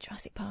year. It's like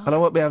Jurassic Park. And I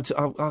won't be able to.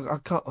 I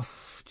can't. Oh,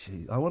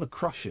 gee, I want to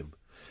crush him.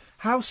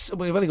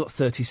 We've only got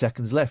 30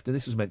 seconds left, and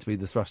this was meant to be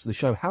the thrust of the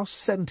show. How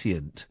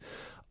sentient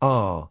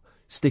are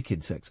stick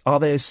insects? Are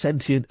they as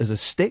sentient as a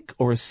stick,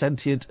 or as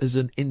sentient as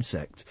an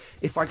insect?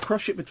 If I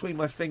crush it between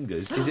my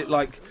fingers, is it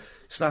like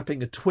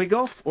snapping a twig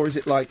off, or is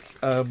it like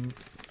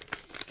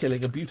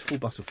killing a beautiful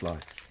butterfly?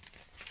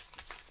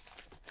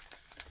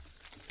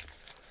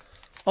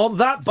 On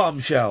that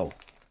bombshell,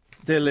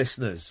 dear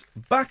listeners,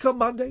 back on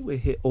Monday. We're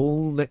here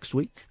all next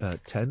week,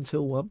 10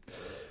 till 1.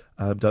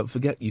 Don't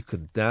forget, you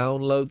can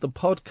download the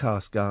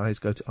podcast, guys.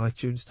 Go to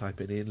iTunes,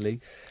 type in Iain Lee.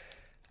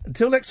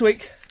 Until next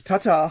week,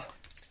 ta-ta.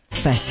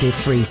 Festive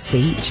free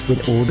speech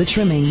with all the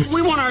trimmings.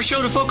 We want our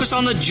show to focus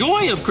on the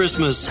joy of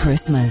Christmas.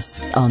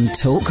 Christmas on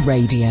Talk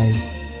Radio.